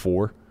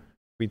 4,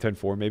 queen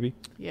 10-4 maybe.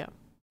 Yeah.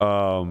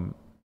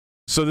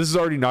 So this is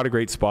already not a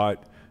great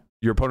spot.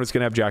 Your opponent's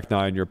gonna have jack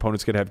 9. Your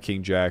opponent's gonna have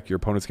king jack. Your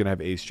opponent's gonna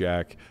have ace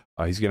jack.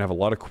 He's gonna have a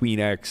lot of queen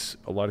x.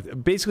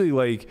 Basically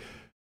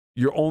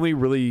you're only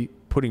really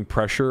putting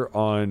pressure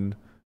on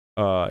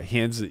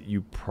hands that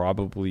you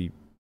probably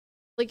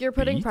You're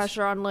putting beat?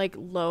 pressure on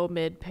low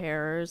mid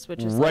pairs,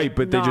 which is Right,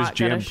 but they not just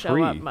gonna jam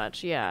show up pre.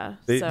 much. Yeah.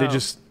 they so,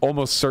 just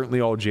almost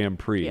certainly all jam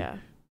pre. yeah.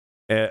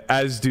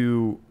 As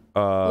do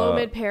Low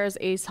mid pairs,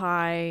 ace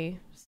high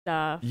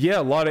stuff. yeah,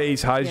 a lot of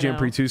ace highs You jam know.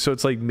 pre too. So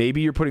it's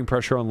maybe you're putting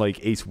pressure on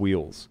ace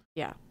wheels.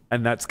 Yeah.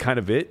 And that's kind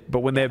of it. But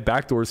when they have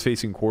backdoors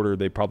facing quarter,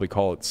 they probably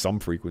call it some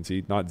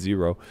frequency, not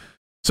 0.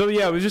 So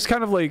yeah, it was just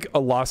kind of a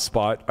lost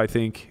spot, I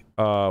think,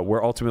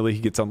 where ultimately he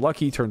gets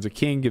unlucky, turns a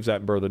king, gives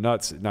Attenborough the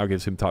nuts, it now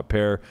gives him top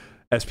pair.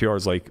 SPR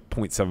is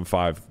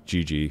 0.75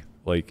 GG.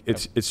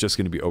 It's just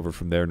going to be over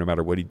from there no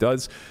matter what he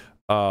does.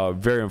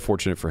 Very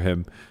unfortunate for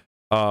him.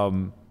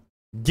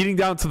 Getting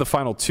down to the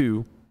final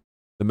 2,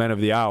 the men of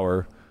the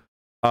hour.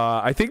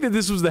 I think that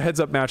this was the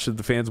heads-up match that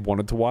the fans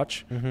wanted to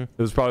watch. It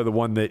was probably the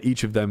one that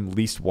each of them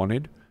least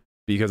wanted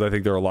because I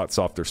think there are a lot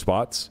softer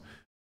spots.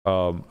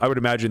 I would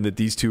imagine that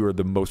these two are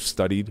the most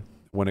studied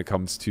when it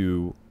comes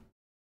to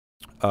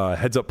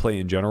heads-up play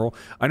in general.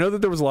 I know that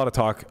there was a lot of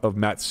talk of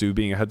Matt Su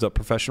being a heads-up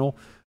professional.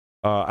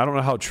 I don't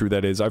know how true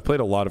that is. I've played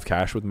a lot of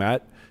cash with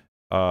Matt.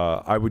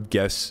 I would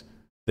guess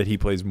that he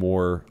plays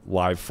more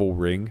live full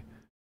ring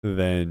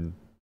than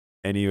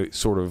any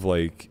sort of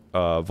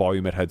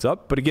volume at heads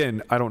up. But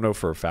again, I don't know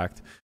for a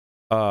fact.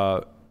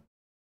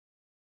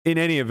 In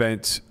any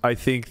event, I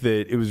think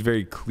that it was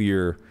very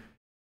clear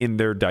in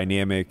their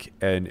dynamic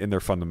and in their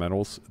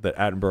fundamentals that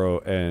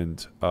Attenborough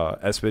and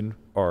Espen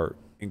are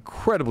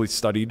incredibly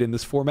studied in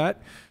this format.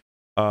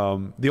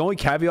 The only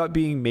caveat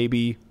being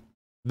maybe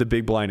the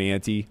big blind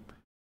ante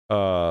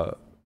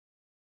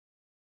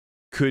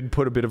could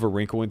put a bit of a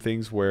wrinkle in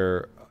things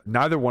where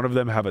neither one of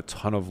them have a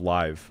ton of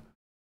live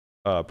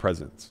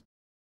presence.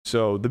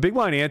 So the big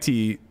blind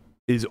ante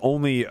is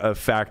only a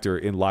factor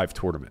in live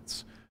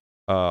tournaments.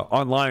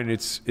 Online,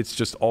 it's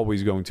just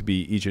always going to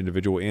be each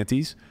individual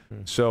antes.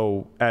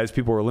 So as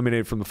people are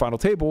eliminated from the final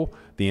table,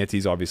 the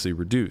antes obviously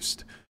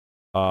reduced.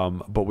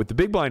 But with the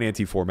big blind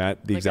ante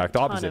format, the exact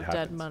opposite a ton of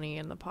happens. dead money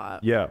in the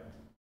pot. Yeah.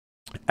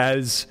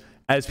 As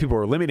people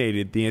are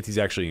eliminated, the ante's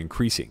actually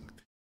increasing.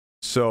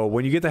 So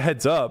when you get the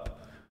heads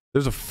up,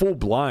 there's a full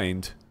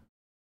blind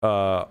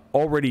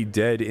already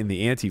dead in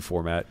the ante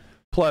format,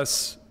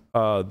 plus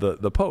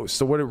the post.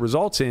 So what it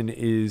results in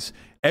is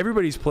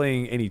everybody's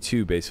playing any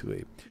two,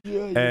 basically.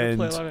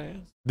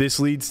 And this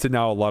leads to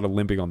now a lot of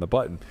limping on the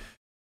button.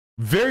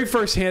 Very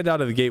first hand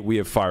out of the gate, we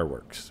have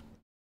fireworks.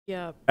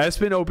 Yeah.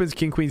 Espen opens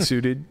king queen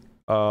suited,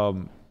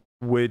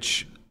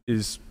 which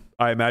is,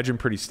 I imagine,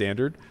 pretty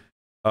standard.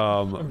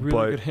 A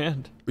really good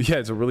hand. Yeah,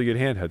 it's a really good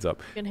hand. Heads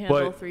up. You can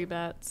handle 3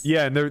 bets.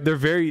 Yeah, and they're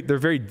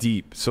very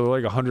deep. So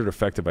like 100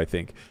 effective, I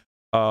think.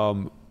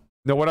 Now,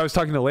 what I was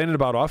talking to Landon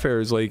about off air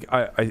is like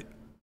I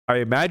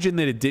imagine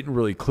that it didn't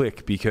really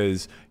click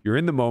because you're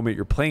in the moment,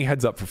 you're playing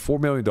heads up for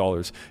 $4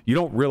 million. You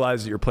don't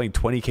realize that you're playing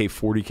 20K,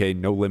 40K,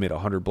 no limit,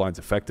 100 blinds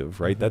effective,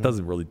 right? That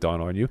doesn't really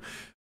dawn on you.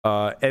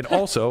 And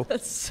also,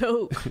 that's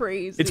so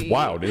crazy. It's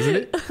wild, isn't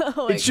it?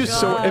 Oh my it's just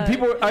God. so, and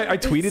people, I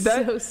tweeted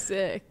that. So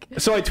sick.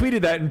 So I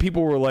tweeted that, and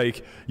people were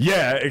like,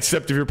 yeah,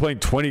 except if you're playing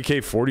 20K,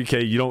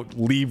 40K, you don't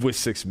leave with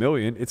 6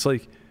 million. It's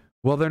like,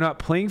 well, they're not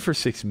playing for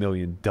 6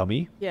 million,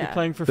 dummy. Yeah. They're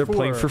playing for They're 4.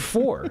 playing for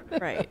 4.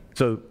 Right.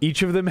 So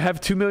each of them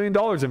have $2 million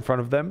in front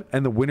of them,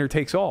 and the winner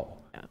takes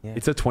all. Yeah.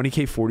 It's a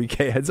 20K,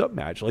 40K heads up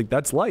match. Like,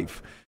 that's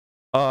life.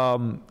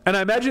 And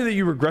I imagine that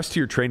you regress to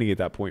your training at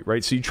that point,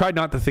 right? So you try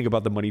not to think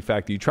about the money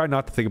factor. You try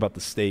not to think about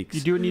the stakes.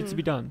 You do what needs to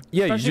be done.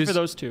 Yeah, you especially for just-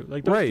 those two.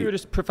 Like those right. two are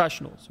just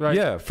professionals, right?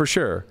 Yeah, for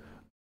sure.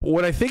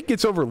 What I think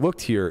gets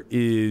overlooked here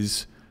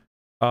is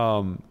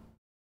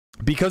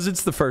because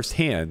it's the first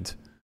hand,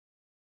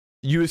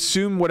 you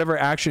assume whatever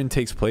action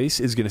takes place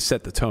is going to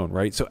set the tone,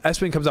 right? So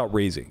Espen comes out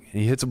raising,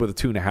 and he hits him with a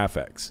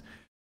 2.5x.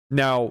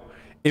 Now,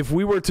 if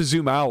we were to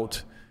zoom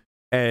out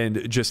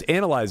and just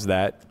analyze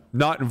that,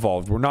 not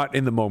involved, we're not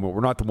in the moment, we're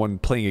not the one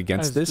playing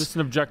against As this. just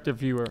an objective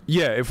viewer.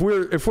 Yeah, if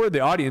we're the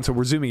audience and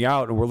we're zooming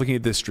out and we're looking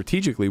at this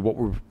strategically, what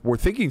we're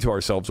thinking to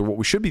ourselves, or what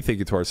we should be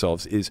thinking to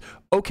ourselves, is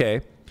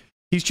okay,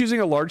 he's choosing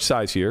a large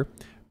size here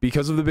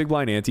because of the big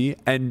blind ante,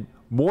 and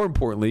more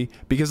importantly,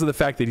 because of the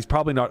fact that he's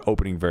probably not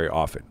opening very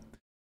often.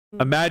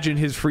 Imagine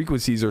his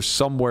frequencies are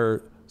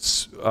somewhere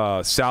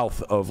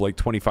south of like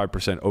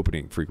 25%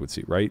 opening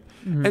frequency, right?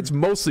 It's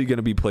mostly going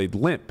to be played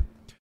limp.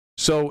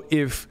 So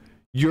if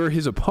you're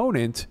his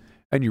opponent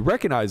and you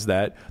recognize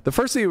that, the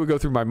first thing that would go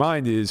through my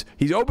mind is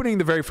he's opening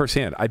the very first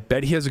hand. I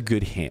bet he has a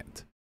good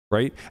hand,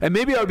 right? And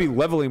maybe I would be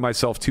leveling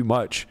myself too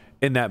much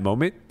in that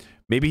moment.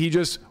 Maybe he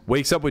just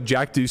wakes up with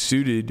Jack Deuce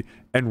suited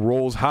and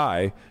rolls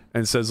high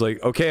and says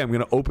like, okay, I'm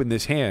going to open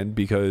this hand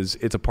because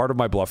it's a part of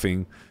my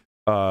bluffing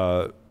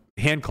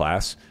hand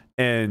class,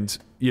 and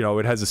you know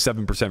it has a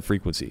 7%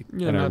 frequency.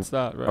 Yeah, and that's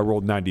that. Right. I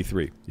rolled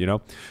 93. You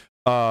know,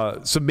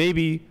 so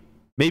maybe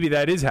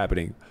that is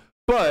happening,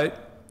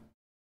 but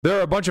there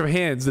are a bunch of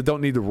hands that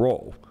don't need to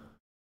roll.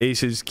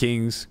 Aces,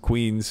 kings,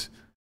 queens,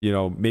 you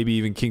know, maybe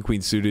even king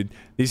queen suited.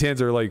 These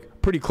hands are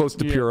like pretty close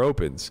to pure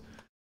opens.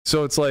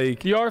 So it's like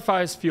The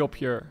RFIs feel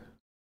pure.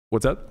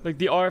 what's that? Like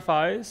the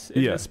RFIs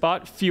in Yeah. the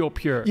spot feel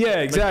pure. Yeah, Like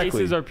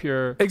exactly. aces are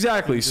pure.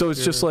 Exactly. So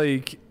it's just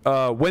like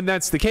when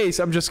that's the case,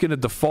 I'm just going to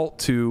default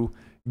to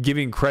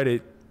giving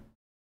credit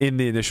in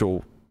the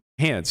initial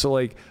hand. So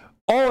like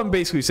all I'm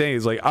basically saying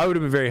is like I would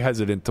have been very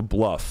hesitant to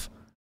bluff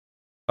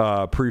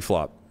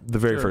pre-flop the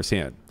very Sure. first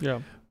hand. Yeah.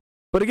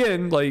 But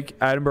again, like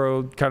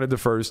Attenborough kind of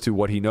defers to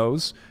what he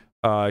knows.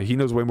 He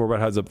knows way more about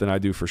heads up than I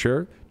do for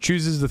sure.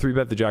 Chooses the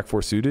 3-bet the Jack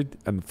 4 suited,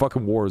 and the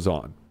fucking war is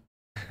on.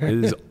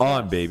 It is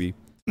on, baby.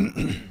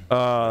 Stand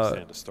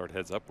to start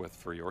heads up with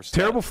for your stat.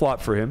 Terrible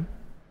flop for him.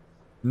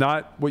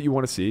 Not what you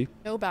want to see.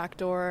 No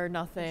backdoor,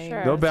 nothing.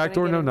 Sure, No it's gonna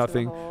backdoor, get no into the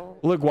nothing. whole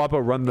Let Guapo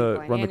run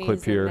the blind clip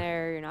antes in here.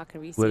 there, you're not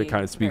gonna be Let it seeing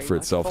kind of speak very for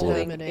much itself a little.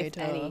 folding, if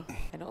Eliminator. any.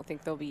 I don't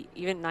think there'll be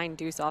even 9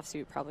 deuce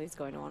offsuit probably is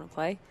going to want to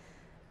play.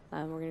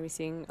 We're going to be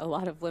seeing a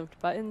lot of limped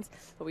buttons,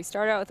 but we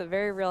start out with a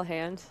very real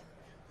hand.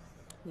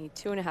 Need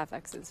 2.5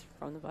 X's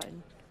from the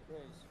button.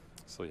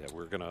 So yeah,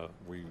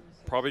 we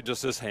probably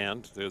just this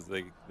hand. They've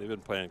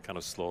been playing kind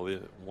of slowly.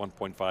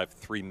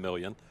 1.53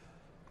 million.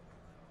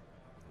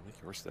 I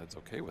think Jorstad's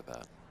okay with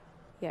that.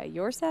 Yeah,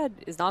 Jorstad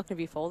is not going to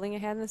be folding a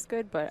hand this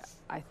good, but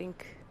I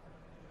think,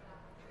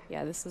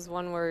 yeah, this is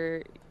one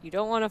where you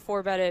don't want to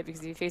 4-bet it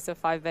because if you face a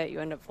 5-bet, you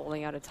end up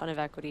folding out a ton of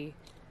equity.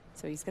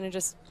 So he's going to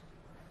just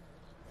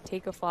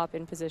take a flop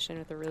in position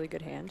with a really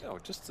good hand. Oh,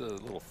 just a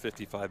little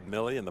 55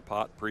 milli in the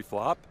pot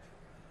pre-flop.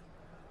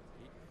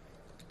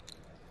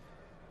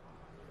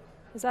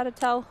 Is that a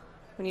tell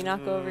when you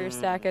knock over your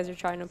stack as you're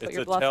trying to put It's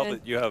your a bluff tell in?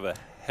 that you have a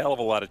hell of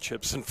a lot of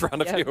chips in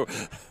front of Yep.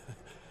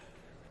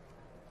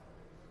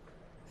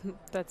 you.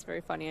 That's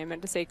very funny. I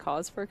meant to say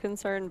cause for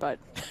concern, but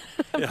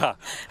Yeah.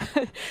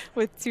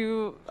 with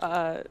two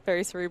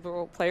very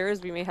cerebral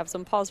players, we may have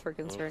some pause for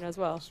concern as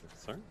well.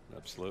 Sir,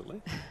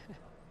 absolutely.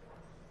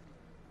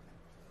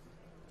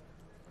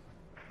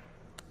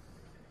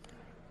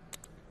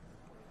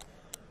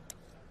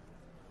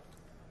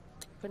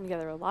 putting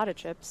together a lot of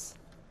chips.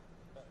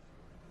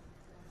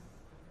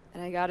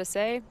 And I gotta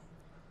say,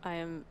 I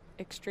am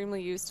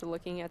extremely used to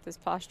looking at this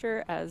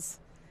posture, as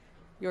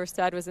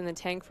Jorstad was in the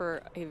tank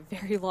for a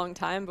very long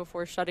time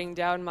before shutting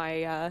down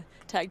my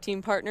tag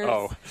team partners.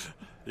 Oh,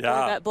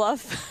 yeah. Bet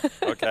bluff.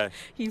 Okay.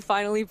 He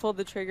finally pulled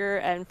the trigger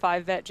and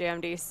 5-bet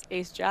jammed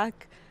ace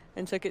jack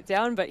and took it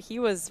down, but he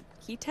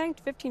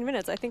tanked 15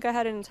 minutes. I think I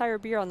had an entire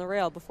beer on the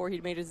rail before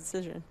he'd made his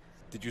decision.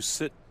 Did you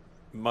sit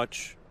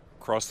much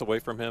crossed away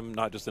from him,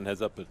 not just in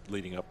heads up, but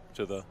leading up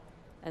to the...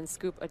 And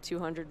scoop a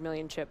 200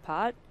 million chip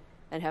pot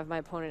and have my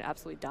opponent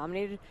absolutely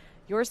dominated?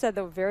 Jorstad,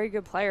 though, very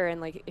good player, and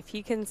like if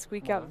he can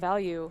squeak out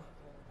value,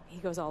 he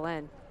goes all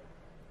in.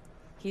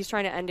 He's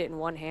trying to end it in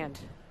one hand.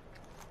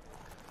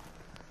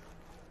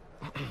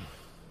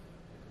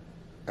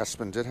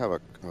 Espen did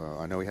have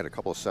I know he had a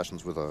couple of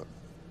sessions with a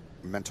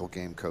mental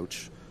game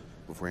coach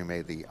before he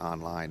made the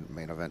online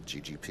main event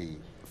GGP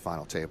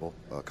final table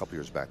a couple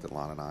years back that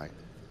Lon and I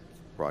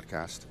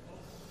broadcast.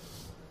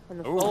 And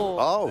the Ooh, fold.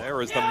 Oh,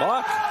 there is the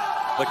muck.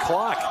 The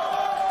clock.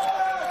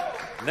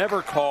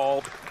 Never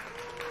called.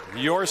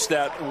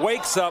 Jorstad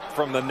wakes up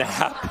from the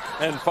nap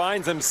and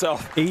finds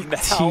himself now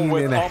 18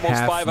 with and a almost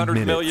half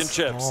 500 million minutes.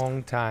 chips.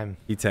 Long time.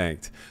 He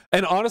tanked.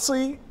 And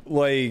honestly,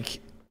 like,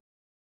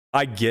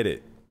 I get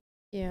it.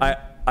 Yeah.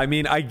 I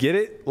mean, I get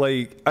it.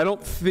 Like, I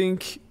don't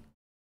think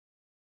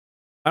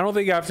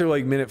after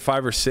like minute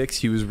 5 or 6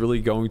 he was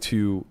really going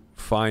to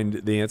find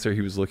the answer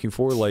he was looking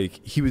for.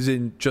 Like, he was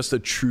in just a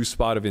true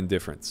spot of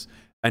indifference,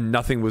 and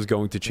nothing was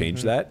going to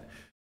change that.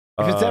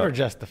 If it's ever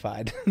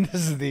justified, this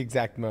is the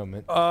exact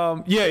moment.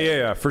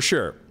 Yeah, for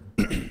sure.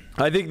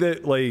 I think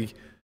that, like,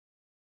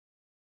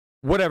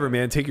 whatever,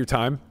 man, take your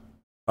time.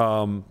 It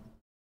was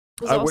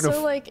I wouldn't also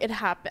have- like it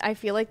happened. I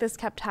feel like this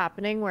kept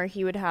happening where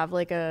he would have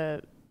like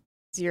a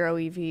 0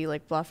 EV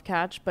like bluff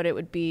catch, but it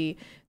would be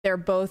they're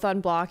both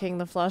unblocking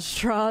the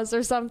flush draws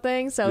or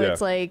something. So Yeah.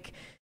 it's like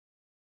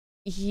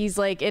he's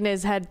like in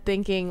his head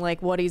thinking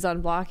like what he's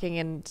unblocking,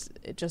 and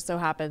it just so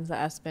happens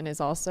that Espen is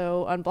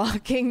also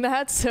unblocking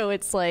that. So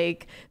it's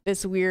like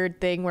this weird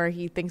thing where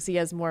he thinks he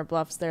has more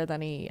bluffs there than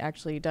he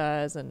actually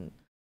does. And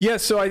Yeah,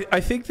 so I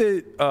think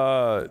that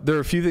there are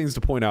a few things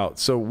to point out.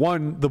 So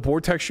one, the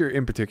board texture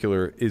in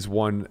particular is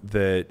one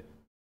that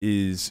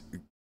is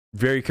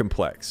very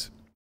complex.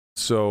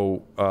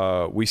 So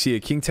we see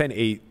a King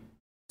 10-8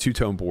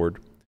 two-tone board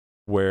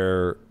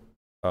where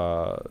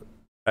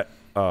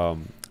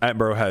Attenborough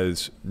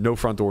has no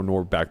front door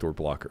nor back door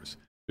blockers. So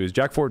he has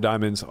Jack 4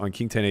 diamonds on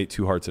King 10-8,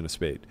 2 hearts and a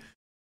spade.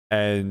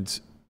 And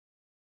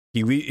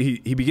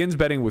he begins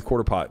betting with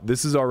quarter pot.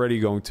 This is already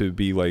going to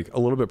be like a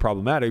little bit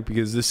problematic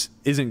because this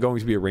isn't going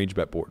to be a range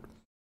bet board.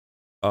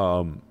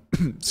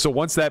 So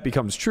once that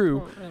becomes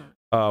true,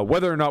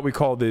 whether or not we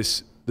call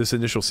this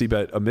initial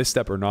c-bet a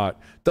misstep or not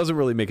doesn't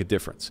really make a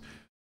difference.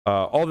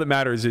 All that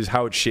matters is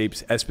how it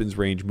shapes Espen's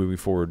range moving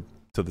forward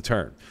to the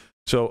turn.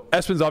 So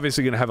Espen's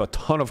obviously going to have a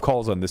ton of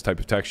calls on this type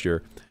of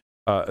texture,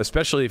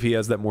 especially if he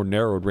has that more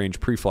narrowed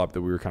range pre-flop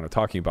that we were kind of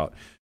talking about.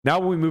 Now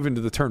when we move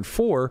into the turn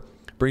 4,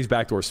 brings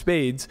backdoor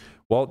spades,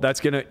 well, that's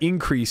going to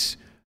increase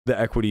the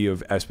equity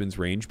of Espen's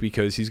range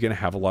because he's going to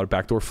have a lot of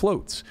backdoor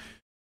floats.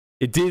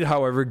 It did,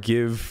 however,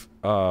 give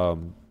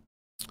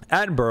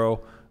Attenborough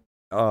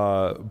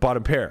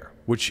bottom pair,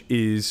 which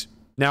is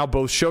now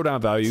both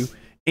showdown value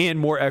and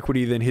more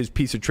equity than his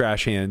piece of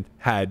trash hand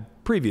had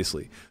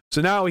previously. So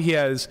now he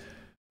has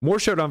more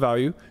showdown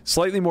value,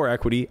 slightly more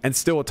equity, and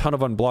still a ton of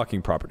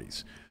unblocking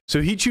properties.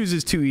 So he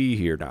chooses 2E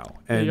here now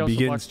and he also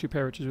begins. blocks 2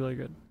 pair, which is really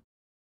good.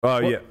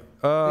 Yeah.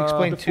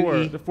 Explain The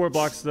 2E. 4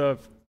 blocks the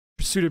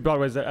suited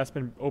broadways that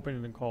Espen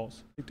opened and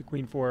calls. I think the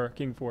Queen 4,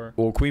 King 4.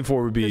 Well, Queen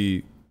 4 would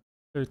be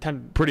There's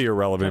 10. pretty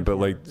irrelevant, 10-4 but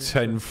like is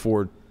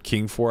 10-4,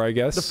 King 4, I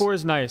guess. The 4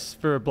 is nice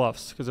for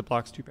bluffs because it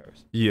blocks 2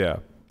 pairs. Yeah.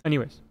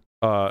 Anyways.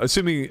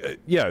 Assuming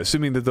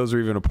that those are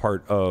even a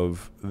part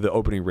of the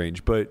opening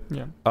range, but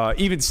Yeah.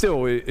 even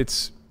still,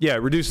 it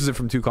reduces it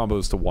from 2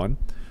 combos to 1.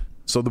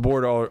 So the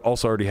board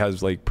also already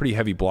has like pretty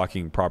heavy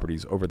blocking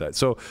properties over that.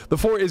 So the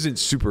 4 isn't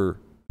super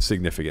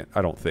significant,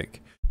 I don't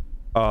think.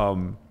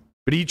 But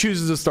he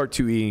chooses to start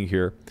 2Eing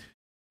here,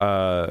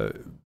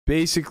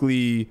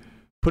 basically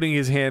putting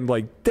his hand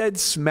like dead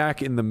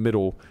smack in the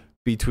middle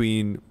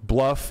between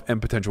bluff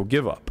and potential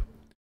give up.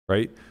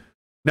 Right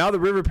now, the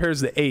river pairs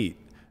the 8.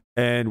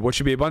 And what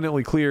should be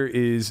abundantly clear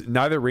is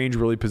neither range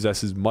really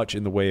possesses much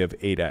in the way of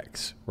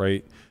 8x,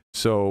 right?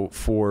 So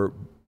for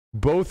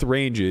both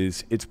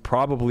ranges, it's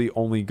probably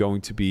only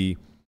going to be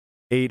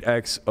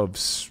 8x of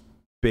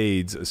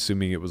spades,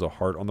 assuming it was a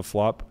heart on the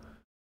flop,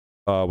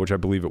 which I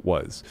believe it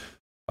was.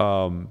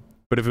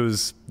 But if it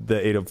was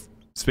the 8 of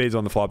spades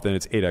on the flop, then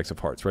it's 8x of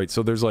hearts, right?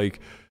 So there's like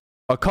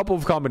a couple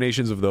of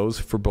combinations of those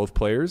for both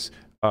players,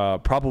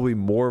 probably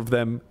more of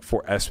them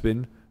for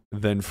Espen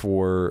than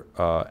for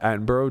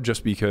Attenborough,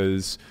 just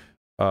because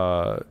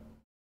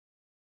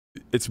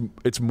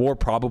it's more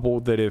probable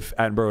that if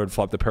Attenborough had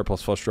flopped the pair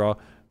plus flush draw,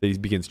 that he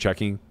begins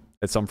checking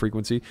at some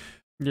frequency.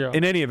 Yeah.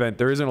 In any event,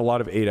 there isn't a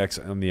lot of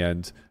 8x on the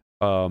end.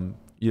 For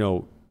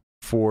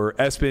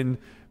Espen,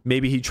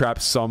 Maybe he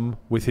traps some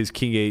with his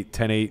king 8,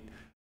 10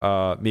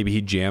 8. Maybe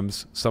he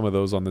jams some of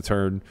those on the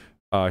turn.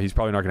 He's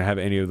probably not going to have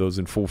any of those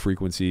in full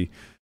frequency.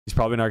 He's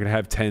probably not going to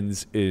have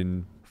 10s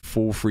in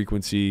full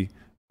frequency,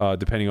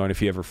 depending on if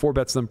he ever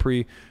 4-bets them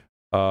pre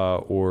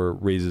or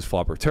raises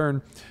flop or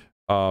turn.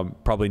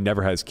 Probably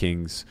never has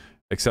kings,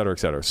 et cetera, et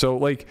cetera. So,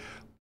 like,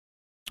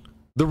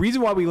 the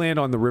reason why we land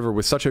on the river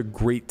with such a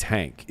great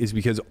tank is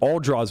because all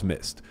draws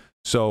missed.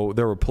 So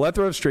there were a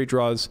plethora of straight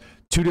draws,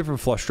 2 different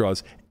flush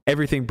draws,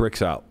 everything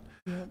bricks out.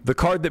 Yep. The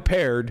card that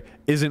paired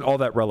isn't all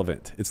that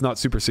relevant. It's not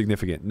super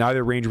significant.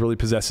 Neither range really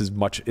possesses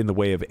much in the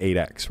way of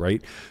 8x,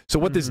 right? So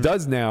what this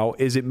does now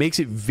is it makes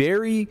it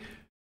very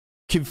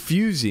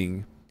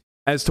confusing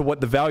as to what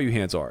the value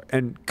hands are.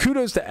 And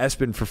kudos to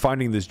Espen for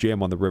finding this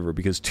jam on the river,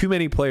 because too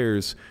many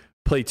players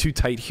play too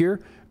tight here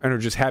and are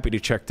just happy to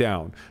check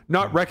down,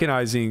 not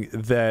recognizing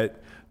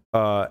that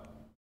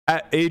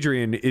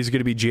Adrian is going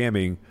to be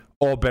jamming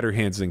all better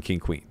hands than king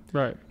queen.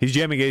 Right. He's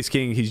jamming ace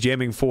king. He's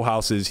jamming full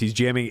houses. He's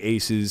jamming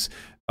aces.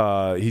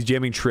 He's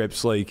jamming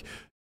trips. Like,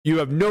 you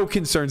have no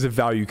concerns of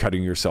value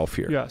cutting yourself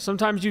here. Yeah.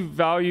 Sometimes you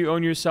value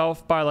own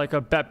yourself by like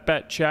a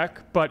bet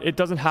check, but it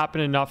doesn't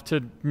happen enough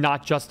to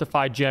not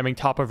justify jamming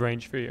top of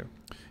range for you.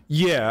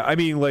 Yeah. I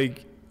mean,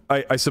 like,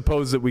 I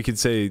suppose that we could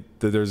say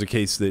that there's a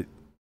case that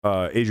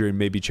Adrian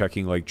may be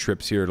checking like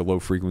trips here at a low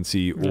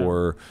frequency,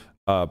 or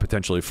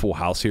potentially full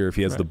house here if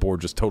he has the board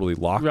just totally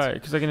locked. Right,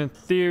 because like in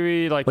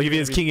theory, like if he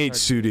has king 8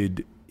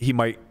 suited, he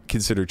might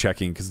consider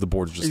checking because the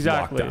board's just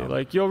locked down.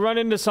 Like, you'll run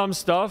into some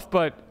stuff,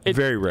 but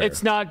very rare.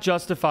 It's not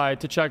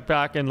justified to check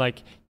back and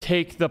like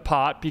take the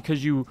pot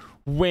because you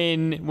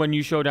win when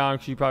you show down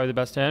because you're probably the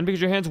best hand, because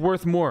your hand's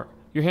worth more.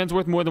 Your hand's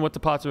worth more than what the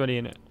pot's already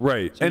in it.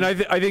 Right. So, and I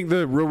think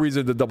the real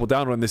reason to double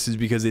down on this is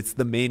because it's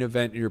the main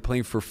event and you're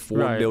playing for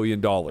 $4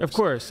 million. Of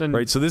course. And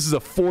right. So this is a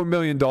 $4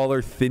 million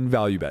thin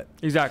value bet.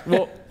 Exactly.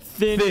 Well,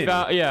 thin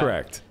value. Yeah.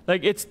 Correct.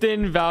 Like, it's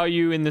thin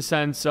value in the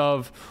sense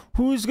of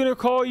who's going to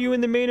call you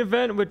in the main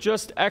event with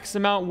just X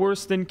amount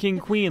worse than king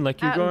queen. Like,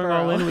 you're going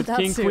all in with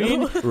king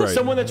queen. Right.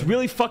 Someone that's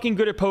really fucking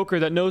good at poker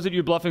that knows that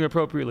you're bluffing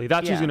appropriately.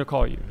 That's who's going to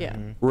call you. Yeah.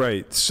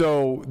 Right.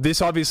 So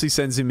this obviously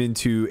sends him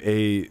into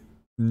a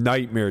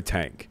nightmare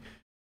tank.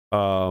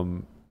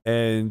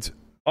 And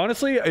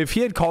honestly, if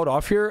he had called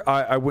off here,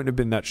 I wouldn't have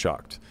been that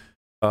shocked.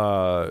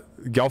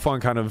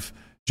 Galfon kind of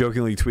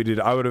jokingly tweeted,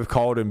 I would have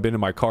called and been in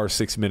my car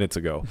 6 minutes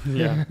ago.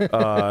 Yeah.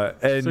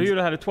 And so you would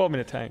have had a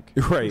 12-minute tank.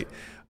 Right.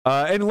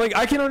 And like,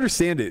 I can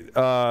understand it.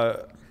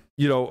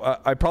 You know,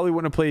 I probably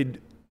wouldn't have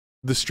played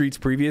the streets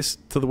previous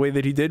to the way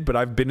that he did, but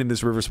I've been in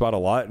this river spot a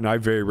lot and I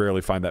very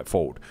rarely find that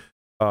fold.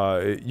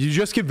 You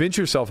just convince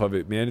yourself of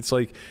it, man. It's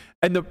like,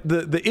 and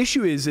the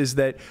issue is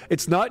that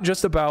it's not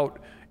just about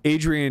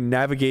Adrian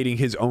navigating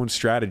his own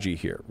strategy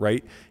here,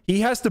 right? He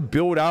has to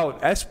build out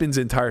Espen's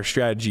entire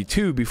strategy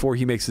too before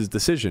he makes his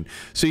decision.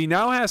 So he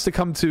now has to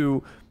come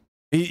to,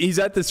 he's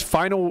at this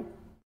final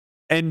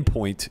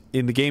endpoint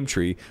in the game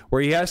tree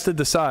where he has to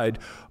decide,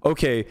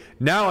 okay,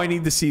 now I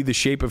need to see the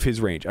shape of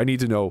his range. I need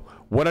to know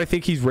what I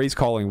think he's raise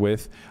calling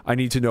with. I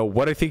need to know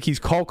what I think he's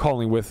call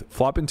calling with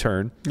flop and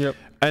turn. Yep.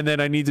 And then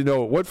I need to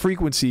know at what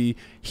frequency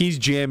he's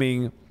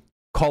jamming,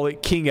 call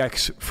it king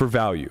X for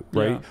value,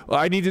 right? Yeah.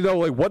 I need to know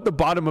like what the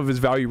bottom of his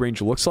value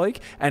range looks like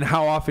and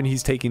how often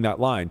he's taking that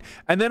line.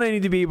 And then I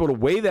need to be able to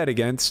weigh that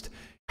against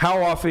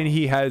how often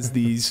he has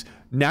these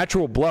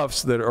natural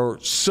bluffs that are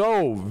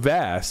so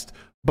vast,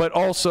 but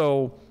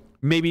also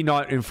maybe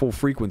not in full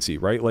frequency,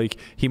 right? Like,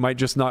 he might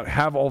just not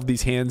have all of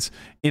these hands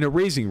in a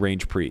raising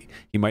range pre.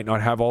 He might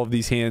not have all of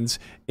these hands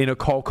in a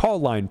call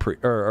line pre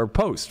or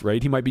post,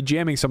 right? He might be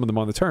jamming some of them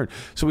on the turn.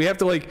 So we have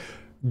to like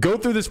go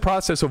through this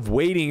process of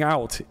waiting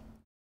out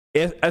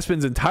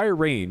Espen's entire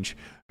range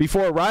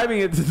before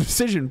arriving at the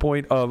decision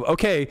point of,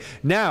 okay,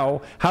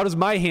 now how does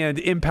my hand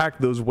impact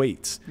those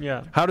weights?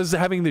 Yeah. How does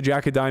having the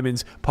jack of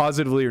diamonds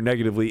positively or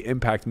negatively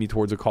impact me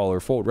towards a call or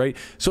fold, right?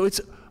 So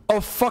it's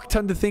a fuck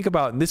ton to think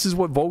about. And this is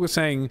what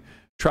Vogelsang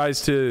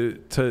tries to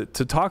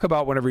talk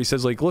about whenever he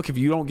says, like, look, if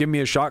you don't give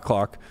me a shot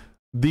clock,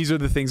 these are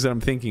the things that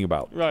I'm thinking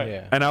about. Right.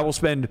 Yeah. And I will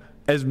spend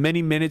as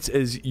many minutes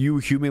as you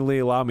humanly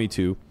allow me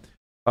to,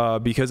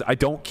 because I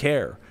don't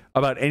care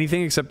about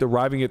anything except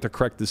arriving at the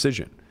correct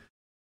decision.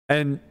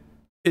 And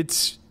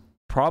it's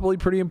probably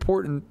pretty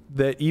important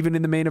that even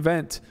in the main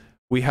event,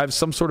 we have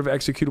some sort of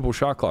executable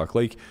shot clock.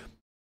 Like,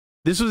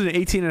 this was an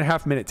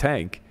 18.5-minute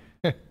tank.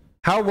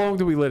 How long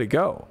do we let it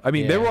go? I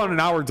mean, they were on an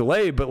hour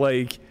delay, but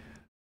like,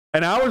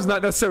 an hour is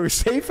not necessarily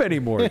safe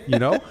anymore, you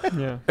know?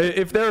 Yeah.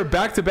 If they're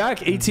back-to-back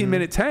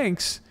 18-minute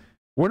tanks,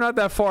 we're not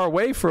that far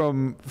away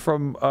from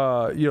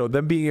you know,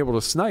 them being able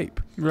to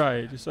snipe.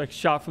 Right, just like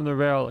shot from the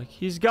rail. Like,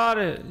 he's got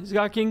it. He's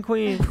got king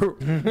queen.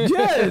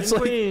 Yeah, it's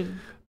like, queen.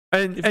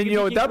 and you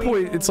know, at that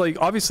point, it's like,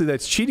 obviously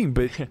that's cheating,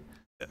 but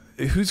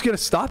who's gonna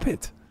stop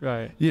it?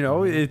 Right. You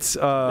know, it's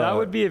that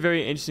would be a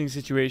very interesting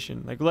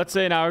situation. Like, let's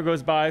say an hour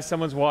goes by,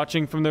 someone's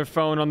watching from their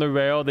phone on the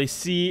rail, they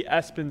see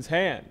Espen's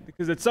hand,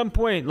 because at some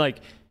point,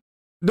 like,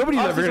 Nobody's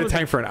ever Obviously going to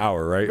tank for an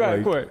hour, right? Right, Like,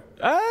 of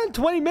course.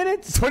 20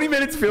 minutes. 20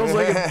 minutes feels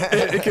like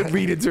it could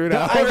lead into an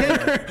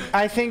hour.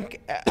 I think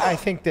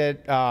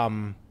that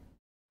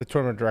the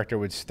tournament director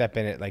would step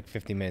in at like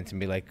 50 minutes and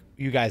be like,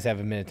 "You guys have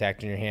a minute to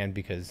act in your hand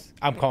because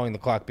I'm calling the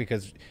clock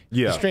because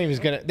the stream is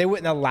gonna." They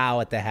wouldn't allow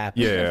it to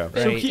happen. Yeah.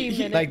 Right?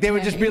 So like they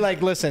would just be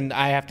like, "Listen,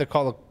 I have to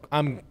call. I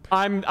am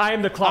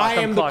the clock. I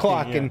am the clocking,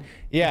 clock,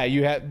 yeah. and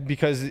you have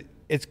because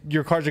it's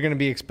your cards are going to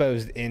be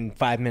exposed in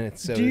 5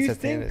 minutes." So Do you it's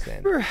at the end of think the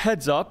stand. for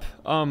heads up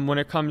when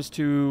it comes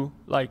to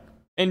like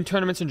in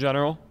tournaments in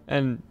general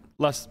and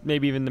less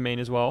maybe even the main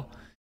as well,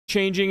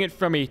 changing it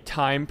from a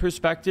time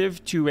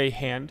perspective to a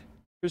hand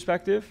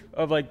perspective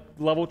of like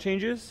level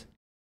changes?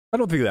 I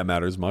don't think that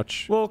matters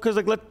much. Well, because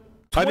like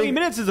 20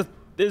 minutes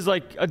is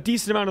like a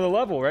decent amount of the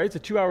level, right? It's a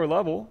 2-hour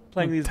level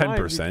playing these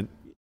 10%.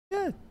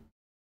 Yeah.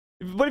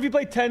 What if you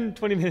play 10,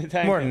 20-minute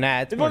tank? More than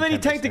that. It's Well, more then you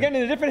than tanked 10%. again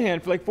in a different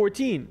hand for like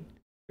 14.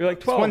 You're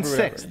like 12. One or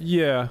whatever. sixth.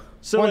 Yeah.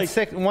 So like,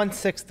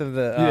 1/6 of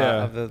the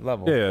of the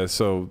level. Yeah,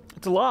 so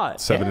it's a lot.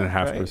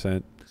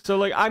 7.5%. So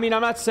like, I mean,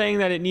 I'm not saying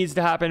that it needs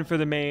to happen for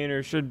the main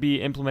or should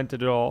be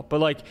implemented at all, but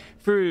like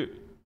for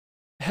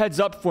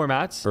heads up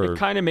formats, it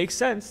kind of makes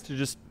sense to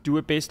just do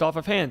it based off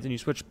of hands, and you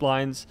switch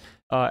blinds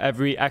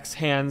every X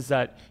hands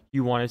that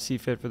you want to see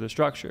fit for the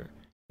structure.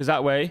 Because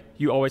that way,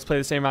 you always play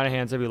the same amount of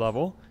hands every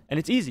level, and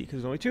it's easy because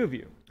there's only 2 of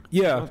you.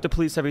 You Yeah. don't have to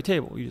police every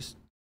table. You just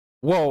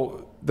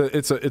Well,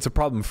 it's a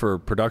problem for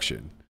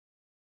production.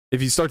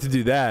 If you start to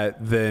do that,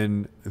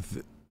 then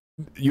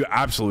you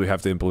absolutely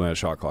have to implement a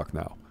shot clock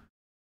now,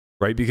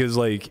 right? Because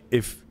like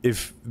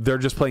if they're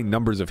just playing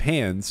numbers of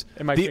hands,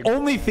 It might the take-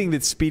 only thing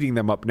that's speeding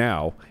them up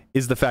now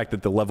is the fact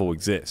that the level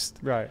exists.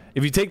 right.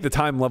 If you take the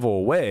time level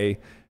away,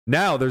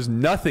 now there's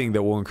nothing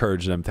that will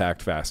encourage them to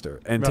act faster.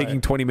 And Right.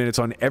 taking 20 minutes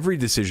on every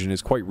decision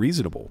is quite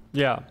reasonable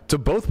Yeah. to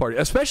both parties,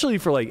 especially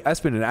for like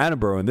Espen and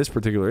Attenborough in this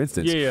particular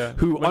instance, Yeah.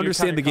 who When you're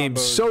understand the counting game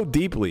combos. so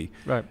deeply.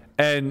 Right.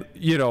 And,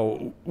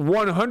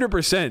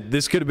 100%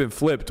 this could have been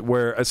flipped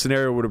where a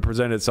scenario would have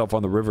presented itself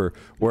on the river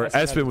where Espen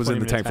had Espen was in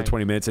the 20-minute tank for tank.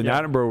 20 minutes and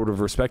Yeah. Attenborough would have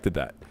respected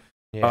that.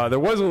 Yeah. There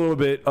was a little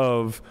bit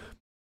of,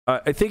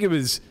 I think it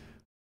was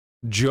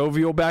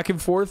jovial back and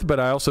forth, but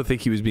I also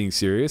think he was being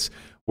serious,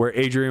 where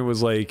Adrian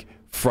was like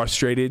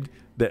frustrated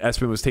that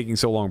Espen was taking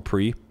so long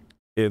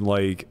in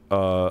like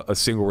a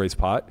single race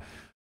pot.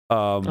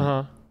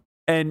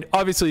 And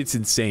obviously it's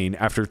insane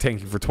after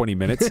tanking for 20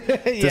 minutes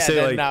to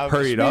say like,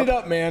 hurry it speed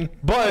up. man.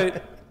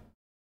 But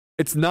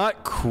it's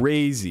not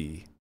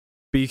crazy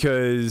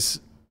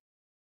because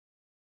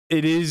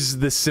it is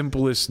the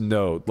simplest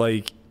node.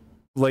 Like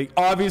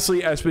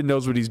obviously Espen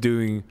knows what he's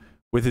doing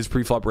with his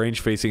pre-flop range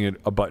facing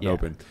a button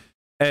open.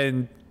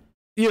 And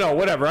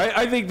whatever.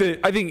 I think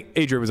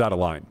Adrian was out of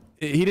line.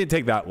 He didn't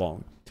take that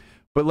long.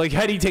 But like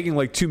had he taken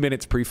like 2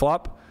 minutes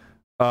pre-flop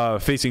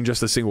facing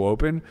just a single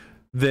open,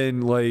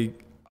 then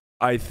like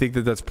I think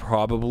that's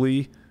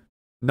probably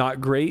not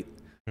great.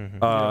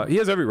 He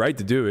has every right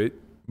to do it.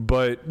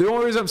 But the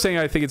only reason I'm saying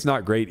I think it's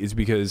not great is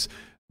because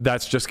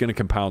that's just going to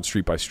compound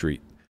street by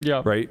street.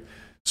 Yeah. Right?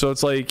 So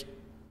it's like,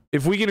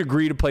 if we can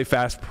agree to play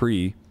fast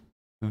pre,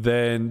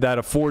 then that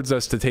affords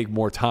us to take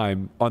more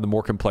time on the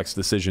more complex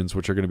decisions,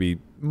 which are going to be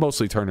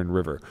mostly turn and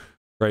river.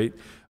 Right?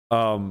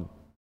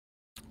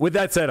 With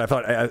that said, I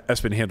thought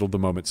Espen handled the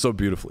moment so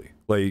beautifully.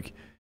 Like,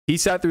 he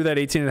sat through that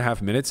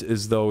 18.5 minutes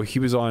as though he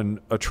was on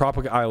a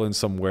tropic island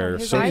somewhere,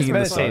 His soaking eyes in the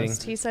were sun.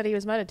 closed. He said he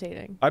was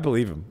meditating. I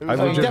believe him. I He's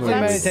legitimately definitely believe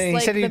him. meditating. He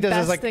Like said he the does this,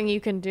 best like- thing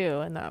you can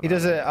do in that. He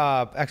does moment.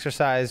 a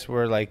exercise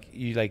where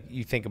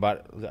you think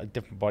about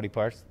different body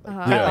parts,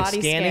 Uh-huh. Yeah.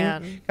 Body scanning,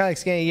 scan. kind of like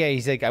scanning. Yeah,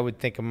 he's like, I would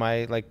think of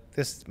my Love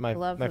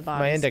the my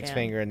body index scan.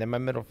 finger and then my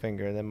middle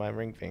finger and then my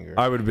ring finger.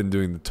 I would have been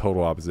doing the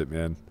total opposite,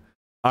 man.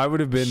 I would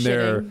have been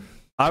there. Shitting.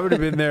 I would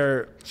have been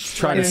there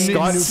trying to Sweating,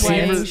 Scott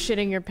Sweating, Seaver.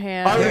 shitting your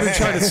I would have pants.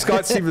 been trying to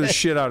Scott Seaver the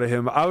shit out of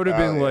him. I would have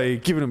been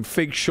like giving him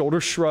fake shoulder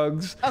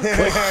shrugs. Like,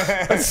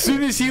 as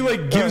soon as he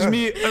like gives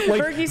me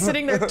like Fergie's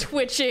sitting there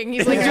twitching.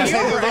 He's like, He's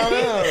 "Are you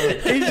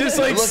alright?" he's just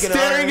like Looking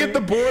staring at at the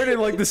board, and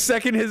like the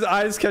second his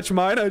eyes catch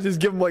mine, I just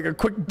give him like a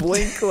quick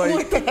blink,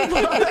 like They're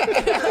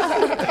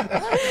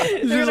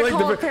gonna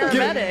call a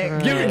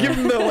paramedic. give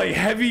him the like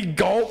heavy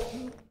gulp.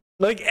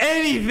 Like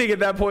anything at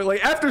that point,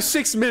 like after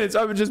 6 minutes,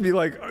 I would just be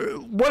like,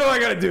 what do I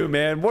gotta do,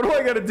 man? What do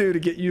I gotta do to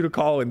get you to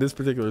call in this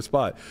particular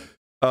spot?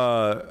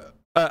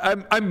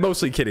 I'm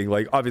mostly kidding.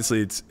 Like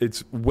obviously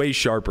it's way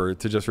sharper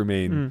to just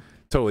remain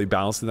totally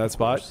balanced in that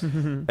spot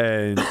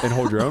and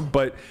hold your own.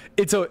 But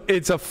it's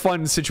a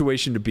fun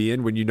situation to be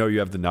in when you know you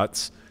have the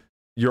nuts.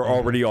 You're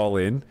already all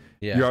in.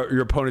 Yeah.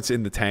 Your opponent's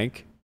in the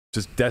tank,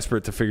 just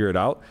desperate to figure it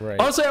out. Right.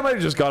 Honestly, I might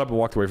have just got up and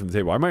walked away from the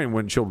table. I might have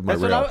went and chilled with my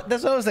rail.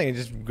 That's what I was thinking.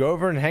 Just go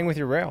over and hang with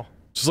your rail.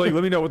 Just like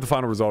let me know what the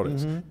final result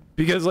is,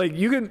 because like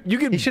you can.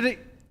 He should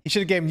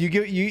have gave him.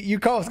 You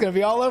call. It's gonna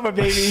be all over,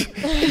 baby.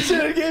 He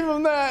should have gave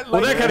him that.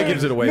 Well, that kinda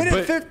gives it away, Minute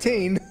but-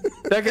 15.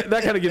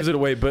 that kind of gives it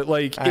away. But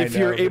like I if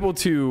you're know, but- able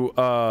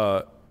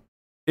to,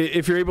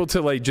 if you're able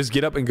to like just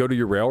get up and go to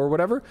your rail or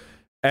whatever,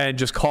 and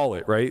just call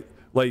it right.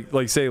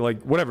 Like say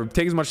like whatever,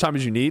 take as much time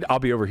as you need. I'll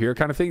be over here,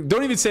 kind of thing.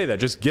 Don't even say that.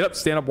 Just get up,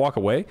 stand up, walk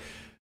away.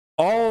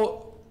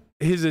 all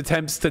his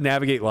attempts to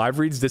navigate live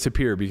reads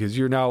disappear because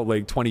you're now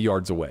like 20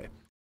 yards away.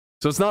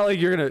 So it's not like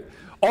you're going to,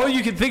 all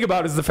you can think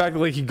about is the fact that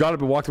like he got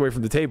up and walked away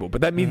from the table,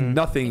 but that means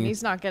nothing. And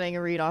he's not getting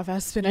a read off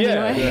Espen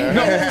anyway.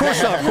 No,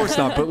 of course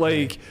not. But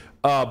like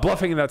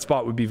bluffing in that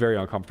spot would be very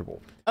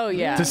uncomfortable. Oh,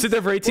 yeah. To sit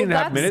there for 18 and a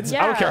half minutes,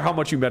 I don't care how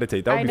much you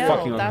meditate. That would be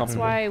fucking uncomfortable. That's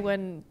why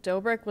when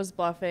Dobrik was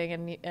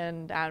bluffing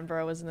and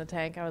Attenborough was in the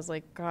tank, I was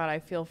like, God, I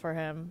feel for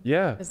him.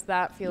 Yeah. Because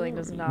that feeling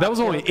does not That was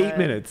only feel 8 good.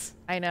 minutes.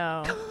 I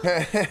know.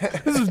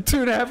 This is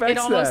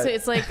 2.5x.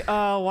 It's like,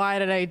 oh, why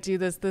did I do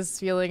this? This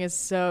feeling is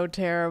so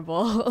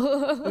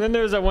terrible. And then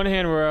there was that one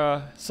hand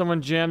where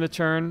someone jammed the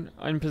turn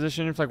in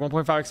position for like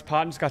 1.5x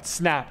pot and just got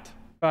snapped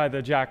by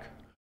the jack.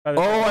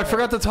 I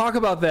forgot to talk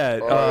about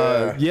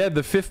that. Yeah,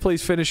 the 5th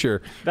place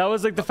finisher. That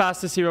was like the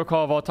fastest hero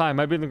call of all time.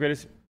 Might be the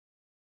greatest.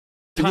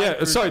 The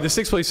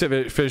 6th place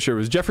finisher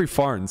was Jeffrey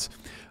Farnes,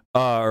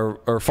 or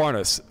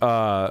Farnes.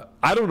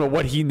 I don't know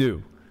what he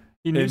knew.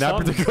 He knew in that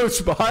particular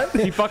spot.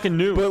 He fucking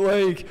knew. But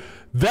like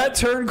that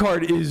turn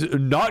card is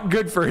not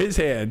good for his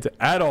hand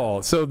at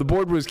all. So the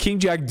board was King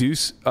Jack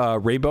Deuce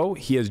Rainbow.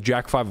 He has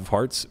Jack 5 of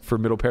Hearts for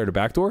middle pair to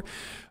backdoor.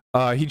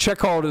 He check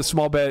called a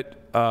small bet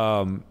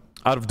out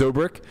of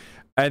Dobrik.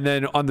 And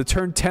then on the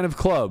turn 10 of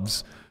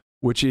clubs,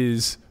 which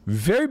is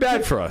very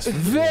bad for us,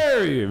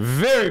 very,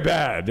 very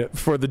bad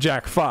for the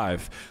Jack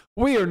 5.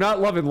 We are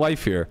not loving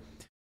life here.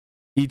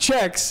 He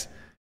checks,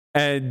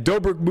 and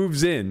Dobrik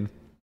moves in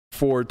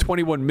for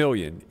 21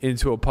 million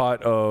into a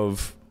pot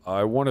of,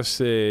 I want to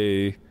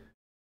say,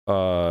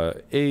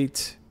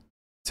 8,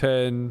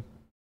 10,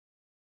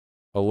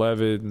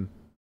 11,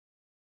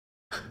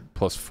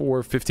 plus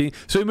 4, 15.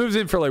 So he moves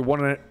in for like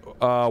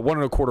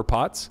 1.25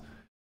 pots.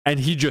 And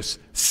he just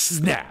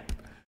snap.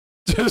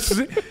 Just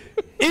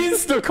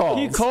insta-calls.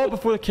 He called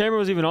before the camera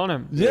was even on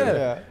him.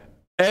 Yeah.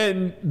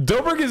 And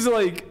Dobrik is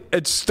like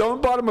at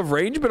stone bottom of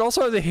range, but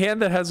also has a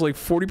hand that has like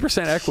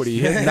 40% equity.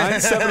 He has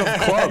 9-7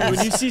 of clubs.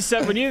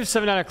 When you have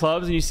 7-9 of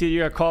clubs and you see you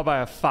got called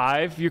by a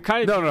 5, you're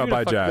kind of No,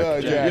 by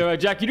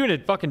Jack. Jack, you're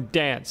doing a fucking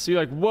dance. So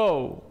you're like,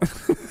 whoa.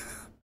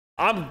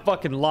 I'm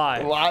fucking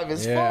live. Live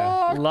as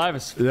fuck. Live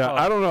as fuck. Yeah,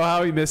 I don't know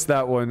how he missed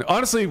that one.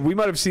 Honestly, we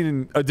might have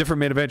seen a different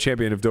main event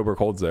champion if Dobrik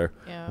holds there.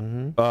 Yeah.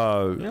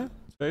 Yeah,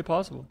 it's very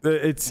possible.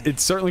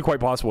 It's certainly quite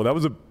possible. That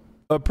was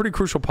a pretty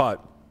crucial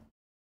pot.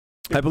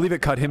 I believe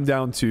it cut him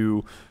down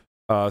to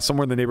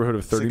somewhere in the neighborhood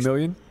of 30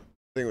 million. I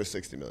think it was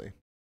 60 million.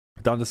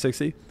 Down to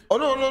 60? Oh,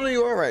 no,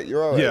 you're all right.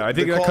 You're all right. Yeah, I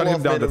think that cut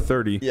him down to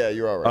 30. Yeah,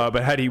 you're all right.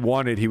 But had he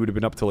wanted, he would have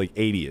been up to like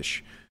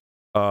 80-ish.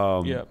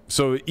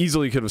 So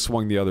easily could have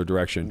swung the other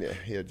direction. Yeah,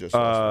 he had just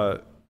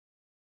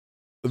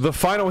the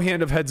final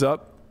hand of heads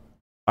up,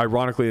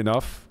 ironically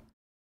enough,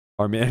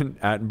 our man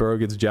Attenborough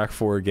gets Jack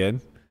 4 again.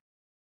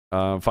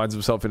 Finds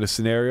himself in a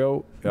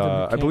scenario.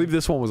 I believe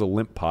this one was a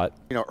limp pot.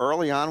 You know,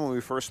 early on when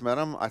we first met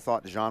him, I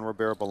thought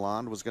Jean-Robert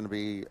Balland was going to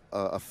be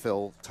a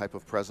Phil type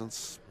of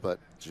presence, but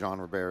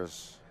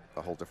Jean-Robert's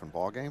a whole different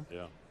ballgame.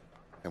 Yeah.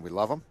 And we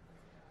love him.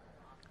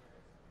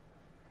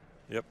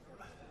 Yep.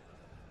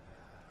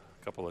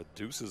 A couple of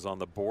deuces on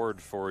the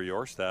board for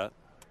Jorstad.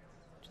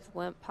 Just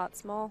limp pot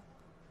small.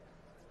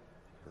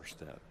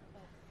 Jorstad.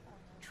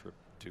 Trip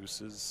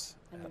deuces.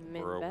 And Attenborough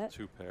min with bet.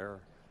 2 pair.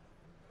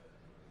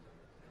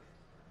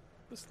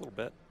 Just a little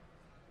bit.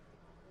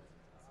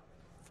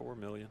 4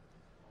 million.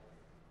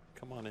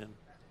 Come on in.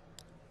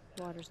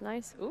 Water's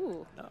nice.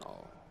 Ooh.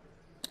 No.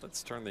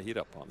 Let's turn the heat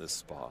up on this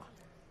spa.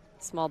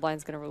 Small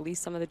blind's going to release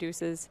some of the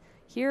deuces.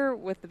 Here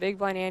with the big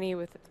blind ante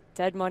with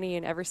dead money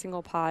in every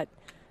single pot,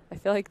 I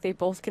feel like they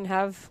both can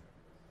have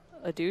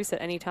a deuce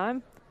at any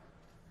time.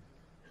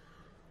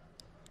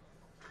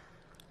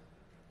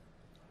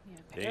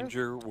 Yeah,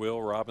 Danger,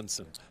 Will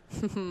Robinson.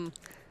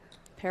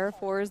 Pair of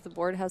 4s. The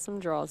board has some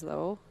draws,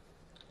 though.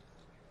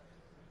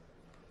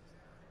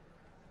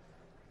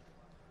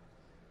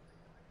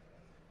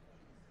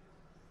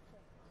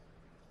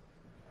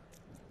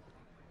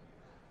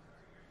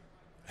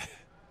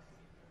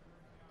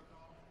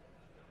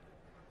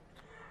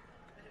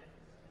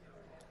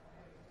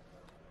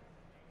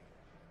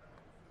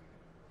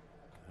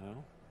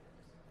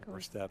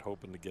 Jorstad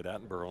hoping to get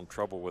Attenborough in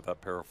trouble with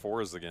that pair of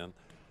 4s again.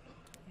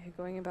 Yeah,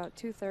 going about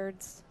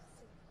 2/3.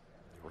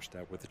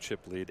 Jorstad with the chip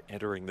lead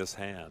entering this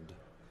hand.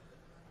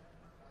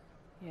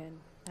 Yeah, and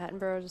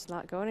Attenborough just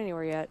not going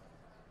anywhere yet.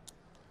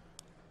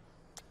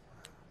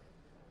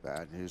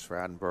 Bad news for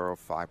Attenborough,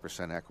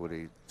 5%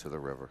 equity to the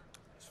river.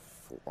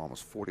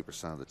 Almost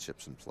 40% of the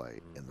chips in play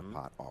in the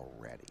pot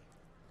already.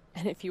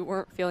 And if you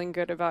weren't feeling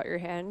good about your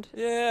hand.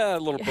 Yeah, a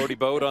little Bodie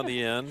boat on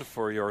the end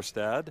for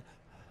Jorstad.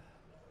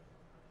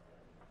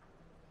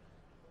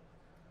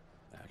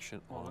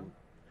 Action on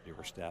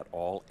Jorstad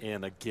all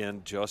in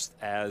again, just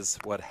as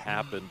what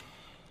happened.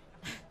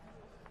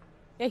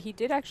 Yeah, he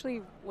did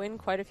actually win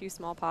quite a few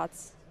small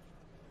pots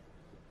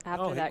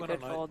after that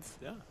good folds.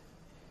 Yeah. All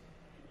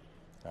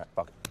right,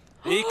 fuck it.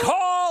 He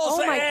calls,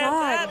 oh my and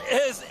God. that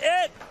is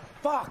it.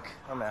 Fuck,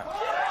 I'm out.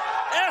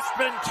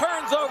 Espen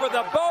turns over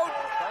the boat.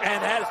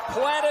 and has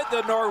planted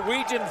the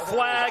Norwegian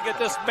flag at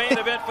this main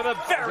event for the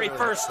very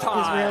first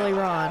time. Israeli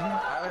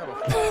Ron.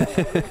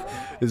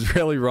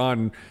 Israeli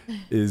Ron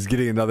is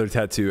getting another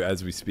tattoo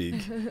as we speak.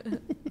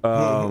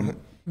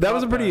 That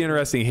was a pretty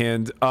interesting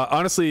hand.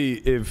 Honestly,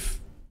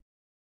 if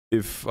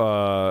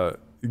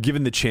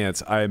given the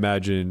chance, I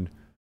imagine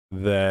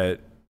that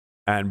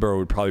Attenborough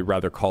would probably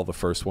rather call the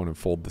first one and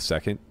fold the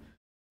second.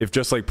 If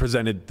just like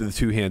presented the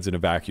two hands in a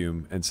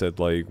vacuum and said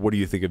like, what do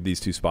you think of these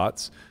two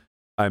spots?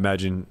 I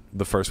imagine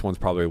the first one's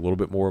probably a little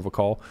bit more of a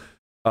call.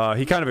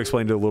 He kind of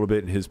explained it a little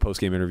bit in his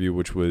post-game interview,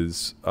 which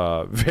was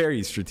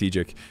very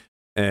strategic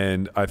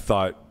and I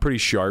thought pretty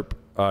sharp.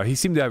 He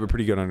seemed to have a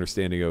pretty good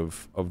understanding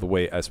of the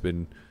way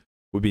Espen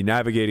would be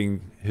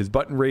navigating his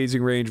button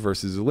raising range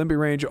versus the limping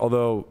range,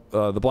 although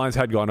the blinds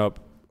had gone up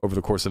over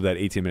the course of that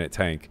 18-minute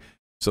tank.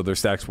 So their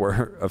stacks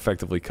were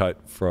effectively cut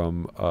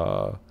from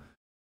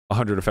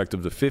 100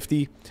 effective to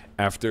 50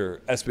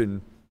 after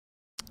Espen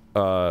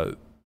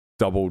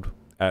doubled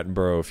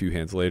Attenborough a few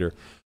hands later.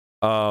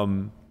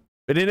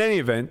 But in any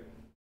event,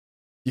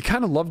 you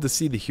kind of love to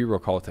see the hero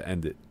call to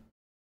end it.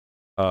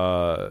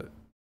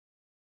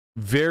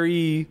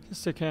 Very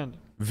sick hand.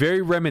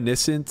 Very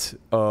reminiscent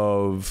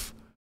of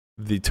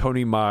the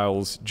Tony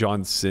Miles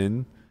John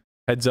Sin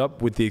heads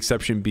up, with the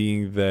exception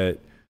being that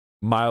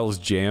Miles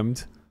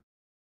jammed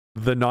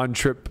the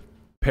non-trip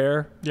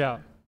pair. Yeah.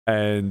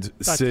 And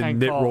Sin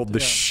knit rolled the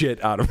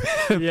shit out of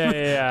him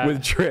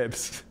with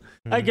trips.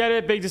 I get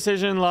it. Big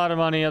decision, a lot of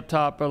money up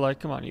top, but like,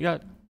 come on, your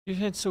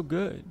hand's so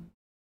good.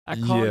 I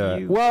call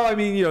you. Well, I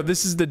mean,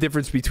 this is the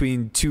difference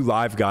between two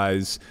live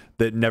guys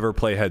that never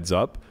play heads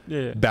up,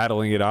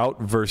 battling it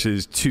out,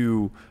 versus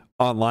two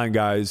online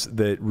guys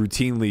that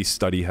routinely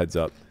study heads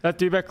up. That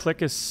 3-bet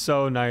click is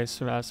so nice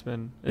from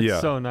Espen.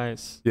 It's so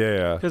nice.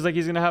 Yeah. Because like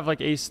he's gonna have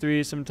like ace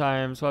 3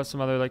 sometimes. We'll have some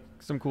other like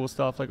some cool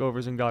stuff like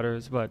overs and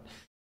gutters, but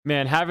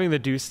man, having the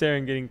deuce there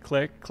and getting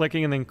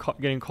clicking and then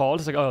getting called,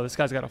 it's like, oh, this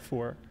guy's got a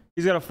 4.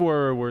 He's got a 4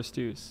 or a worse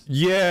deuce.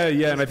 Yeah,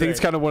 and I think it's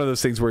kind of one of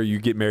those things where you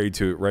get married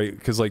to it, right?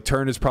 Because like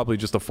turn is probably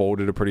just a fold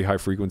at a pretty high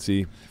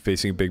frequency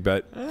facing a big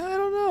bet. I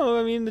don't know.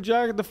 I mean,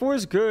 the 4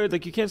 is good.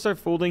 Like you can't start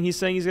folding. He's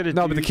saying he's got a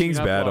no, but the king's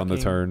bad on the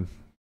turn.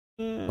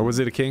 Yeah. Or was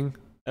it a king?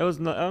 It was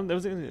not. It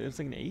was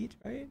like an 8,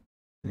 right?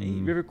 An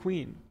 8, river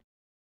queen.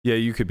 Yeah,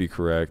 you could be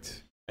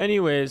correct.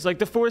 Anyways, like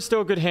the 4 is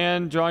still a good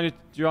hand. Drawing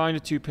a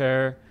 2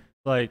 pair,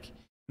 like.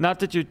 Not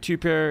that your 2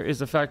 pair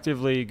is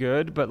effectively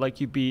good, but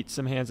like you beat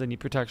some hands that need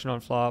protection on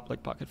flop,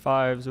 like pocket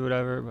 5s or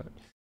whatever. But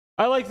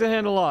I like the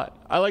hand a lot.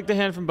 I like the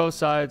hand from both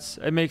sides.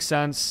 It makes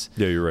sense.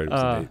 Yeah, you're right. It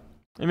was an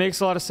 8. It makes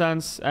a lot of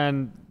sense.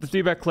 And the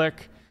 3-bet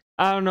click,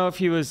 I don't know if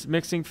he was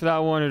mixing for that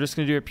one or just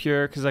going to do it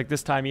pure because like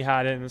this time he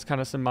had it and it was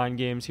kind of some mind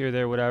games here,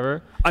 there,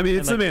 whatever. I mean,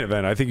 it's the main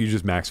event. I think you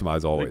just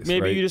maximize always. Like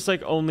maybe right? you just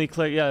like only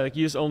click. Yeah, like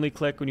you just only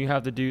click when you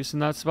have the deuce in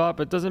that spot,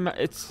 but it doesn't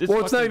matter. It's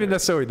not even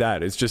necessarily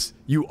that. It's just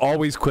you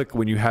always click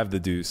when you have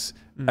the deuce.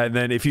 And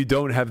then if you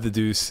don't have the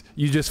deuce,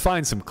 you just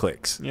find some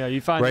clicks. Yeah,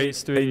 you find right?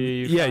 ace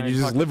 3. You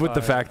just live with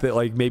the fact that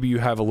like maybe you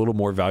have a little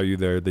more value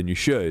there than you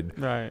should.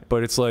 Right.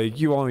 But it's like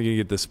you only gonna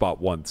get this spot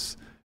once.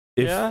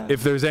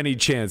 If there's any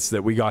chance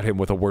that we got him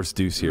with a worse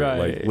deuce here,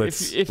 right. like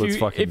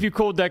if you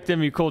cold decked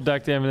him, you cold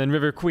decked him, and then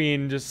River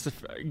Queen just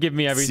give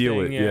me everything.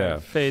 Seal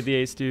it, Fade the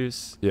ace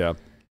deuce. Yeah.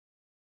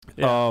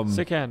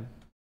 Sick hand.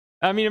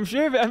 I mean, I'm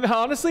sure.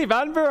 Honestly, if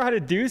Attenborough had a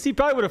deuce, he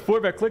probably would have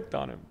 4-bet clicked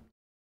on him.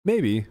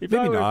 Maybe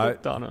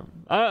not. On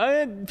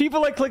him.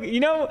 People like click.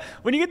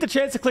 When you get the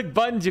chance to click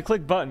buttons, you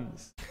click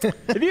buttons.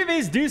 If you have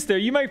ace deuce there,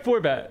 you might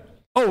 4-bet.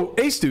 Oh,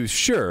 ace deuce,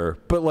 sure,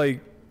 but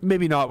like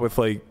maybe not with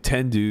like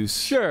 10 deuce.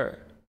 Sure.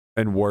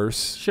 And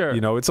worse. Sure.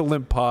 It's a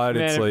limp pot.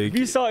 Man, it's like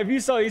if you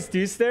saw ace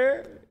deuce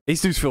there.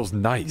 Ace deuce feels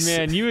nice.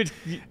 Man, you would.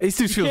 Ace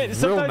deuce feels real nice.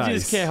 Sometimes you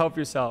just can't help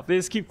yourself. They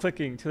just keep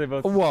clicking till they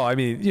both. Well, I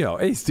mean,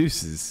 ace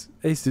deuce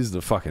is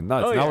the fucking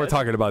nuts. Oh, now we're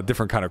talking about a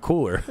different kind of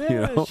cooler.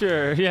 Yeah,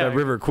 sure. Yeah. That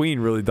River Queen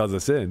really does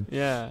us in.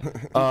 Yeah.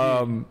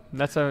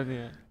 That's how.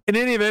 Yeah. In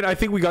any event, I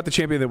think we got the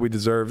champion that we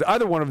deserved.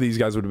 Either one of these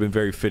guys would have been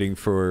very fitting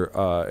for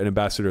an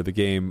ambassador of the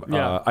game.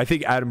 Yeah. I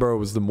think Attenborough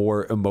was the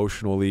more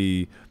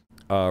emotionally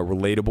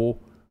relatable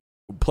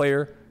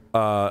player.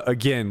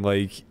 Again,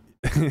 like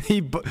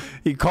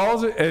he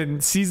calls it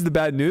and sees the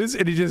bad news,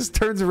 and he just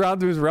turns around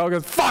to his rail and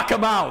goes, "Fuck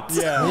him out!"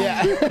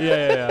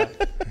 Yeah.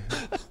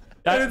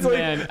 And it's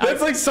like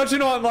that's like such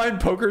an online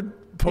poker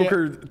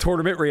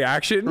tournament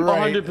reaction.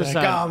 100%.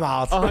 I'm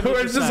out.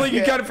 It's just like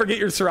you kind of forget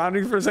your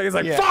surroundings for a second. It's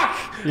like,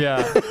 fuck!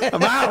 Yeah.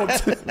 I'm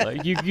out.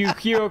 Like you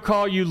hero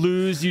call, you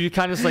lose, you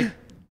kind of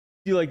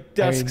like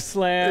desk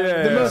slam.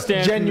 Yeah. The most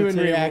stand from the genuine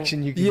table.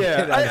 reaction you can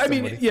get. I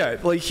mean,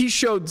 like he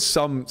showed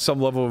some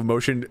level of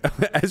emotion.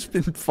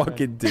 Espen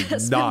fucking did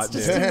not.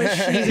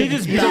 He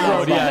just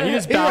bowed. Yeah, he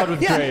just bowed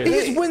with praise. He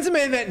just wins the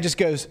main event and just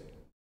goes.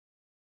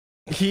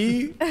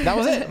 That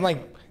was it. I'm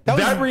like,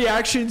 that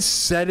reaction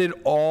said it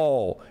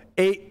all.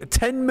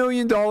 $10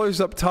 million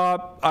up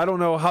top. I don't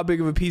know how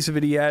big of a piece of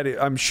it he had.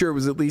 I'm sure it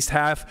was at least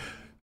half.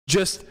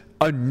 Just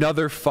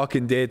another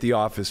fucking day at the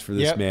office for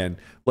this man.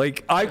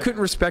 Like, I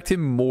couldn't respect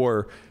him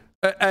more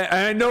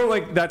I know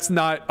like that's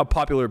not a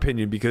popular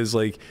opinion because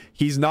like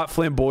he's not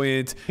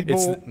flamboyant.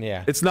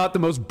 It's not the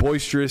most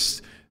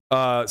boisterous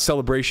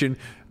celebration.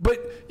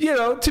 But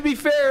to be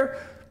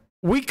fair,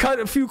 we cut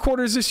a few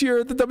quarters this year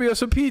at the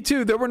WSOP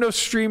too. There were no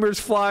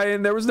streamers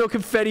flying. There was no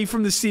confetti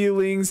from the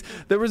ceilings.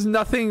 There was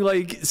nothing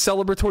like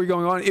celebratory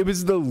going on. It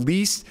was the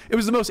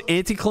most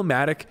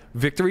anticlimactic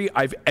victory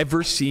I've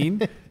ever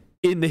seen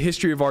in the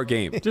history of our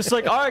game. Just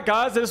like, all right,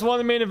 guys, I just won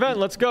the main event.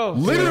 Let's go.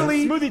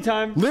 Literally, smoothie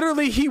time.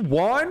 Literally, he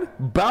won,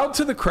 bowed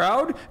to the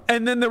crowd,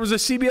 and then there was a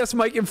CBS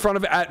mic in front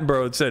of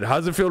Attenborough that said,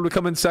 "How's it feel to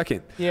come in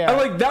second?" Yeah. And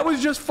like that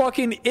was just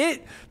fucking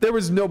it. There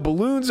was no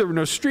balloons, there were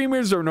no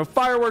streamers, there were no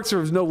fireworks, there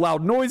was no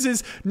loud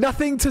noises,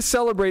 nothing to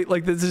celebrate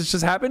like this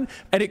just happened,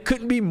 and it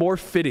couldn't be more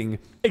fitting.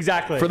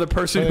 Exactly. For the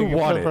person who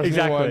won it.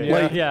 Exactly.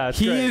 Like, yeah,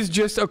 he is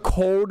just a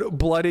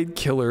cold-blooded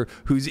killer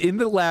who's in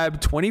the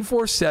lab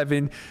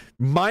 24/7,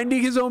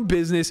 minding his own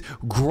business,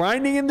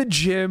 grinding in the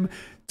gym,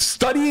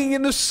 studying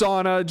in the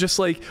sauna. Just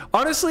like,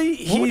 honestly,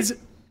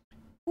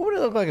 What would it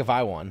look like if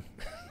I won?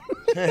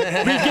 We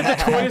get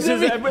the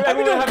tortoises. Everyone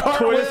have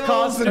tortoise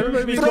costumes.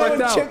 Everybody be Throwing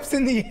blacked out. chips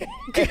in the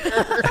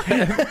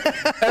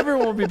air.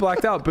 Everyone will be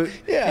blacked out. But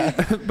Yeah.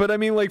 but I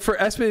mean, like for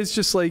Espen, it's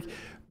just like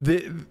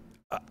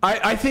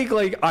I think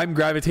like I'm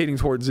gravitating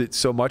towards it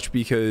so much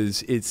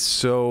because it's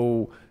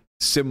so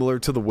similar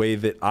to the way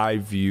that I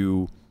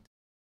view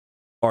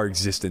our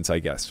existence, I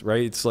guess,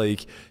 right? It's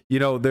like,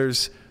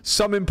 there's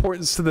some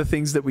importance to the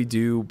things that we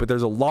do, but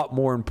there's a lot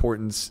more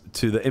importance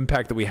to the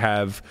impact that we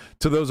have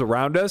to those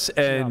around us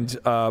and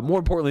more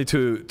importantly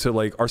to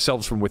like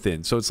ourselves from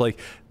within. So it's like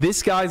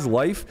this guy's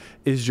life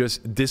is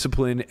just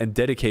discipline and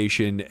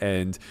dedication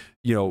and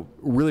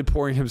really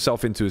pouring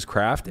himself into his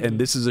craft, and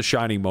this is a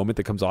shining moment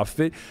that comes off of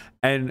it.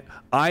 And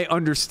I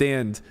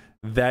understand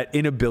that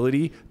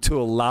inability to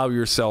allow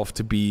yourself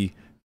to be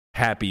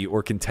happy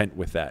or content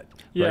with that.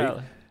 Yeah.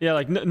 Right? Yeah,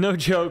 like no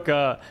joke.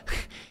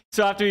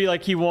 So after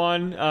he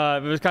won,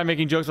 it was kind of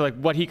making jokes of like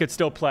what he could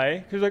still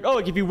play. He was like, oh,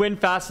 like if you win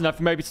fast enough,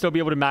 you might still be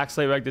able to max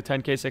late like the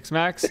 10K 6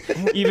 max,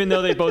 even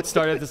though they both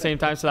started at the same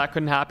time, so that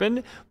couldn't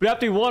happen. But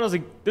after he won, I was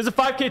like, there's a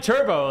 5K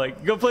turbo,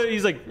 like go play.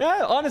 He's like,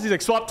 yeah, honestly, he's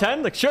like swap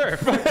 10, like sure,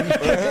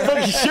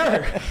 like,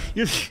 sure.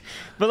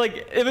 But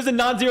like it was a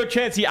non-zero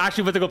chance he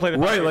actually went to go play the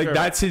 5K right. Like turbo.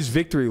 that's his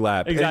victory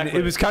lap. Exactly. And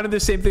it was kind of the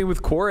same thing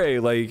with Corey.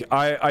 Like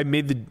I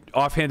made the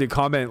offhanded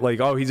comment like,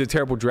 oh, he's a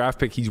terrible draft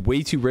pick. He's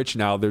way too rich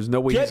now. There's no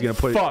way he's gonna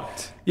put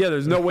fucked. Yeah,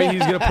 there's no way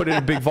he's going to put it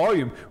in big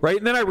volume, right?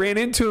 And then I ran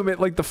into him at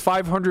like the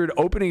 500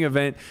 opening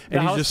event,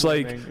 and he's just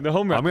like, the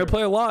home I'm going to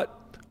play a lot.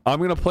 I'm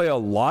going to play a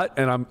lot,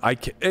 and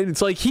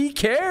it's like he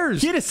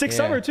cares. He had a sick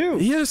summer too.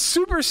 He had a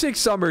super sick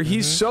summer.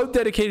 He's so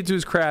dedicated to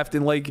his craft,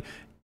 and like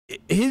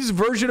his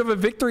version of a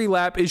victory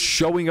lap is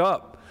showing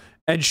up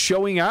and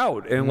showing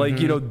out, and like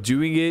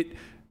doing it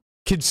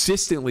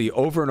consistently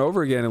over and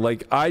over again. And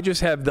like I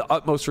just have the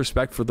utmost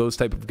respect for those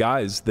type of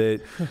guys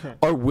that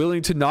are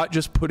willing to not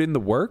just put in the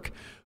work,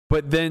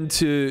 but then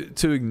to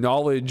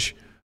acknowledge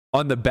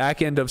on the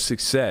back end of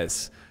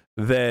success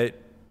that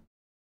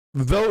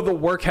though the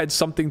work had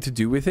something to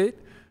do with it,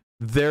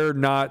 they're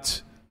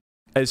not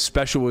as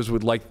special as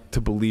would like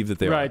to believe that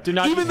they are. Right.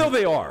 Even though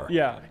they are.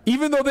 Yeah.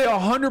 Even though they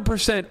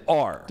 100%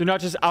 are. They're not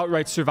just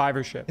outright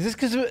survivorship. Is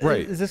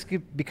this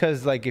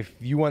because like if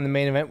you won the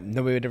main event,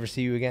 nobody would ever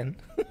see you again?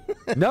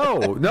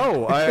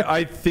 No.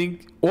 I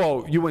think,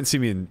 well, you wouldn't see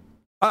me in.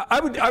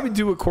 I would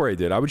do what Corey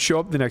did. I would show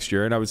up the next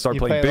year and I would start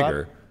playing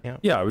bigger.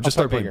 Yeah, I would just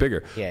start playing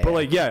bigger.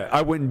 Yeah,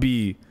 I wouldn't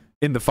be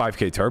in the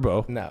 5K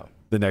turbo. No.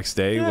 The next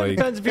day, Yeah, it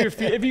depends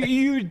if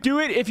you do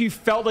it if you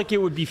felt like it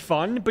would be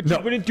fun, but you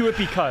wouldn't do it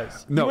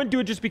because you wouldn't do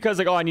it just because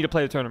like, oh, I need to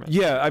play the tournament.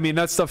 Yeah, I mean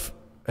that stuff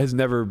has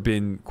never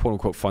been quote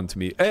unquote fun to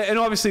me, and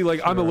obviously like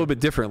I'm a little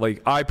bit different.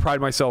 Like I pride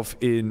myself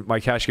in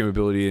my cash game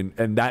ability,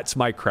 and that's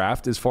my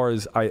craft as far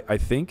as I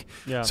think.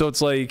 Yeah. So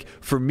it's like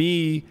for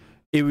me,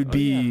 it would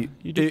be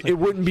it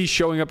wouldn't be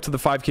showing up to the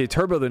 5K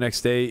turbo the next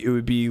day. It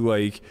would be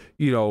like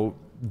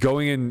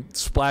going and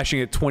splashing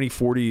at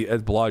 2040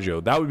 at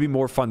Bellagio. That would be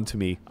more fun to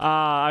me.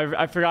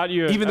 I forgot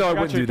you. Even though I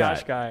wouldn't do cash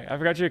that. Guy. I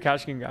forgot you're a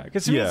cash game guy.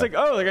 Because to me, it's like,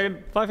 oh,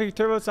 like 5K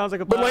turbo sounds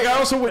like a. But like, I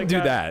also wouldn't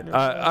do that.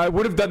 I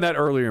would have done that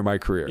earlier in my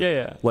career.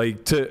 Yeah.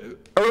 Like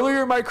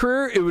earlier in my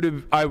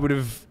career, I would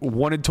have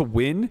wanted to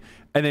win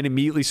and then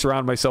immediately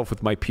surround myself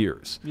with my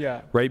peers.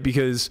 Yeah. Right,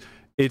 because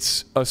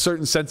it's a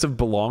certain sense of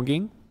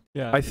belonging.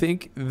 Yeah. I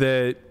think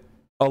that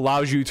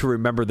allows you to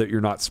remember that you're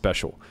not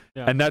special.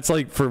 Yeah. And that's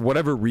like, for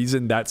whatever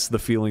reason, that's the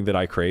feeling that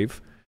I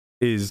crave,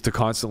 is to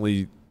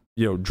constantly,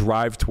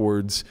 drive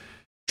towards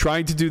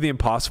trying to do the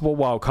impossible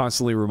while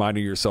constantly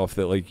reminding yourself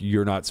that like,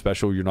 you're not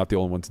special. You're not the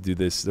only one to do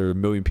this. There are a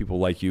million people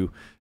like you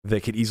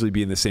that could easily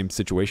be in the same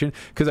situation.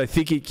 Cause I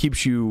think it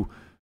keeps you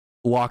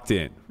locked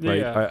in, right?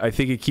 Yeah. I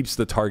think it keeps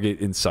the target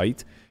in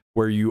sight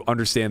where you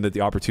understand that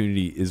the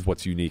opportunity is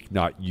what's unique,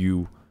 not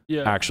you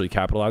actually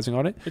capitalizing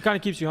on it. It kind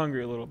of keeps you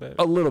hungry a little bit.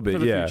 A little bit, for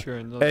the yeah. future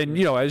and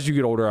as you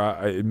get older,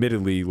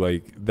 admittedly,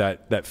 like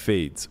that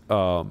fades.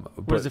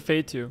 What does it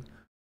fade to?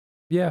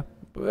 Yeah,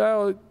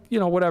 well,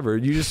 whatever.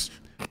 You just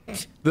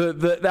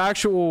the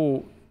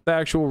the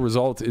actual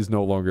result is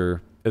no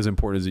longer as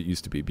important as it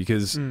used to be,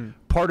 because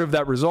part of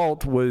that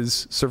result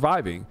was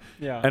surviving.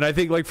 Yeah. And I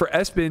think like for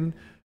Espen,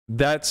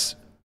 that's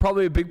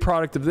probably a big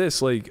product of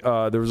this. Like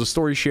there was a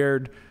story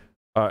shared.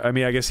 I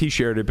mean, I guess he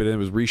shared it, but then it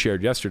was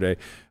reshared yesterday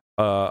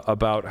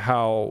about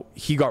how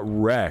he got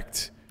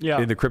wrecked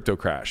in the crypto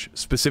crash,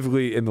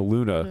 specifically in the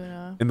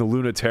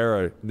Luna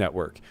Terra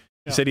network.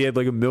 He said he had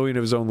like $1 million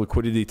of his own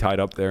liquidity tied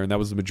up there, and that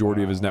was the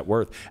majority of his net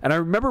worth. And I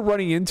remember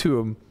running into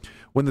him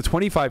when the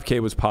 25K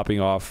was popping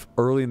off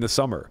early in the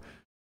summer.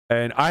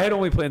 And I had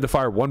only planned to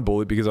fire one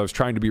bullet because I was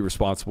trying to be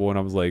responsible, and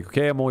I was like,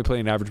 okay, I'm only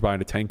playing average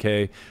buy-in to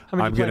 10K.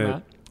 I'm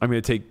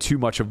gonna take too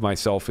much of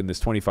myself in this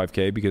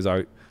 25K because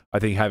I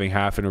think having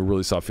half in a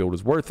really soft field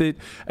is worth it.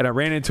 And I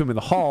ran into him in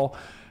the hall,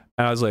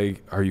 and I was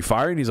like, are you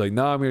firing? He's like,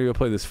 no, I'm gonna go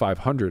play this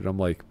 500. I'm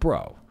like,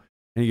 bro.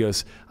 And he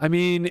goes, I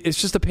mean, it's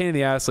just a pain in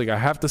the ass. Like, I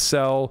have to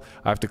sell,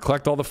 I have to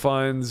collect all the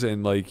funds,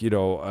 and like, you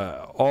know,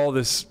 all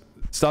this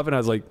stuff. And I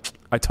was like,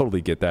 I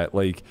totally get that.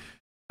 Like,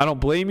 I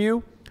don't blame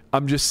you.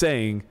 I'm just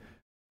saying,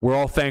 we're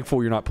all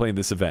thankful you're not playing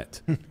this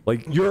event.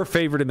 Like, you're a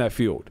favorite in that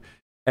field.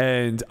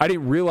 And I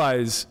didn't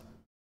realize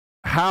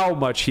how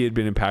much he had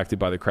been impacted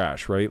by the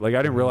crash, right? Like,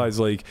 I didn't realize,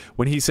 like,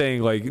 when he's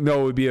saying, like,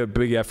 no, it would be a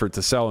big effort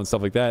to sell and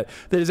stuff like that,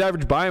 that his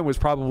average buy-in was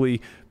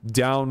probably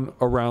down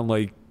around,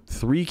 like,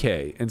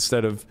 3K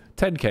instead of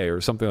 10K or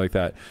something like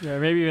that. Yeah,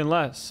 maybe even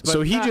less. But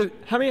so he just...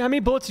 How many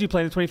bullets did you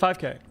play in the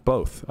 25K?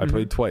 Both. I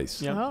played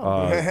twice. Yeah.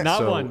 Not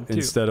so one, two.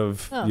 Instead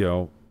of, you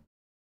know,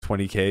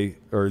 20K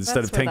or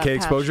instead of 10K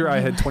exposure, I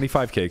had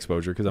 25K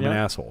exposure because I'm an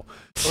asshole.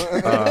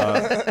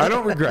 I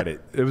don't regret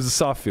it. It was a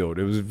soft field.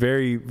 It was a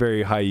very,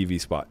 very high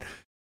EV spot.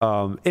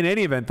 In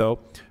any event, though,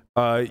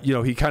 you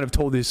know, he kind of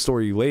told his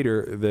story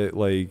later that,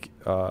 like,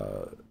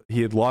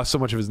 he had lost so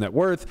much of his net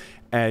worth,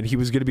 and he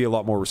was going to be a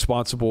lot more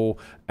responsible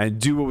and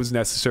do what was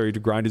necessary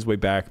to grind his way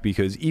back,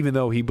 because even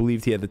though he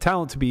believed he had the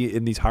talent to be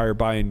in these higher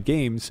buy-in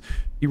games,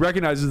 he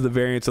recognizes the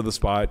variance of the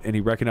spot, and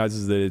he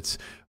recognizes that it's,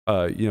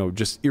 you know,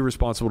 just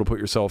irresponsible to put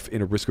yourself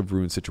in a risk of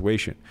ruin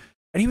situation.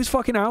 And he was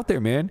fucking out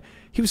there, man.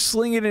 He was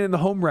slinging it in the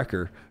home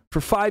wrecker for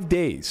 5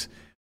 days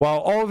while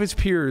all of his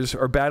peers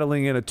are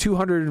battling in a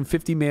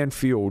 250-man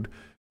field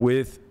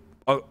with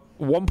a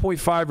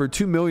 1.5 or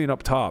 2 million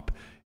up top,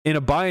 in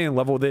a buy-in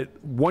level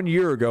that 1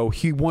 year ago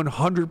he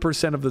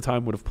 100% of the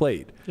time would have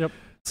played. Yep.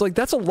 It's like,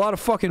 that's a lot of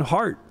fucking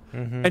heart.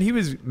 And he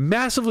was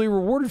massively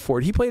rewarded for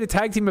it. He played a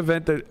tag team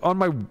event that on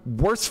my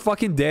worst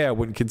fucking day I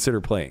wouldn't consider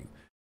playing.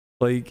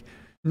 Like,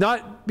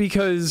 not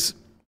because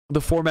the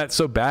format's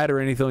so bad or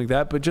anything like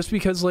that, but just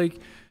because, like,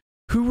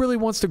 who really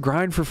wants to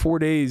grind for 4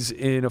 days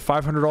in a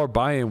 $500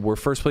 buy-in where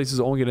first place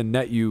is only going to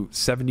net you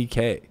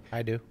 70K?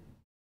 I do.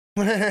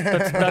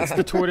 That's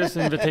the Tortoise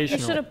Invitational. You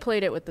should have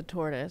played it with the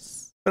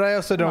Tortoise. But I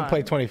also don't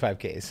play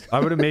 25Ks. I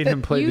would have made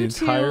him play the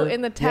entire... You two in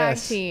the tag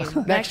team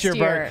next year.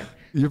 Bart.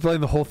 You're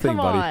playing the whole thing, Come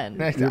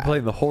buddy. You're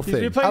playing the whole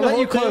thing. I'll let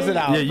you close it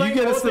out. Yeah, you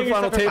get us to the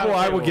final table.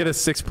 I will get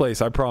us 6th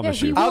place. I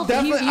promise you. I'm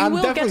definitely get to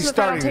the final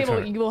starting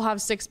table. You will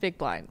have 6 big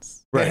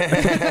blinds. Right.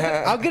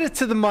 I'll get it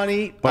to the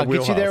money. I'll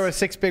get you there with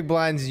 6 big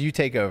blinds. You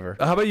take over.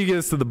 How about you get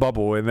us to the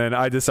bubble, and then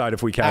I decide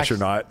if we cash or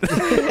not.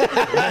 Short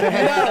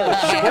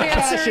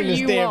answer,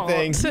 you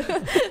won't.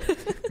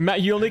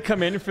 Matt, you only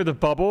come in for the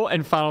bubble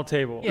and final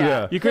table.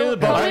 Yeah. You come in the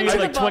bubble and you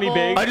like 20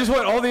 big. I just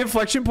want all the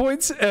inflection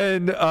points,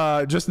 and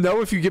just know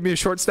if you give me a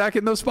short stack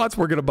in those spots,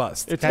 we're going to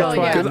bust. It's Well,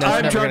 yeah. Because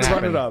I'm trying to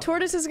run it up.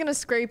 Tortoise is gonna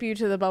scrape you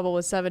to the bubble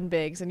with 7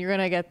 bigs, and you're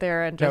gonna get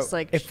there and just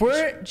like if we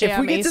get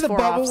to the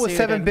bubble with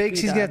 7 bigs,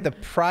 he's gonna have to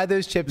pry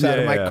those chips out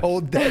of my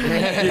cold dead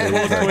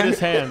Tortoise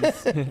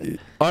hands.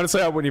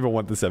 Honestly, I wouldn't even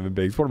want the 7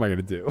 bigs. What am I going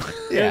to do?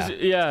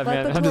 Yeah,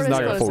 man. I'm just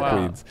not going to fold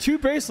queens. 2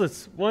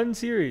 bracelets, 1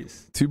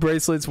 series. 2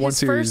 bracelets, 1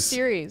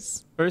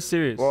 series. First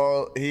series.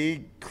 Well,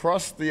 he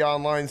crushed the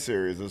online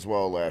series as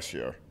well last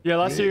year. Yeah,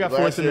 last year you got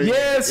 4th in the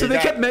Yeah, so they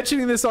kept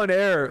mentioning this on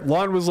air.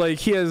 Lon was like,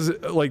 he has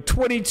like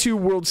 22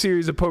 World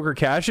Series of Poker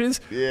cashes.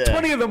 Yeah.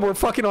 20 of them were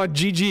fucking on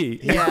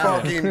GG. He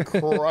fucking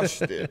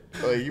crushed it.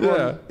 Like,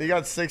 he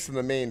got 6th in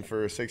the main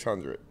for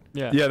 600.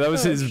 Yeah, that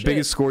was his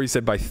biggest score, he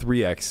said, by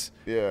 3x.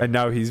 Yeah. And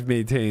now he's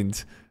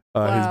maintained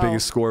his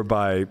biggest score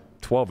by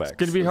 12x. It's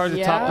going to be hard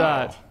to top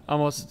that.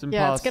 Almost impossible.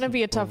 Yeah, it's going to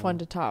be a tough one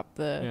to top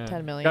the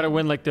 10 million. Got to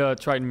win like the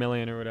Triton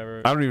Million or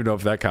whatever. I don't even know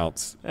if that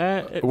counts.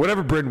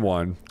 Whatever Bryn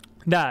won.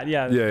 That,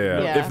 yeah.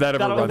 If that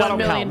ever runs. That'll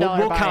count.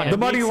 We'll count it.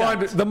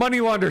 The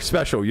money launder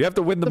special. You have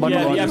to win the money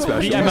launder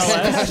special. The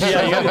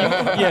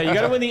MLS. You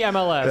got to win the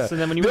MLS. Yeah. And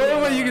then when you the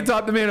only way you can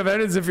top the main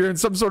event is if you're in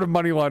some sort of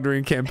money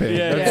laundering campaign.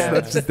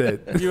 That's just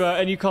it.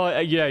 And you call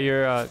it,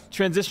 you're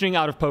transitioning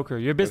out of poker.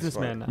 You're a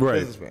businessman now. Right.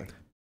 Businessman.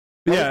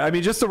 Yeah, I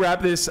mean, just to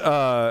wrap this,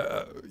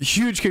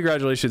 huge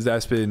congratulations to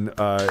Espen.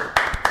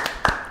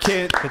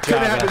 Couldn't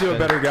happen to a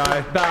better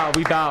guy.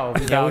 We bow.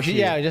 We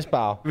just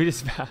bow. We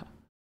just bow.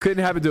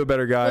 Couldn't happen to a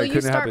better guy. Will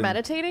you start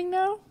meditating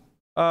now?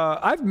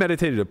 I've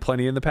meditated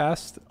plenty in the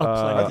past.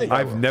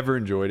 I've never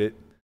enjoyed it.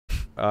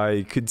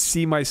 I could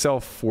see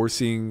myself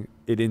forcing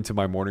it into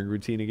my morning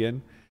routine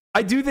again.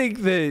 I do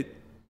think that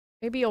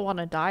maybe you'll want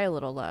to die a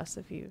little less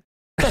if you.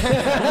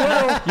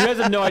 You guys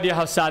have no idea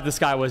how sad this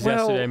guy was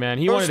yesterday, man.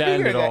 He wanted to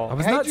end it all. I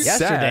was How'd not you-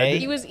 Yesterday.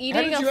 He was How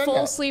eating did you a end full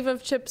up? sleeve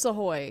of Chips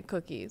Ahoy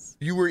cookies.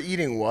 You were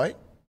eating what?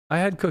 I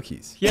had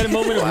cookies. He had a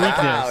moment of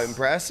Wow, weakness.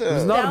 impressive. It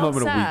was not a Now moment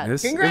of sad.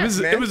 weakness. Congrats,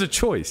 it man. was a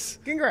choice.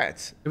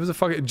 Congrats. It was a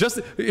fucking here's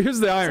the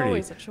It's irony.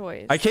 always a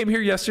choice. I came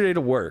here yesterday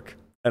to work,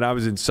 and I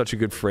was in such a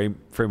good frame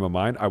of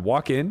mind. I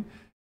walk in,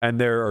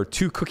 and there are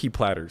 2 cookie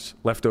platters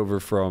left over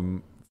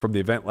from the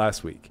event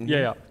last week,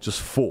 Yeah.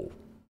 just full.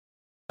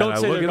 Don't And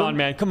I say look they're at gone, them,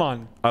 man. Come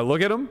on. I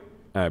look at them,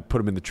 and I put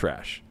them in the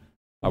trash.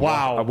 I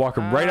Wow. walk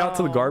them right out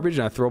to the Wow. garbage,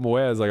 and I throw them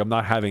away. I was like, I'm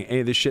not having any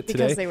of this shit Because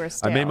today. they were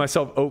I made stale.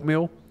 myself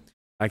oatmeal.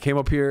 I came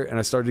up here, and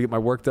I started to get my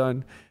work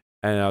done.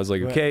 And I was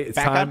like, okay, it's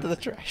Back time. out to the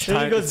trash.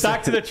 Then he goes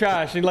back to the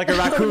trash and like a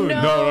raccoon.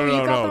 no. No, You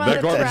got them out That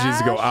of the garbage needs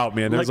to go trash? out,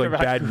 man. There's Like like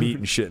the bad raccoon. meat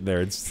and shit in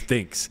there. It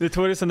stinks. The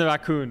tortoise and the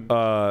raccoon.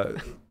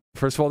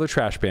 First of all, they're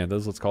trash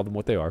pandas. Let's call them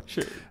what they are.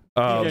 Sure.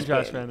 Um, And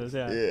trash pandas,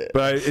 yeah.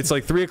 But it's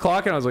like 3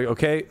 o'clock, and I was like,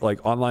 okay,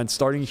 like online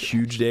starting,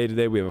 huge day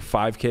today. We have a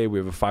 5K, we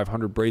have a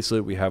 500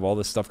 bracelet, we have all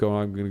this stuff going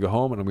on. I'm going to go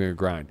home and I'm going to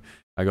grind.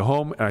 I go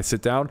home and I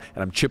sit down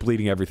and I'm chip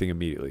leading everything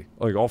immediately.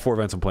 Like all 4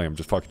 events I'm playing, I'm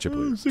just fucking chip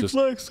leading. Just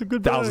Flags, a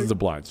good thousands of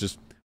blinds. Just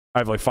I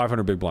have like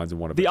 500 big blinds in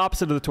one of The them.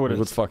 opposite of the tortoise.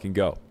 Let's fucking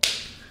go.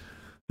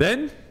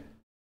 Then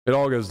it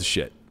all goes to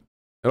shit.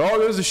 It all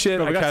goes to shit.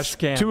 Bro, we I got cashed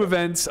scammed. 2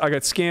 events. I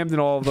got scammed in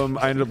all of them.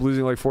 I ended up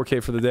losing like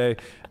 4K for the day.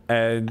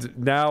 And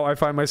now I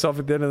find myself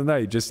at the end of the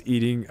night just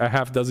eating a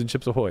half dozen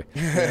Chips Ahoy.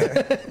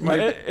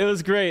 It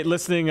was great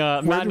listening.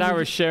 Matt and I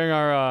were sharing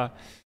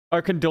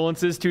our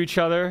condolences to each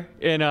other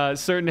in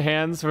certain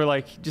hands. We're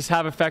like, just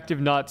have effective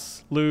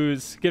nuts,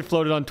 lose, get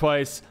floated on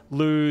twice,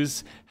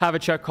 lose, have a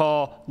check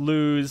call,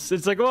 lose.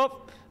 It's like,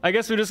 well, I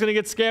guess we're just gonna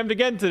get scammed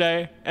again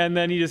today. And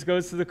then he just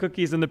goes to the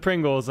cookies and the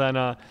Pringles,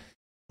 and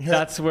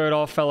that's where it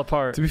all fell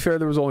apart. To be fair,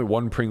 there was only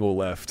 1 Pringle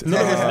left. No,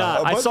 there's a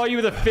not. I bunch- saw you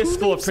with a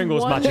fistful of Who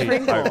Pringles, needs one Machi.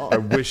 Pringle? I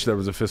wish there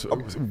was a fist.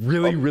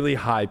 Really, really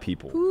high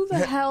people. Who the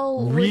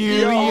hell would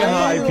Really eat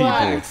high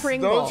one people.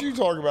 Pringle? Don't you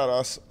talk about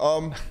us.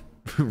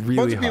 Really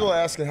Bunch of people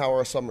high. asking how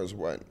our summers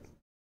went.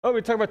 Oh,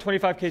 we're talking about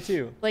 25K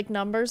too. Like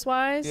numbers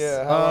wise?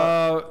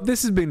 Yeah.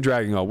 This has been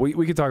dragging on.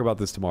 We can talk about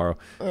this tomorrow.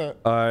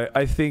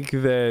 I think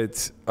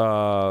that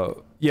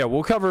yeah,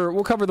 we'll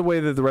cover the way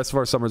that the rest of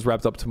our summer's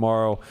wrapped up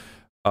tomorrow.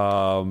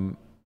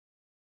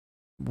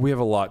 We have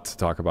a lot to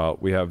talk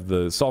about. We have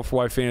the Solve for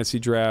Why fantasy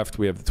draft.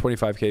 We have the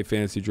 25K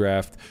fantasy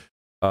draft.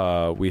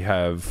 We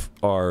have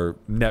our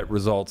net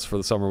results for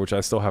the summer, which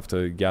I still have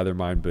to gather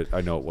mine, but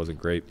I know it wasn't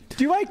great.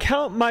 Do I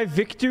count my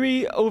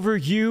victory over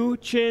you,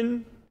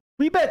 Chin?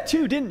 We bet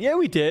too, didn't? Yeah,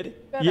 we did.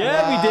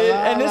 Yeah, we did.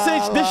 And this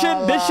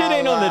shit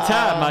ain't on the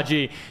tab, my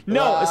G.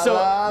 No, so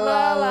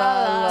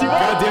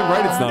Goddamn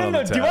right, it's not on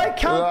the tab. Do I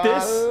count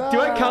this? Do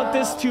I count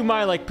this to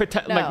my like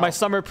like my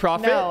summer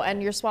profit? No,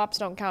 and your swaps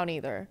don't count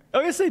either. Oh,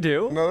 yes, they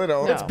do. No, they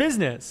don't. That's No.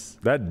 business.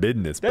 That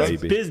business, That's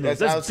baby. business.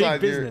 That's That's big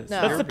outside your- business.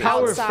 No. That's the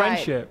power Outside. of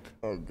friendship.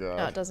 Oh, God.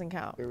 No, it doesn't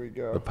count. Here we The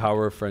go.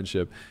 power of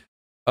friendship.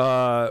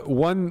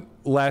 One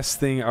last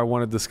thing I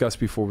want to discuss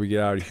before we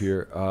get out of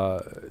here.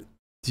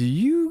 Do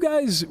you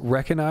guys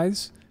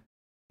recognize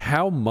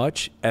how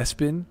much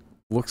Espen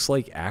looks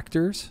like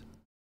actors?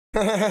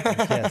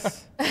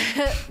 Yes.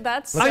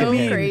 That's Look so at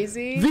him.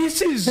 crazy.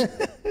 This is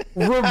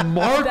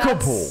remarkable.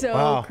 That's so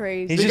Wow.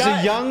 crazy. He's just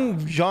guy- a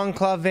young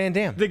Jean-Claude Van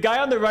Damme. The guy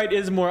on the right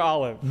is more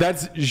olive.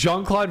 That's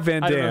Jean-Claude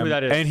Van I don't know Damme, who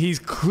that is. and he's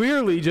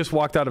clearly just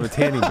walked out of a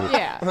tanning booth.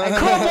 Yeah.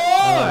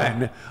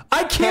 Come on!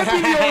 I can't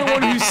be the only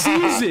one who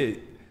sees it.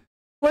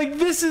 Like,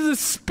 this is a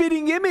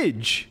spitting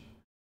image.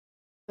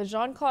 The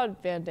Jean-Claude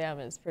Van Damme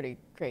is pretty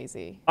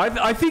crazy.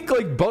 I think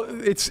like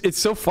it's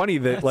so funny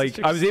that like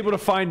I was able to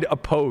find a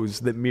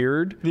pose that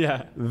mirrored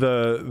Yeah.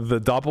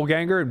 the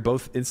doppelganger in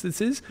both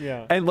instances.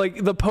 Yeah. And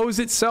like the pose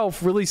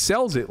itself really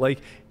sells it. Like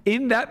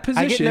in that I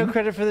position. get no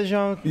credit for the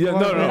Jean. Yeah,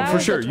 no, That for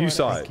was sure. the You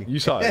saw tortoise. it. You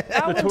saw it.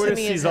 That one to tortoise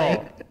me sees is all.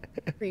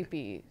 like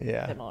creepy.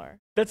 Yeah. Similar.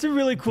 That's a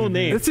really cool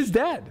name. That's his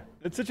dad.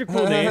 That's such a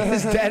cool name.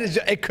 His dad is.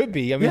 It could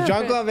be. I mean, Yeah.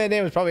 Jean-Claude Van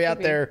Damme was probably out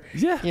be. there.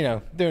 Yeah. You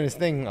know, doing his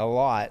thing a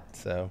lot.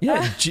 So.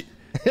 Yeah.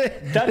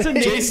 That's a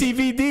name.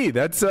 JCVD.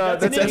 That's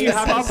That's a name you Espen's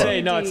have to papa.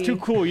 say. No, it's too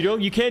cool.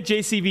 You can't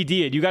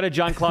JCVD it. You got a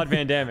Jean-Claude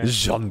Van Damme. it.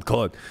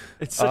 Jean-Claude.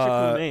 It's such a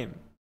cool name.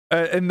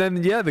 And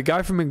then yeah, the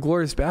guy from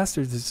Inglourious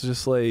Bastards is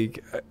just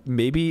like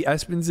maybe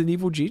Espen's an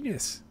evil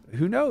genius.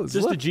 Who knows?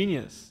 Just a Look,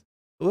 genius.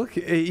 look,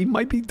 he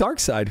might be dark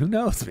side. Who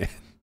knows, man?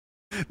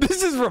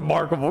 This is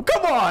remarkable.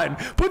 Come on,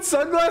 put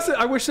sunglasses.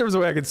 I wish there was a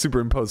way I could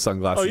superimpose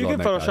sunglasses. Oh, you on can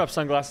that Photoshop guy.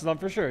 sunglasses on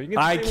for sure. You can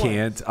I say what.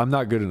 can't. I'm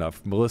not good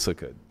enough. Melissa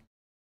could,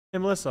 Hey,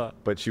 Melissa.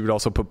 but she would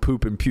also put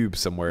poop and pubes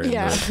somewhere in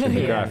Yeah. the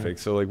Yeah. graphic.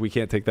 So like, we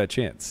can't take that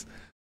chance.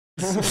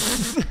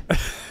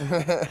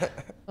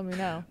 Let me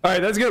know. All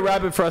right, that's going to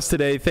wrap it for us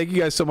today. Thank you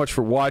guys so much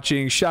for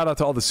watching. Shout out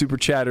to all the super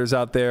chatters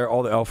out there,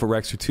 all the Alpha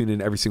Rex who tune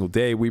in every single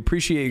day. We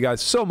appreciate you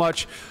guys so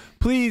much.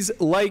 Please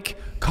like,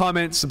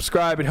 comment,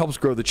 subscribe. It helps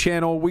grow the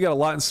channel. We got a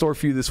lot in store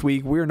for you this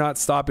week. We're not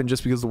stopping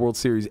just because the World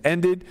Series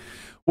ended.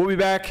 We'll be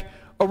back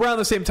around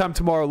the same time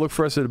tomorrow. Look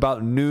for us at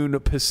about noon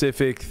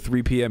Pacific,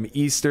 3 p.m.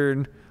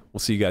 Eastern. We'll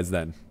see you guys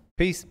then.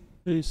 Peace.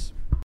 Peace.